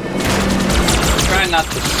on. I'm trying not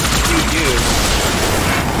to shoot you.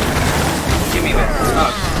 Give me this.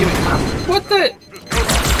 Oh, give me. What the?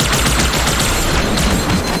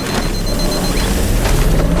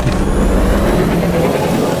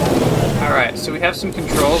 Alright, so we have some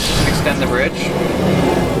controls to extend the bridge. Yeah,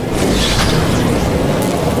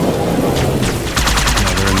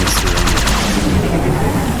 they're in this room.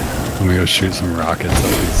 Let me go shoot some rockets at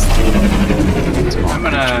these. I'm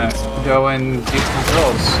gonna go and do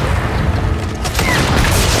controls.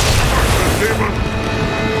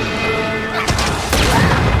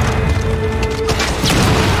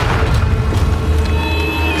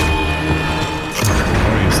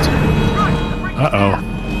 Uh-oh.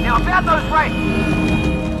 Now about those right.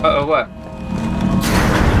 Uh-oh, what?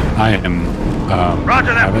 I am,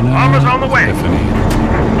 Roger that. having Armor's on the way. Epiphany.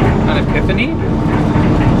 An epiphany?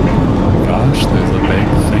 Gosh, there's a big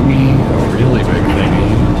thingy, a really big thingy,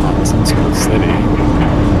 on some sort of city.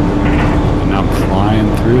 And I'm flying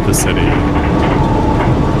through the city.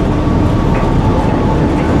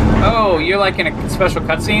 Oh, you're like in a special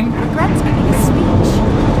cutscene? Regrets giving a speech.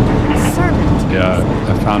 A sermon. Yeah,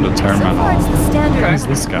 I found a terminal. So far it's the standard. Who's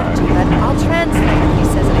this guy? But I'll translate if he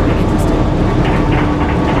says anything interesting.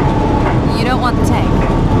 You don't want the tank.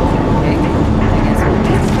 Okay. I guess we'll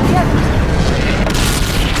need it for the others.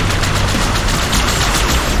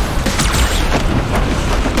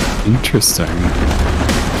 Interesting.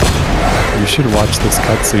 You should watch this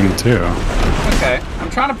cutscene too. Okay. I'm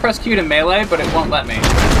trying to press Q to melee, but it won't let me.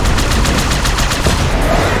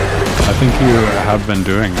 I think you have been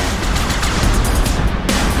doing it.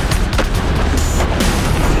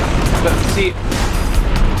 But see,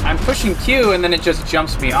 I'm pushing Q and then it just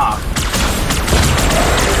jumps me off.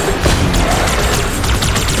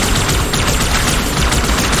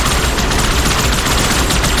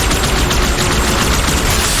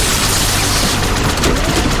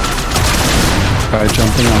 Try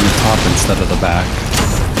jumping on the top instead of the back.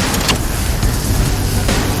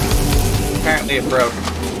 Apparently it broke.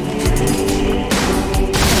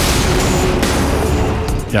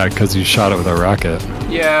 Yeah, because you shot it with a rocket.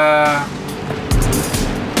 Yeah.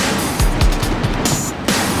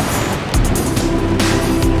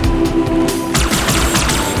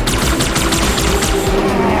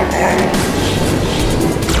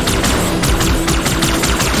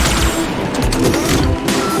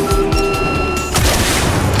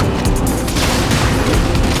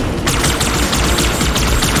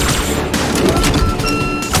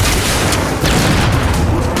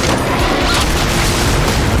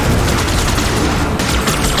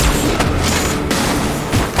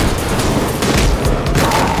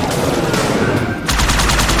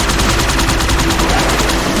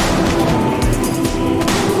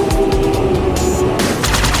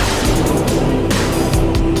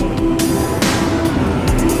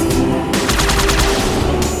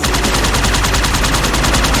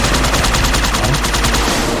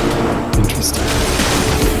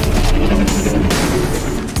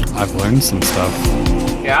 Some stuff.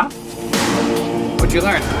 Yeah? What'd you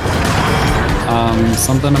learn?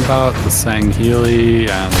 Something about the Sangheili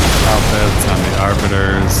and the Prophets and the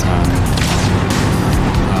Arbiters and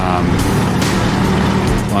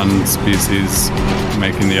one species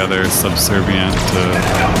making the other subservient to it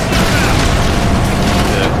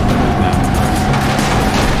and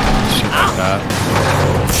shit like that.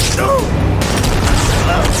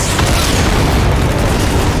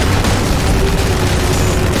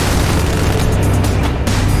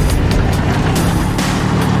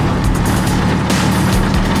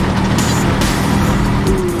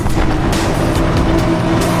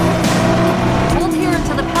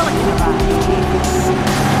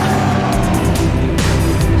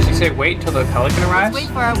 the Pelican arrives? Let's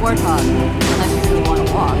wait for our warthog, unless you really want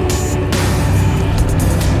to walk.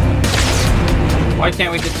 Why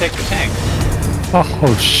can't we just take the tank?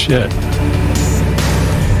 Oh shit.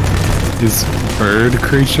 These bird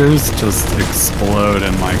creatures just explode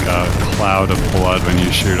in like a cloud of blood when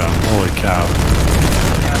you shoot them. Holy cow.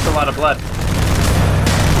 Yeah, that's a lot of blood.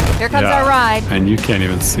 Here comes our ride. And you can't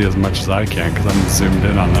even see as much as I can because I'm zoomed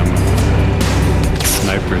in on them with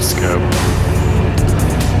sniper scope.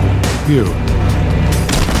 Phew.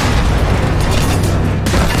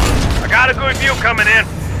 I got a good view coming in.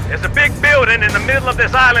 There's a big building in the middle of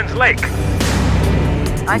this island's lake.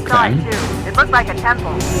 I saw it too. It looked like a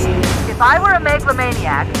temple. If I were a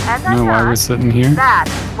megalomaniac, and You know why we're sitting here?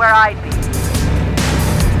 that's where I'd be.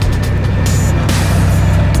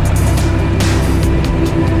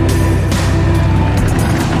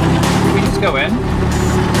 Can we just go in?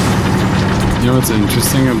 You know what's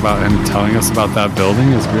interesting about him telling us about that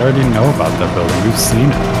building is we already know about that building. We've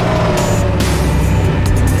seen it.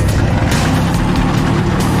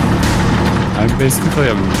 I basically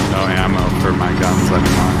have no ammo for my guns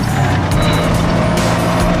anymore.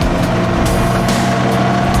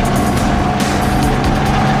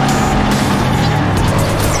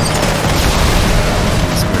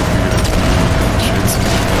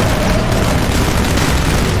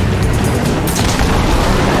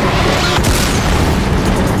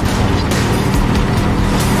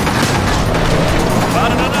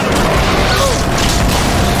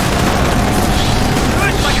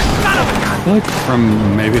 I feel like from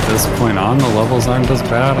maybe this point on, the levels aren't as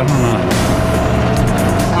bad. I don't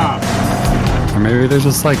know. Or maybe there's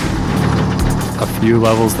just like a few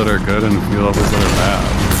levels that are good and a few levels that are bad.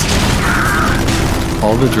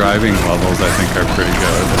 All the driving levels, I think, are pretty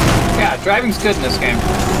good. Yeah, driving's good in this game.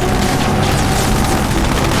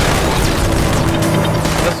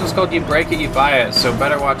 This one's called You Break It, You Buy It, so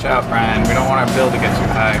better watch out, Brian. We don't want our bill to get too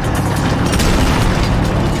high.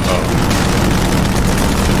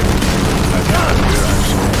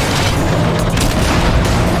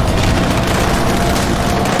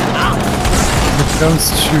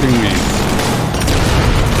 Ghost shooting me.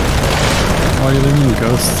 Why are you leaving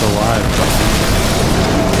ghosts alive?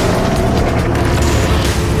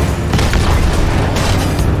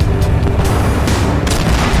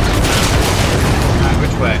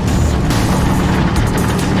 Which way?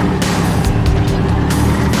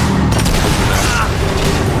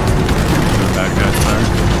 The bad guys there.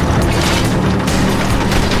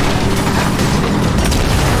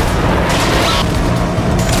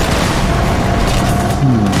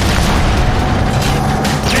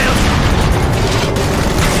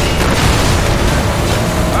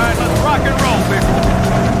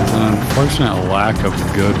 Unfortunate lack of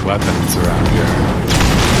good weapons around here.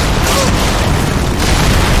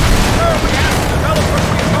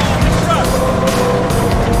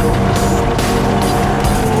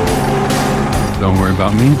 Don't worry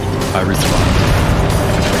about me, I respond.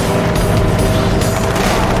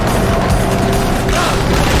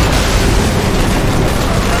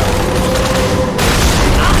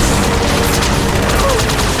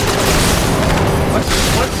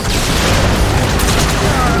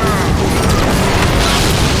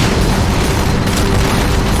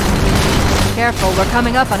 Careful, we're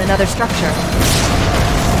coming up on another structure.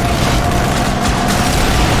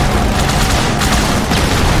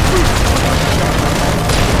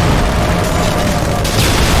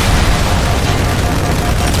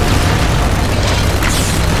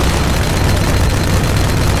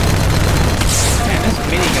 Man, this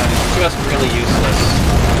minigun is just really useless.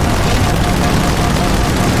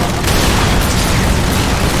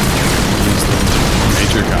 Use the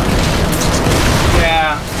major gun.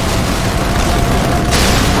 Yeah.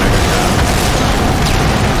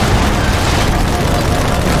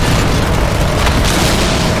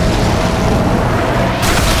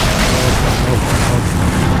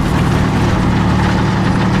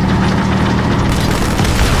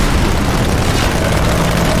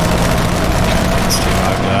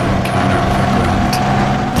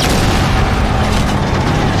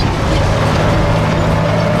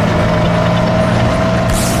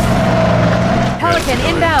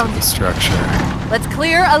 Inbound. The structure. Let's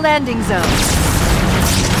clear a landing zone.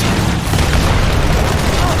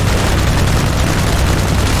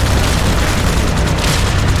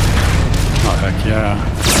 Oh, heck yeah.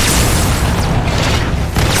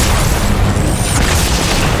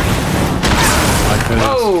 I could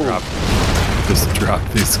just drop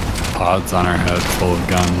these pods on our head full of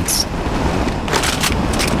guns.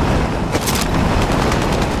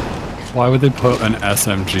 Why would they put an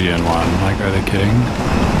SMG in one? Like, are they kidding?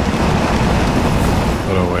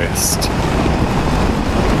 What a waste.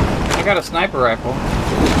 I got a sniper rifle.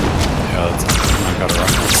 Yeah, I got a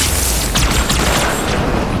rifle.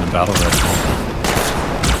 And a battle rifle.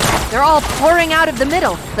 They're all pouring out of the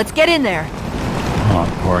middle. Let's get in there. Oh,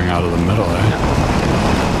 pouring out of the middle, eh?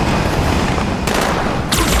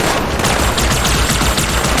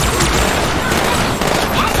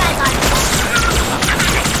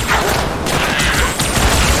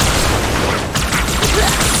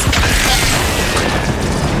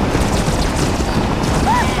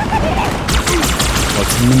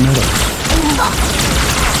 What's in the middle?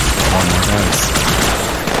 Oh my guys.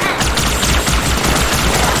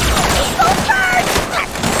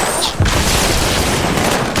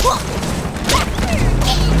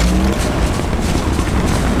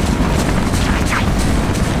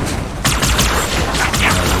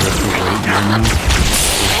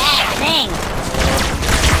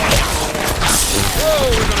 Whoa,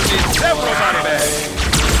 we're gonna need several body bags.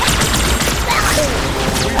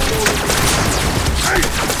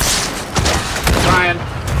 Brian,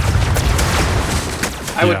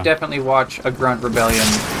 I would definitely watch a Grunt Rebellion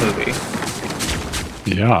movie.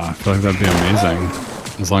 Yeah, I feel like that'd be amazing.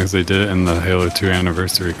 As long as they did it in the Halo 2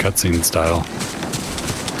 anniversary cutscene style.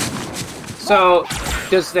 So,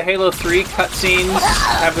 does the Halo 3 cutscenes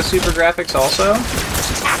have the super graphics also?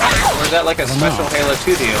 Or is that like a special Halo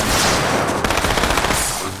 2 deal?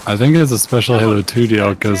 I think it's a special Halo 2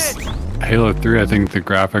 deal because Halo 3, I think the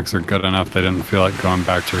graphics are good enough they didn't feel like going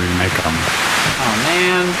back to remake them. Oh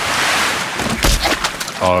man.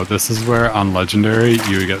 Oh, this is where on Legendary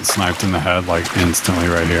you would get sniped in the head like instantly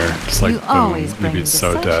right here. Just like boom, you'd be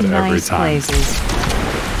so dead every time.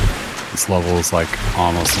 This level is like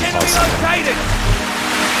almost impossible.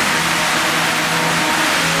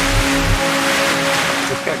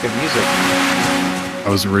 It's got good music. I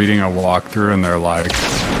was reading a walkthrough and they're like,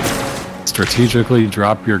 strategically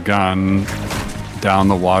drop your gun down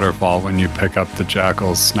the waterfall when you pick up the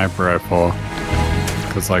Jackal's sniper rifle.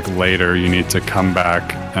 Because like later you need to come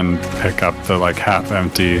back and pick up the like half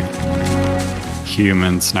empty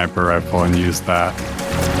human sniper rifle and use that.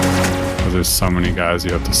 Because there's so many guys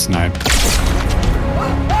you have to snipe.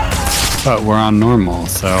 But we're on normal,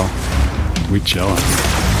 so we chillin'.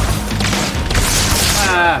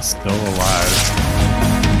 Still alive.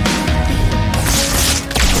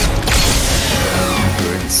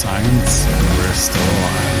 Doing science and we're still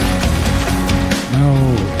alive. No,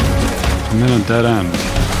 I'm in a dead end.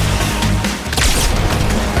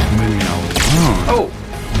 Leave me alone. Oh,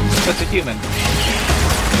 that's a human.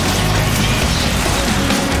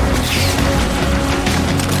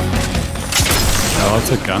 Lots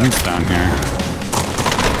of guns down here.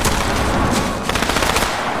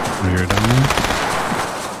 Weird,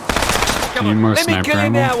 Need more Let me sniper kill you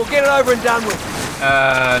ammo? now. We'll get it over and done with.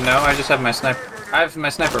 No, I just have my sniper. I have my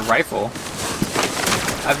sniper rifle.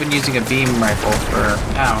 I've been using a beam rifle for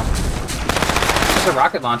now. Just a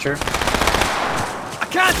rocket launcher. I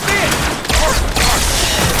can't see it.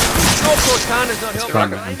 No Cortana's not It's helping.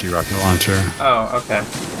 probably an empty rocket launcher. Oh, okay.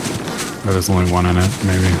 Or there's only one in it,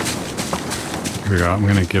 maybe. Here we go. I'm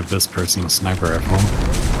gonna give this person a sniper rifle.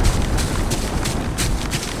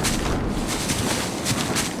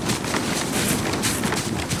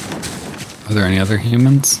 Are there any other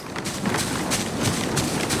humans?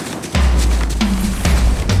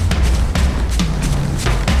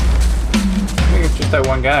 I think it's just that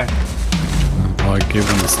one guy. Well, I gave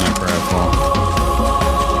him a sniper rifle.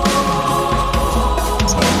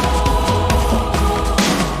 So.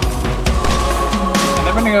 I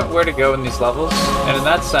never knew where to go in these levels, and in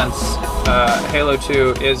that sense, Halo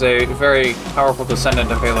 2 is a very powerful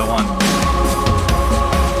descendant of Halo 1.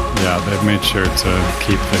 Yeah, they've made sure to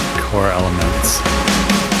keep the core elements.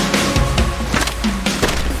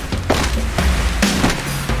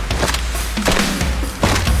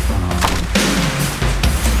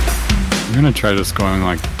 I'm gonna try just going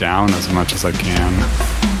like down as much as I can.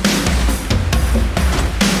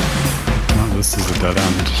 Oh, this is a dead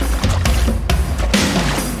end.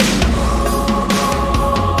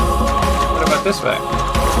 What about this way?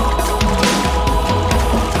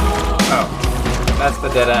 Oh, that's the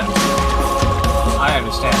dead end. I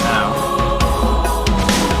understand now.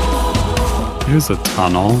 Here's a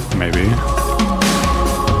tunnel, maybe.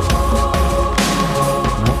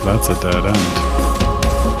 Nope, that's a dead end.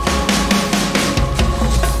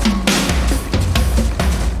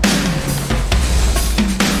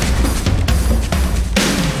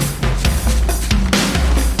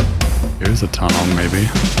 Here's a tunnel, maybe.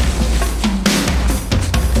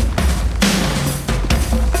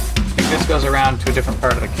 I think this goes around to a different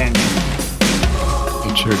part of the canyon.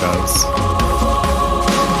 It sure does.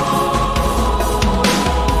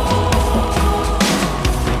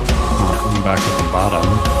 back at the bottom.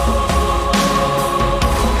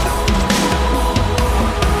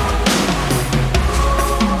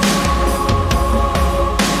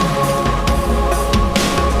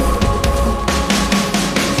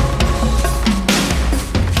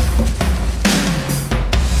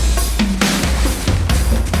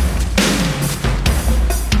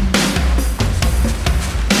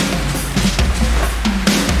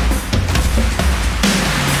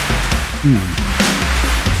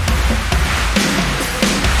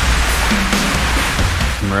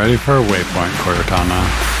 I'm ready for a waypoint, Cortana.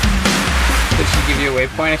 Did she give you a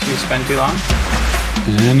waypoint if you spend too long?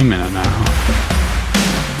 Any minute now.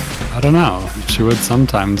 I don't know. She would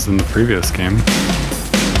sometimes in the previous game.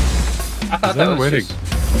 I thought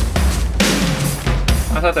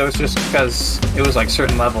that was just because it was like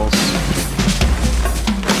certain levels.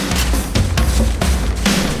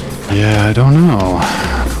 Yeah, I don't know.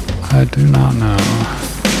 I do not know.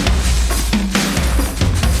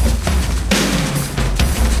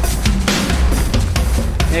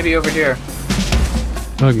 Maybe over here.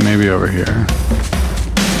 Look, maybe over here.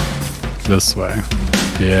 This way.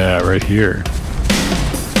 Yeah, right here.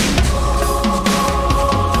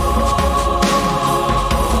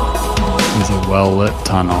 There's a well-lit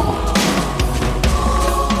tunnel.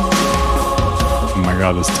 Oh my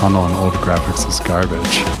god, this tunnel in old graphics is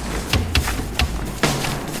garbage.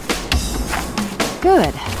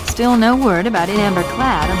 Good. Still no word about Amber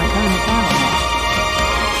Clad on the Covenant battle net.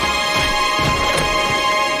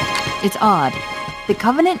 It's odd. The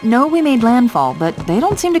Covenant know we made landfall, but they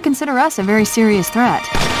don't seem to consider us a very serious threat.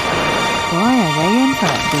 Boy, are they in for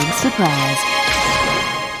a big surprise.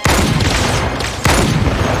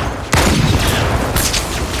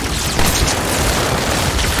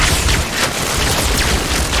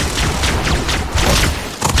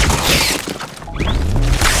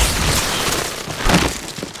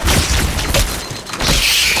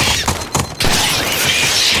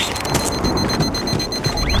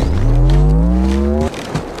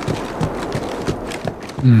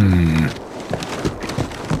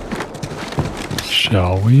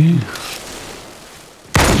 Shall we?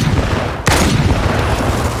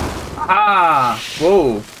 Ah!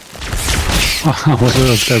 Whoa! Look at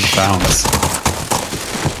those guys bounce.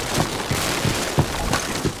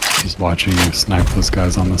 Just watching you snipe those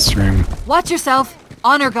guys on the stream. Watch yourself!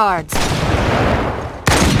 Honor guards!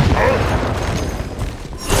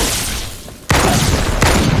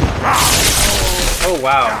 Oh,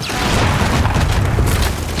 wow.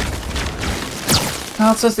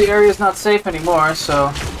 Well, it says the area's not safe anymore,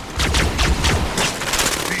 so...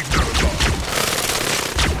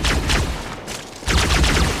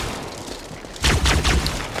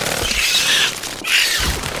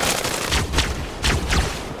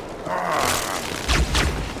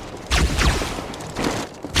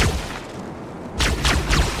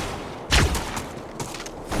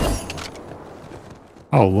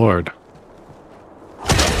 Oh, Lord.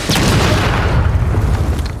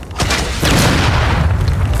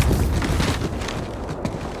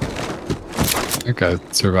 That guy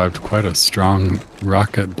survived quite a strong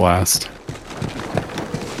rocket blast.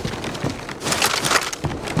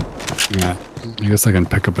 Yeah, I guess I can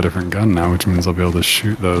pick up a different gun now, which means I'll be able to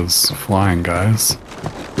shoot those flying guys.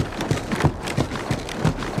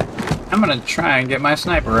 I'm gonna try and get my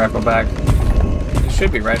sniper rifle back. It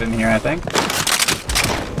should be right in here, I think.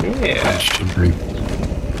 Yeah. It should be.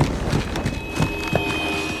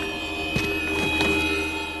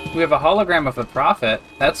 We have a hologram of the Prophet.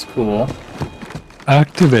 That's cool.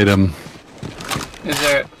 Activate him. Is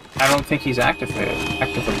there... I don't think he's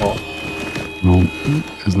activable. No,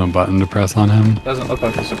 there's no button to press on him. Doesn't look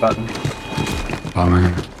like there's a button.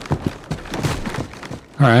 Bummer.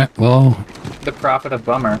 Alright, well... The Prophet of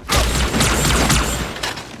Bummer.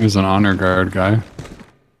 Here's an honor guard guy.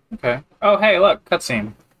 Okay. Oh, hey, look,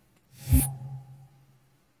 cutscene.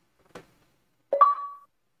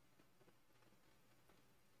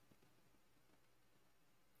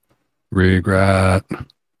 Regret.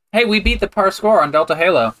 Hey, we beat the par score on Delta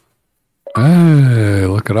Halo. Hey,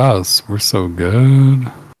 look at us. We're so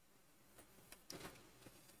good.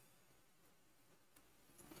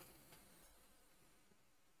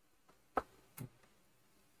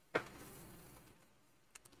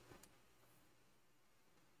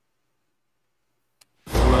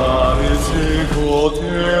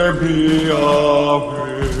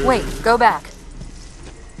 Wait, go back.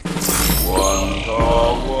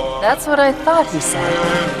 That's what I thought he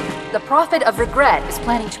said. The Prophet of Regret is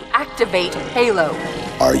planning to activate Halo.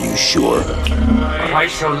 Are you sure? I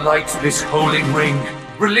shall light this holy ring,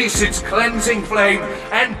 release its cleansing flame,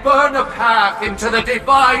 and burn a path into the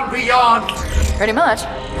divine beyond. Pretty much.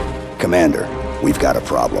 Commander, we've got a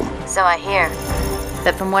problem. So I hear.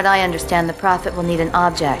 But from what I understand, the Prophet will need an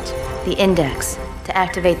object, the Index, to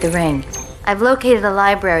activate the ring. I've located a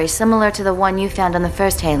library similar to the one you found on the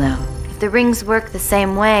first Halo. If the rings work the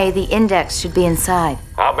same way, the Index should be inside.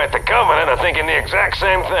 I'll bet the Covenant are thinking the exact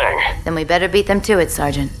same thing. Then we better beat them to it,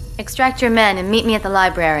 Sergeant. Extract your men and meet me at the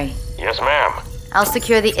library. Yes, ma'am. I'll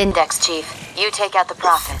secure the Index, Chief. You take out the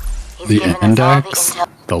Prophet. He's The given us all Index? the intel.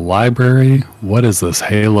 The library? What is this,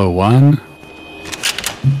 Halo 1?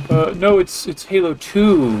 No, it's Halo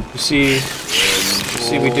 2. You see,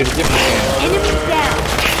 we did a different game. Enemies down.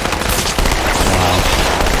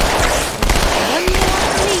 One more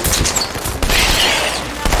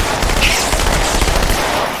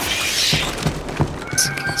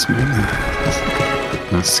Excuse me.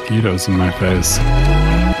 Mosquitoes in my face.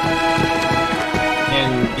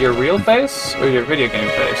 In your real face or your video game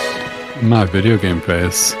face? My video game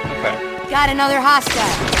face. Okay. Got another hostile.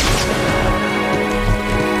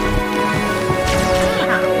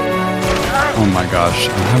 Oh my gosh,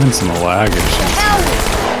 I'm having some lag issues.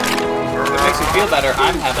 If it makes you feel better,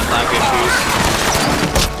 I'm having lag issues.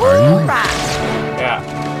 Are you? Yeah.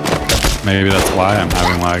 Maybe that's why I'm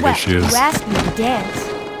having lag issues. You asked me to dance.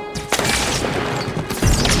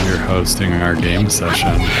 You're hosting our game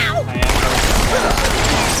session.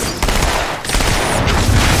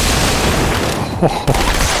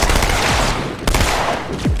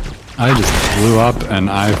 I just blew up and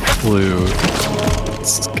I flew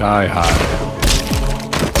sky high.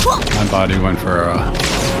 My body went for a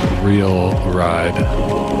real ride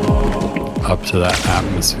up to that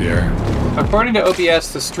atmosphere. According to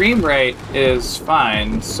OBS, the stream rate is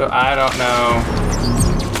fine, so I don't know.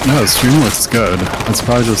 No, the stream looks good. It's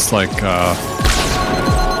probably just like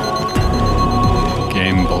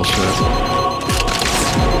game bullshit.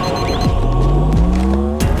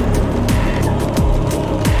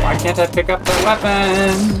 Why can't I pick up the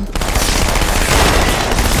weapon?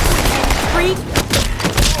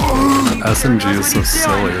 SMG is so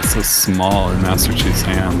silly, it's so small in Master Chief's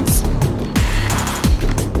hands.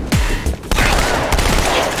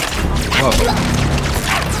 Whoa.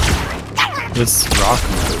 This rock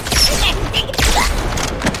moves.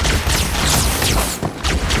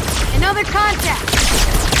 Another contact.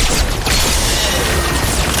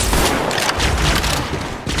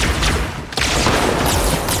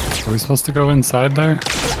 Are we supposed to go inside there?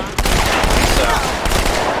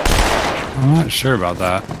 I'm not sure about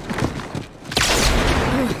that.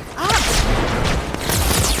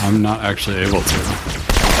 I'm not actually able to.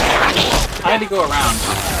 I had to go around.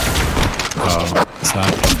 Oh, what's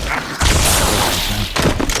that?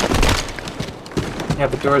 Yeah,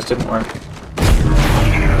 the doors didn't work.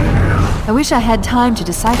 I wish I had time to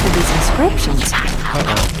decipher these inscriptions.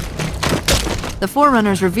 Uh-oh. The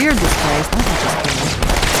Forerunners revered this place, not just a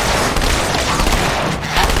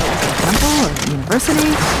temple or a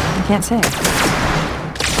university. I can't say.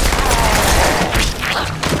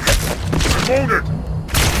 Hold it!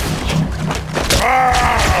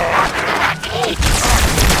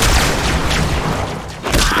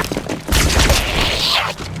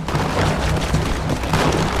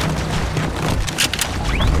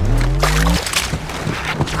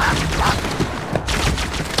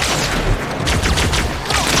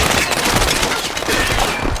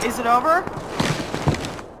 Is it over?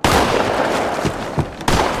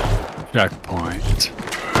 Checkpoint.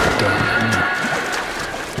 Done.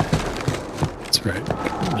 That's right.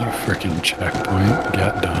 You freaking checkpoint.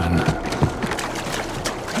 Get done.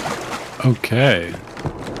 Okay.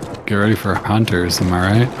 Get ready for hunters, am I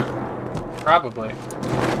right? Probably.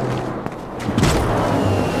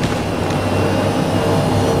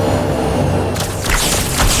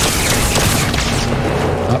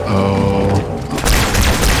 Uh-oh.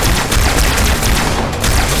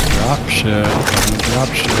 Drop shit. Drop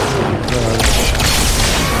shit. Rush.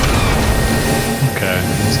 Okay,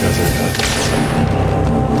 these guys are dead.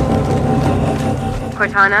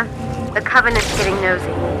 Cortana, the Covenant's getting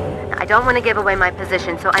nosy. I don't want to give away my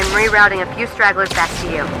position, so I'm rerouting a few stragglers back to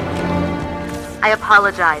you. I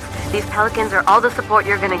apologize. These Pelicans are all the support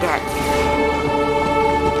you're gonna get.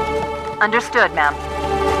 Understood, ma'am.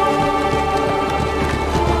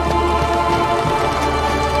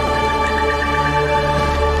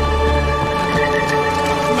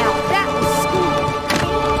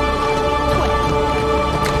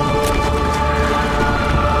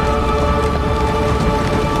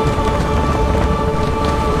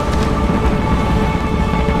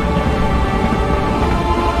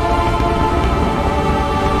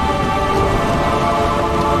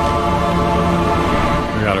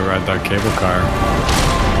 That cable car.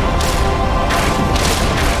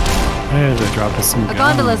 Hey, they dropped us some A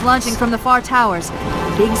gondola is launching from the far towers.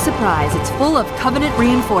 Big surprise, it's full of Covenant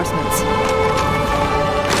reinforcements.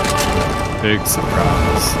 Big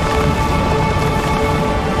surprise.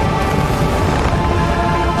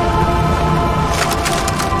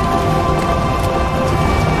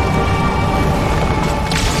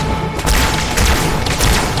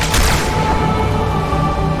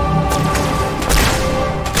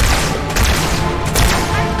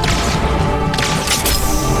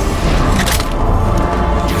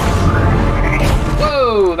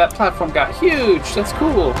 Whoa, that platform got huge. That's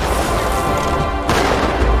cool.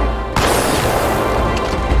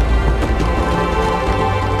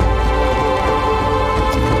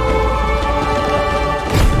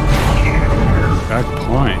 Back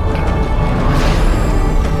point.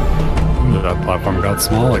 Ooh, that platform got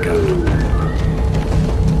small again.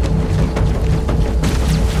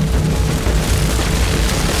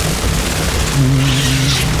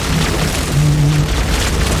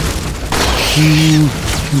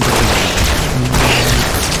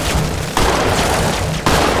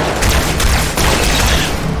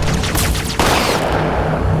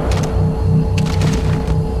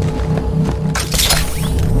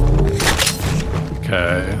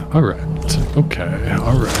 Okay, alright. Okay,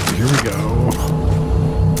 alright, here we go.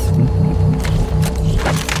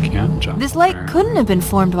 Can't jump. This lake couldn't have been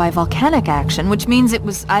formed by volcanic action, which means it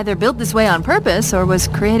was either built this way on purpose or was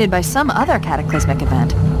created by some other cataclysmic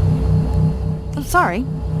event. I'm sorry.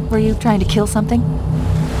 Were you trying to kill something?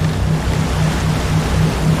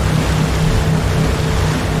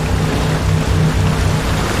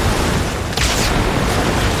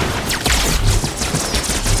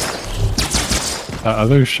 That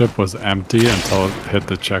other ship was empty until it hit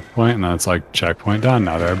the checkpoint, and then it's like, checkpoint done,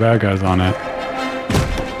 now there are bad guys on it.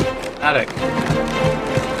 Attic.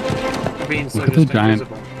 Being so Look at the giant...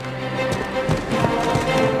 invisible.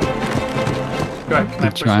 Go ahead, can I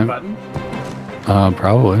push the button?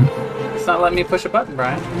 Probably. It's not letting me push a button,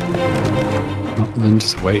 Brian. Well, then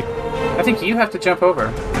just wait. I think you have to jump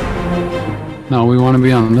over. No, we want to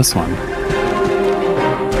be on this one.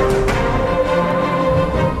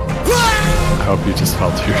 I hope you just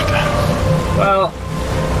fell to your death. Well...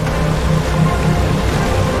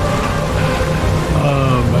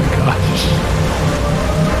 Oh my gosh.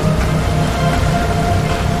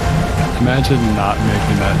 Imagine not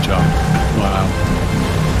making that jump. Wow.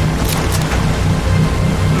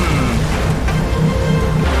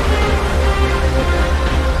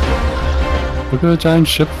 Look at the giant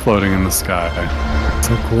ship floating in the sky. It's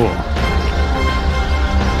so cool.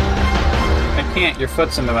 I can't, your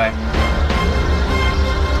foot's in the way.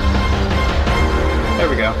 There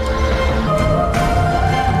we go.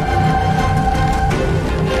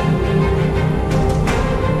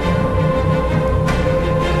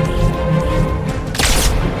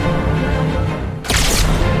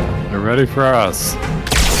 They're ready for us.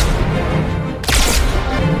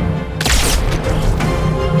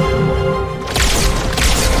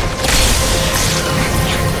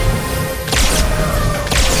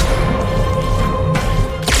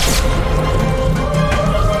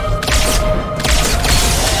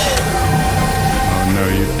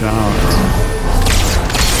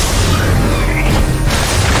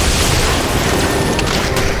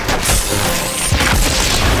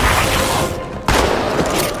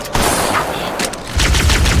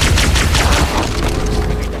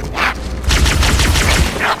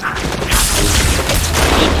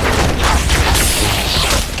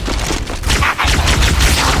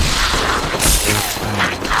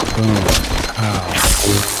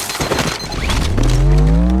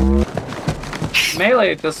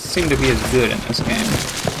 Melee doesn't seem to be as good in this game.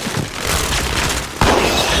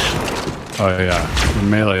 Oh yeah, the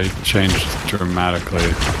melee changed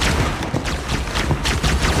dramatically.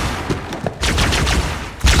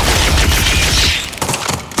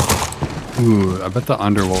 Ooh, I bet the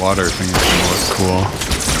underwater thing is gonna look cool.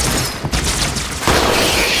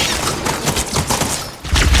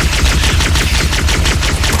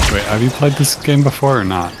 Wait, have you played this game before or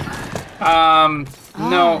not?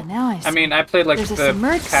 No. Now I see. I mean, I played like There's a the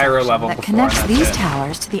submerged Cairo section level that before. connects these it.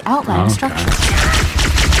 towers to the outlying structures.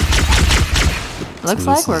 Looks So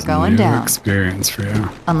like this we're is a going new down. experience for you.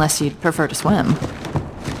 Unless you'd prefer to swim.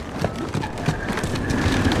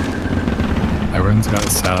 Everyone's got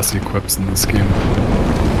sassy quips in this game.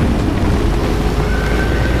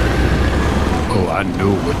 Oh, I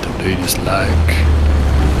know what the ladies like.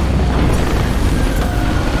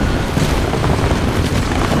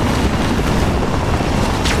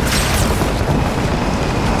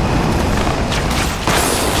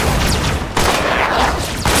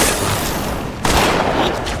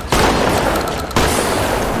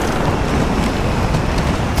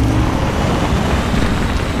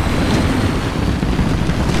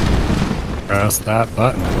 Press that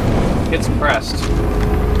button. It's pressed.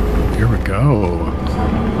 Here we go.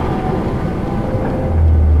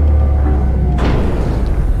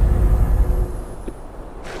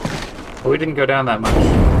 We didn't go down that much.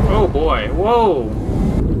 Oh boy, whoa!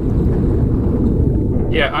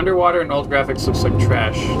 Yeah, underwater and old graphics looks like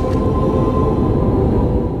trash.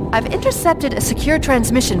 I've intercepted a secure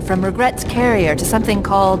transmission from Regret's carrier to something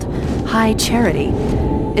called High Charity.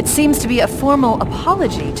 It seems to be a formal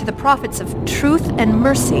apology to the prophets of truth and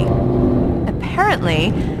mercy.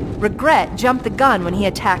 Apparently, Regret jumped the gun when he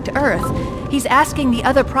attacked Earth. He's asking the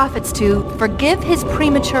other prophets to forgive his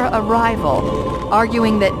premature arrival,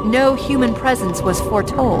 arguing that no human presence was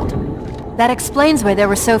foretold. That explains why there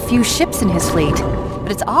were so few ships in his fleet.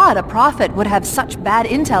 But it's odd a prophet would have such bad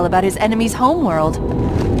intel about his enemy's homeworld.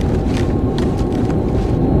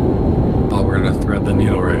 Oh, we're gonna thread the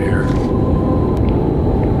needle right here.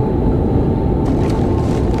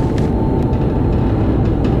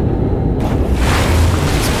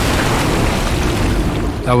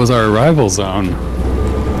 That was our arrival zone.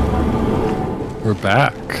 We're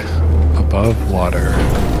back above water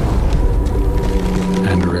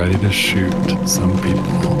and ready to shoot some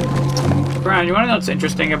people. Brian, you want to know what's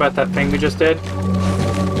interesting about that thing we just did? It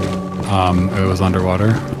was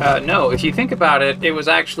underwater? No, if you think about it, it was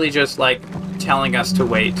actually just like telling us to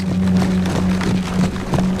wait.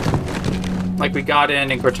 Like we got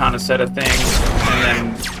in and Cortana said a thing and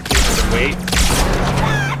then we had to wait.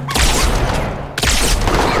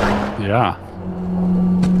 Yeah.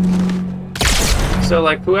 So,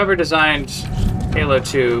 like, whoever designed Halo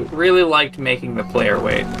 2 really liked making the player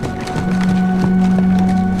wait.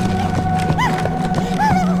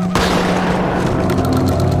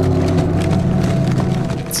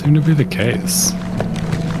 It seemed to be the case.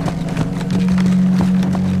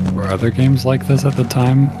 Were other games like this at the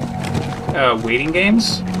time? Waiting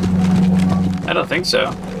games? I don't think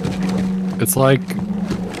so. It's like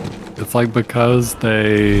because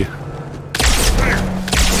they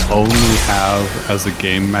only have as a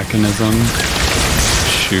game mechanism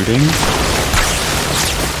shooting,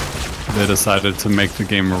 they decided to make the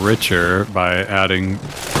game richer by adding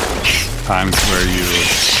times where you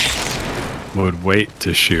would wait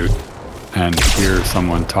to shoot and hear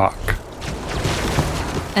someone talk.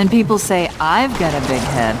 And people say, I've got a big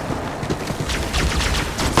head.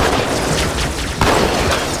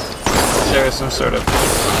 There is some sort of...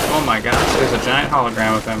 Oh my gosh, there's a giant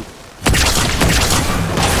hologram of him.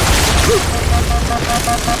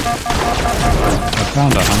 I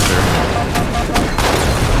found a hunter.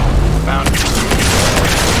 Found.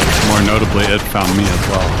 More notably, it found me as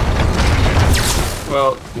well.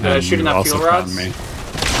 Well, shooting enough fuel rods? Me. I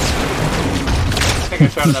think I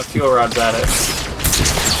shot enough fuel rods at it.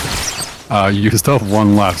 You still have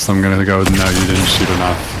one left, so I'm gonna go, no, you didn't shoot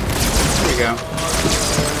enough. There you go.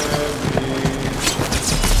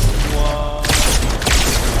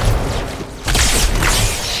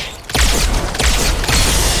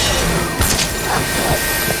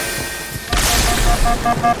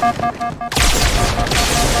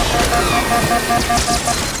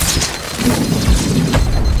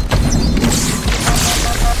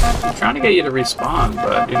 I'm trying to get you to respawn,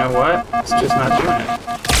 but you know what? It's just not doing it.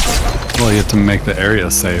 Well, you have to make the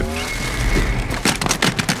area safe.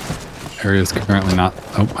 Area's currently not...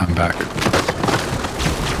 Oh, I'm back.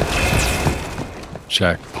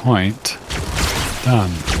 Checkpoint.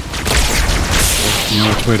 Done. You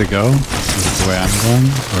know which way to go? Is it the way I'm going,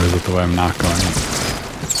 or is it the way I'm not going?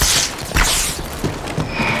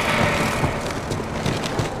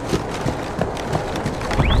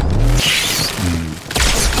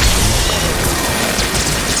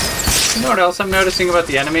 You know what else I'm noticing about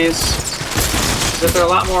the enemies? Is that they're a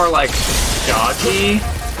lot more, like, dodgy.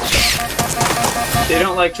 They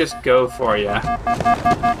don't, like, just go for you.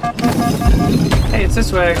 Hey, it's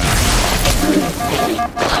this way. It's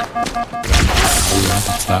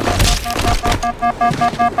that way.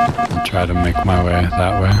 I'll try to make my way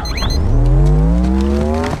that way.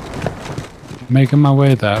 Making my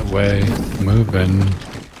way that way. Moving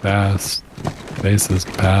fast. Faces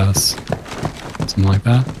pass. Something like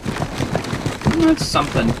that. That's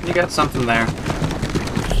something. You got something there.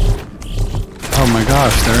 Oh my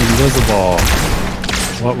gosh, they're invisible.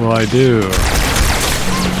 What will I do?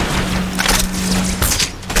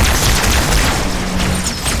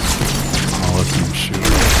 I'll let them shoot.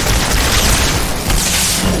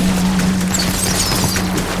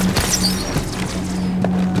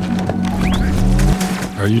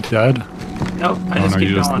 Are you dead? Nope, I just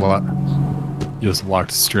keep going. You just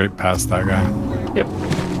walked straight past that guy. Yep.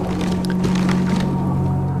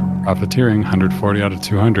 Profiteering, 140 out of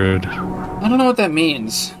 200. I don't know what that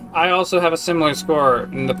means. I also have a similar score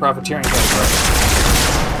in the profiteering category.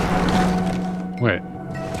 Wait.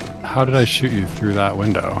 How did I shoot you through that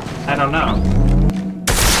window? I don't know.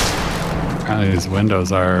 Apparently these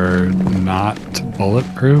windows are not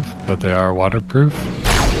bulletproof, but they are waterproof.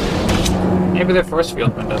 Maybe they're force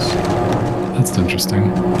field windows. That's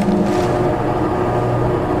interesting.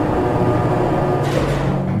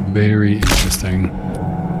 Very interesting.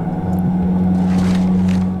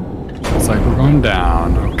 It's like we're going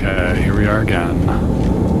down. Okay, here we are again.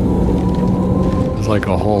 There's like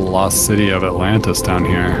a whole lost city of Atlantis down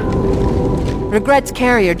here. Regret's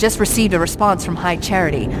carrier just received a response from High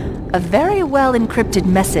Charity. A very well-encrypted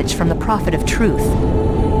message from the Prophet of Truth.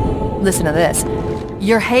 Listen to this.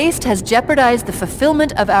 Your haste has jeopardized the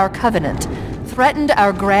fulfillment of our covenant, threatened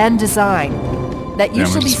our grand design. That you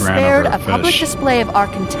shall be spared a public display of our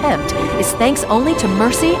contempt is thanks only to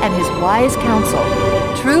Mercy and his wise counsel.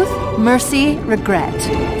 Truth, Mercy, Regret.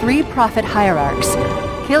 3 prophet hierarchs.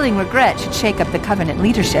 Killing Regret should shake up the covenant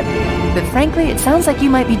leadership. But frankly, it sounds like you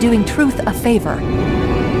might be doing Truth a favor.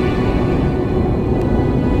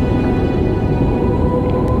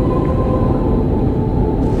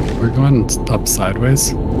 We're going up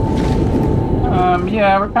sideways?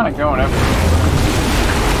 Yeah, we're kind of going up.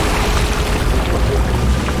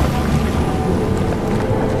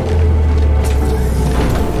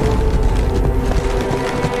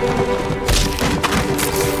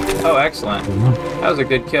 Oh, excellent. That was a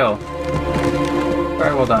good kill.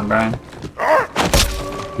 Very well done, Brian. It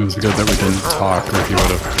was good that we didn't talk, or he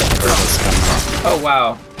would have heard us coming up. Oh,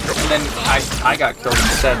 wow. And then I got killed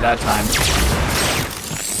instead that time.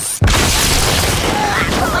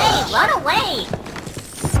 Run away!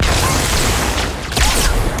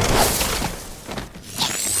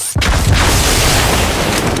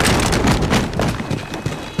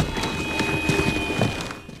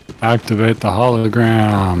 Activate the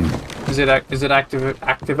hologram. Is it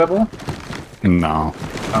activable? No.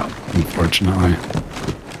 Oh. Unfortunately.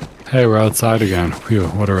 Hey, we're outside again. Phew,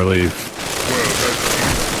 what a relief.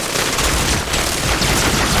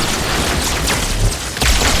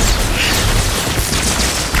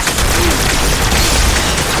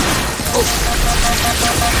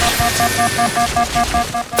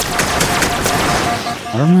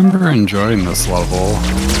 I remember enjoying this level,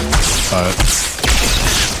 but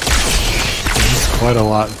there's quite a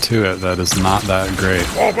lot to it that is not that great.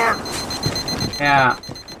 Yeah.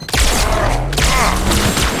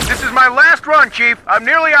 This is my last run, Chief. I'm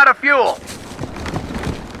nearly out of fuel.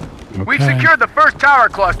 Okay. We've secured the first tower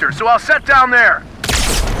cluster, so I'll set down there.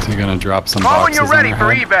 So you're gonna drop some Call when boxes you're ready on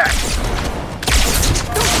for your head? evac.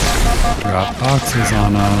 Drop boxes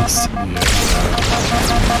on us. Yeah.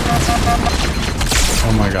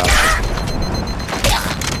 Oh my god.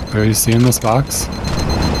 Are you seeing this box?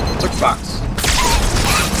 Which box?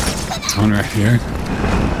 This one right here.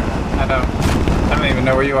 I don't even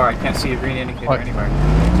know where you are. I can't see a green indicator anywhere.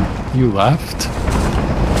 You left?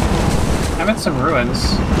 I'm in some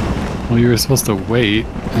ruins. Well, you were supposed to wait,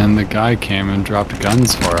 and the guy came and dropped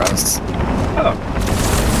guns for us. Oh.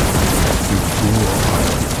 You fool.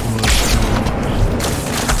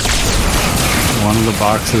 One of the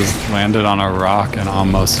boxes landed on a rock and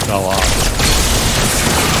almost fell off.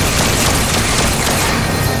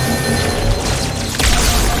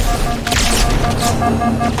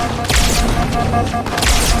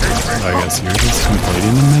 I guess you're just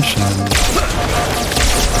completing the mission.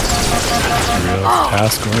 Real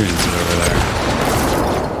task oriented over there.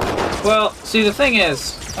 Well, see, the thing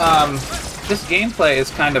is, this gameplay is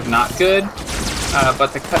kind of not good,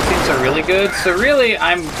 but the cutscenes are really good. So really,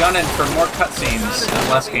 I'm gunning for more cutscenes and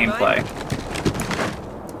less gameplay.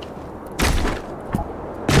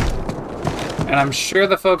 And I'm sure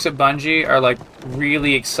the folks at Bungie are like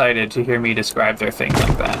really excited to hear me describe their things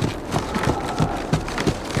like that.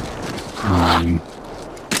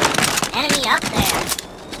 Enemy up there.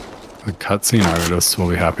 The cutscene artists will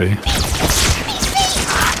be happy.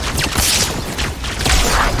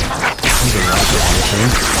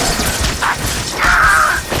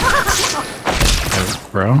 Hey,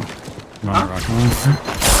 bro, you want a rocket launcher?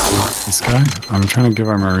 This guy? I'm trying to give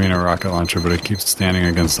our Marine a rocket launcher, but it keeps standing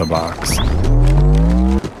against the box.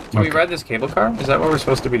 Can we ride this cable car? Is that what we're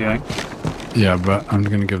supposed to be doing? Yeah, but I'm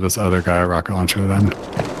gonna give this other guy a rocket launcher then.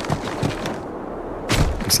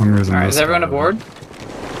 For some reason. Alright, is everyone aboard?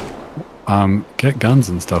 Get guns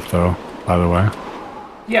and stuff though, by the way.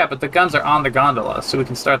 Yeah, but the guns are on the gondola, so we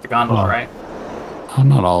can start the gondola, right? Oh,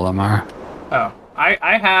 not all of them are. Oh.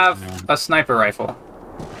 I have a sniper rifle.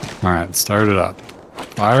 Alright, start it up.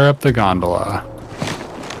 Fire up the gondola.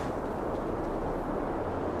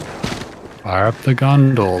 Fire up the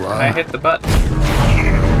gondola. I hit the button.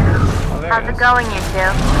 How's it going, you two?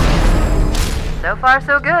 So far,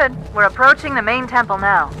 so good. We're approaching the main temple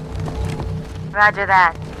now. Roger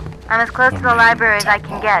that. I'm as close to the library as I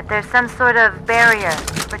can get. There's some sort of barrier.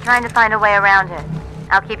 We're trying to find a way around it.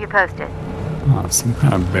 I'll keep you posted. Oh, some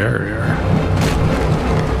kind of barrier.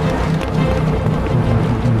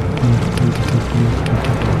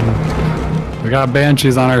 We got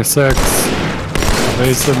Banshees on our 6.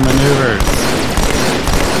 Evasive maneuvers.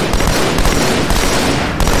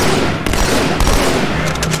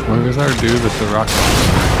 Where's our dude with the rocket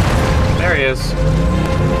launcher? There he is.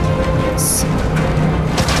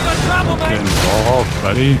 Get involved,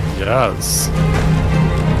 buddy. Yes.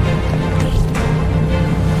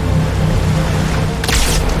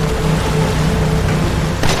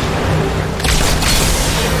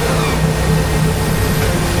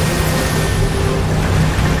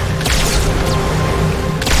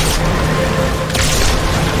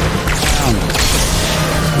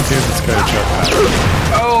 Gave this guy a jetpack.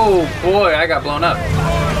 Oh boy, I got blown up.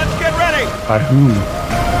 Let's get ready! By whom?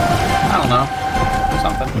 I don't know.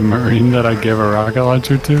 Something. The Marine that I gave a rocket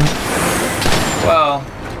launcher to? Well,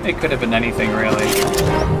 it could have been anything really.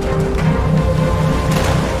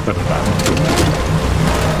 Could have been.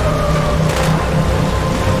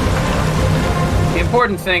 The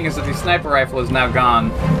important thing is that the sniper rifle is now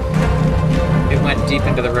gone. It went deep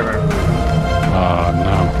into the river. Oh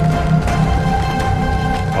no.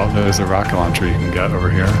 Oh, there's a rocket launcher you can get over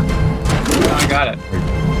here. Oh, I got it.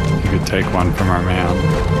 You could take one from our man.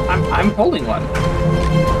 I'm holding one.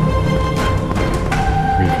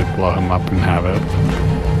 We could blow him up and have it.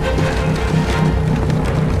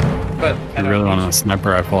 But if you really want a sniper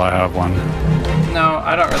rifle, I have one. No,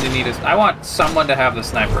 I don't really need it. I want someone to have the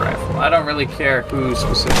sniper rifle. I don't really care who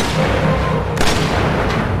specifically.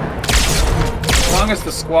 As long as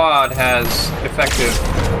the squad has effective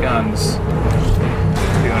guns,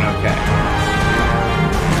 doing okay.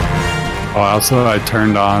 Oh, also, I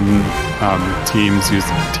turned on teammates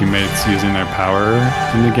using their power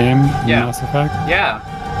in the game in Mass Effect. Yeah.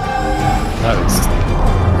 That is a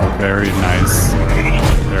very nice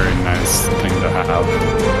thing to have.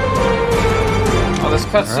 Oh, this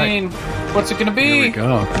cutscene. Right. What's it gonna be? Here we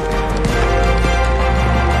go.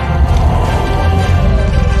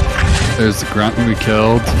 There's the grunt we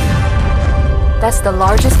killed. That's the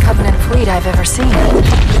largest Covenant fleet I've ever seen.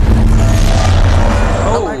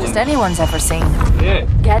 The largest anyone's ever seen. Yeah.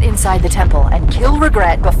 Get inside the temple and kill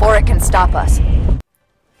Regret before it can stop us.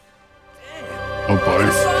 Oh boy.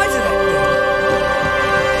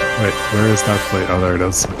 Wait, where is that fleet? Oh, there it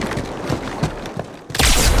is.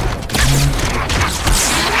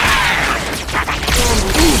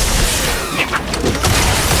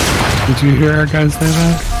 Did you hear our guys say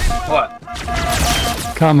that? What?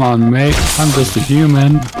 Come on, mate. I'm just a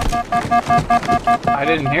human. I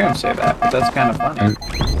didn't hear him say that, but that's kind of funny.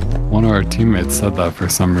 One of our teammates said that for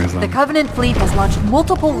some reason. The Covenant fleet has launched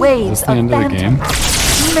multiple waves Is this the end of the game?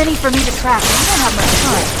 Too many for me to track, and I don't have much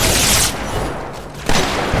time.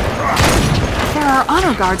 There are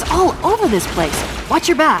honor guards all over this place. Watch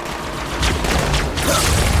your back.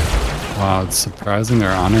 Wow, it's surprising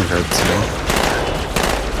there are honor guards here.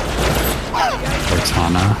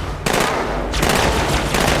 Cortana.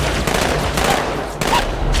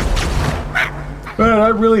 Man,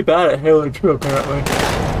 I'm really bad at Halo 2 apparently.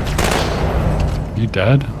 You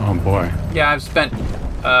dead? Oh boy. Yeah, I've spent,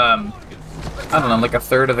 I don't know, like a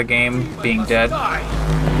third of the game being dead.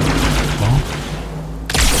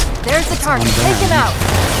 There's the target. Take him out.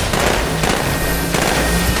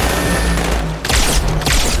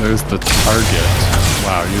 There's the target.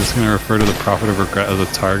 Wow, you're just gonna refer to the Prophet of Regret as a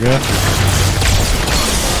target?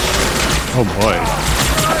 Oh boy.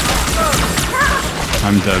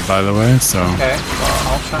 I'm dead, by the way, so... Okay, well,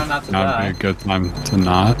 I'll try not to die. That'd be a good time to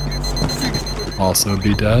not also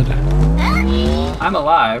be dead. I'm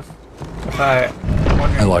alive. If I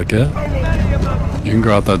like it. You can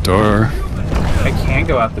go out that door. I can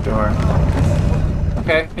go out the door.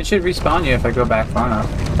 Okay, it should respawn you if I go back far enough.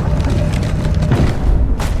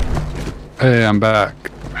 Hey, I'm back.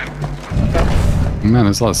 Man,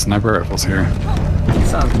 there's a lot of sniper rifles here. That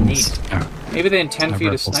sounds neat. Yeah. Maybe they intend for you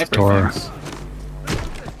to sniper store. things.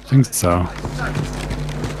 I think so.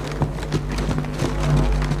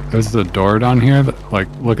 There's the door down here that, like,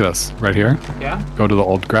 look at this, right here. Yeah? Go to the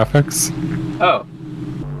old graphics. Oh.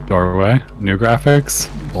 Doorway, new graphics,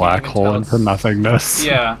 black hole into nothingness.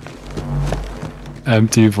 Yeah.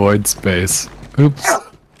 Empty void space. Oops.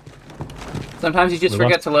 Sometimes you just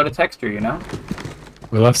forget to load a texture, you know?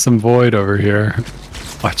 We left some void over here.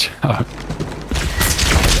 Watch out.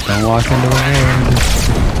 Don't walk into the void.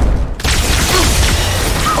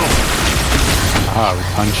 Ah, we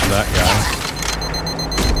punched that guy.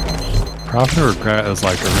 Prophet of Regret is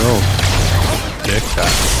like a real dick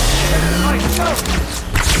guy.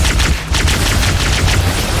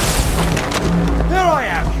 Here I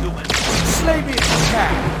am, human. Slay me if you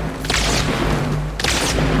can.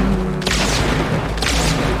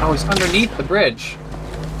 Oh, he's underneath the bridge.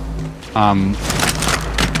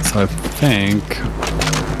 So I think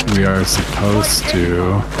we are supposed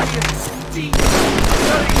to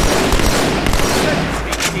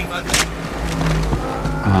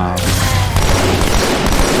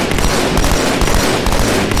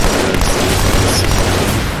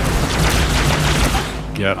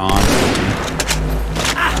get on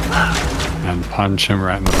and punch him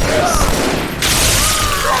right in the face.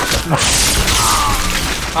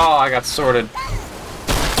 Oh, I got sorted.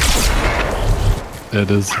 It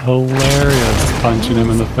is hilarious punching him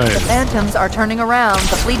in the face. The Phantoms are turning around.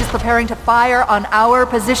 The fleet is preparing to fire on our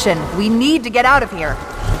position. We need to get out of here.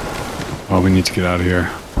 Oh, we need to get out of here.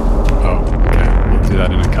 Oh, okay. We'll do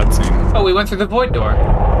that in a cutscene. Oh, we went through the void door.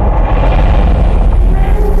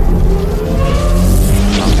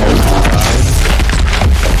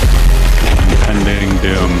 Impending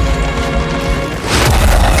doom.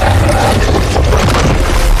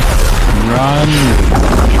 Run!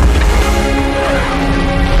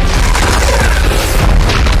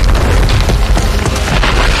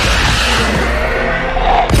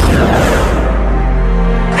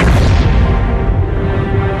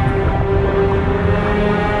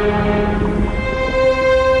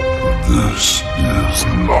 This is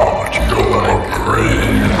not your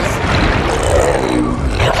grave,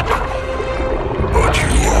 but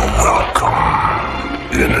you are welcome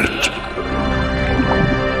in it.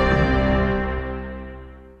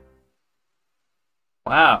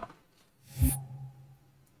 Wow.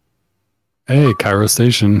 Hey, Cairo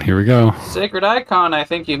Station, here we go. Sacred icon, I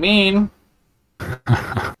think you mean.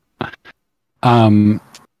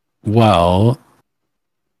 Well,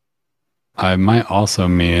 I might also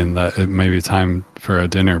mean that it may be time for a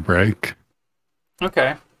dinner break.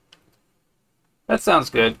 Okay. That sounds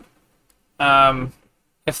good.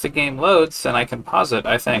 If the game loads, then I can pause it,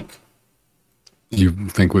 I think. You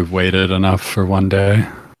think we've waited enough for one day?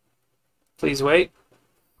 Please wait.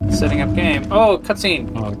 Setting up game. Oh, cutscene.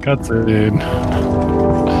 Oh, cutscene.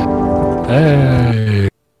 Hey.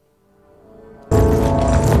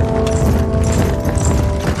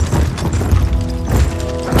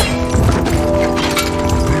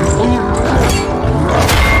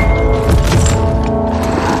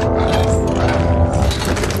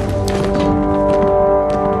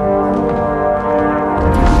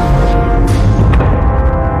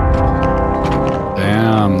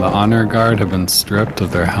 Honor Guard have been stripped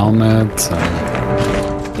of their helmets.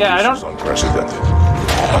 Yeah, I don't. This is unprecedented,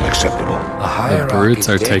 unacceptable. The brutes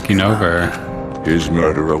are taking over. His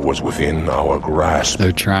murderer was within our grasp.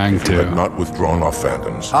 They're trying if we to. had not withdrawn our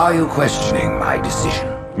phantoms. Are you questioning my decision?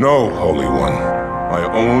 No, Holy One. I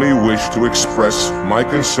only wish to express my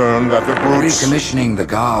concern that the brutes. Recommissioning the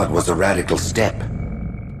Guard was a radical step.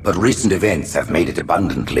 But recent events have made it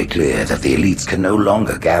abundantly clear that the elites can no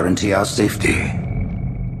longer guarantee our safety.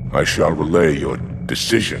 I shall relay your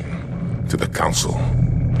decision to the Council.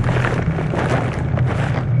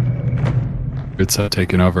 Brutes have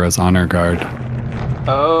taken over as Honor Guard.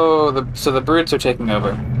 Oh, so the brutes are taking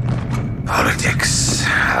over. Politics,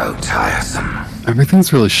 how tiresome.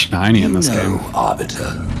 Everything's really shiny in this game.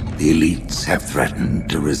 Arbiter, the elites have threatened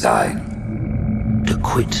to resign, to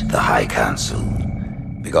quit the High Council,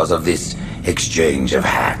 because of this exchange of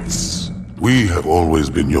hats. We have always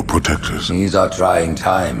been your protectors. These are trying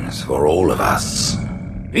times for all of us.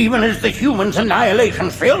 Even as the humans' annihilation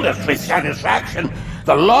filled us with satisfaction,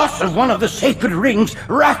 the loss of one of the sacred rings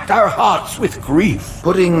racked our hearts with grief.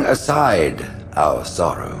 Putting aside our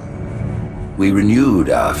sorrow, we renewed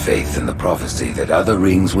our faith in the prophecy that other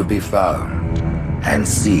rings would be found, and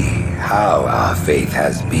see how our faith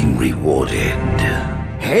has been rewarded.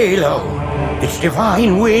 Halo, its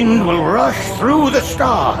divine wind will rush through the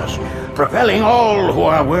stars, propelling all who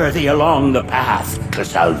are worthy along the path to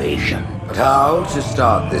salvation. But how to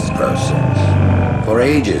start this process? For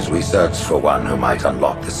ages we searched for one who might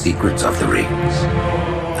unlock the secrets of the rings.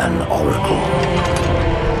 An oracle.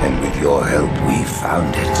 And with your help we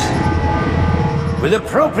found it. With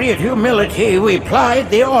appropriate humility we plied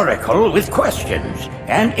the oracle with questions,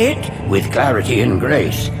 and it, with clarity and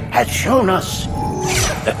grace, has shown us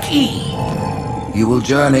the key. You will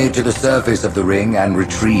journey to the surface of the ring and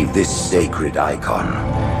retrieve this sacred icon.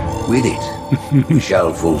 With it, we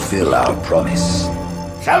shall fulfill our promise.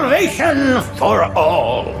 Salvation for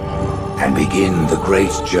all. And begin the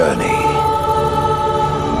great journey.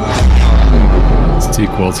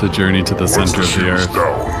 sequel to Journey to the Once Center of the shield is Earth.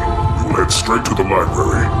 down, we will head straight to the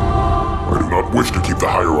library. I do not wish to keep the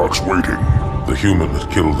Hierarchs waiting. The human that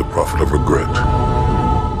killed the Prophet of Regret.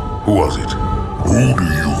 Who was it? Who do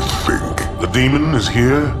you think? The demon is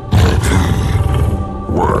here?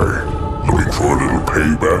 Why? Looking for a little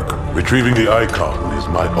payback? Retrieving the icon is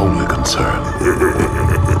my only concern.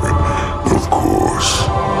 Of course.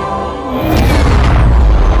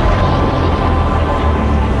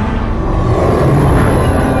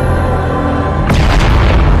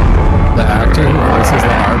 The actor who voices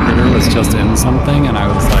the Arbiter was just in something, and I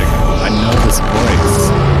was like, I know this voice.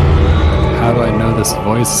 How do I know this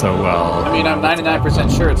voice so well? I mean, I'm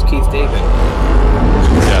 99% sure it's Keith David.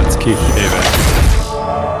 Yeah, it's Keith David.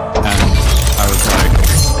 And I was like,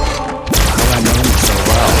 how do I know him so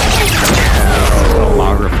well? And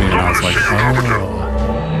filmography, and I was like, oh,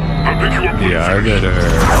 the Arbiter.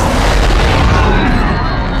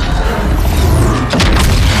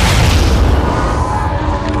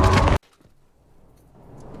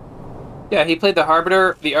 Yeah, he played the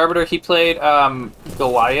Arbiter. The Arbiter, he played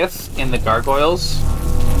Goliath in the Gargoyles.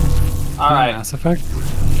 Alright. Mass Effect?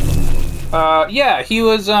 Yeah, he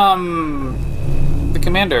was the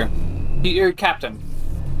commander. Your captain.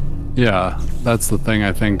 Yeah, that's the thing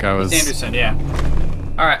I think I was... Anderson, yeah.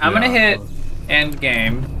 Alright, I'm gonna hit end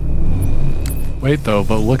game. Wait though,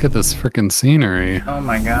 but look at this frickin' scenery. Oh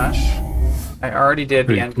my gosh. I already did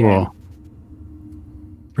the end game.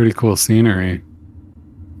 Pretty cool scenery.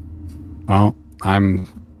 Well, I'm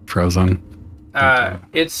frozen.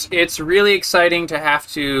 It's really exciting to have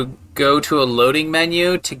to go to a loading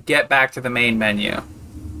menu to get back to the main menu.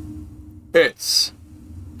 It's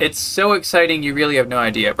so exciting you really have no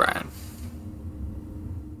idea, Brian.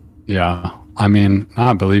 Yeah. I mean,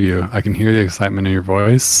 I believe you. I can hear the excitement in your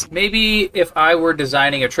voice. Maybe if I were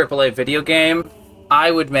designing a AAA video game,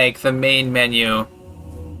 I would make the main menu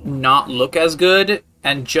not look as good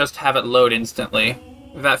and just have it load instantly.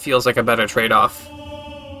 That feels like a better trade-off.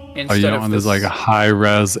 You don't want those like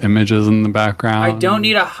high-res images in the background? I don't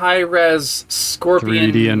need a high-res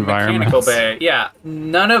Scorpion 3D environment. mechanical bay. Yeah,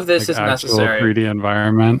 none of this is necessary. 3D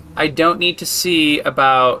environment. I don't need to see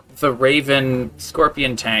about the Raven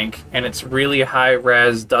Scorpion tank and its really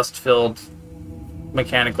high-res, dust-filled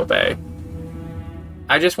mechanical bay.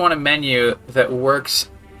 I just want a menu that works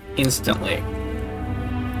instantly.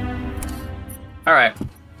 Alright.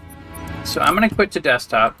 So I'm going to quit to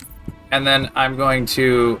desktop, and then I'm going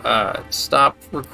to stop recording.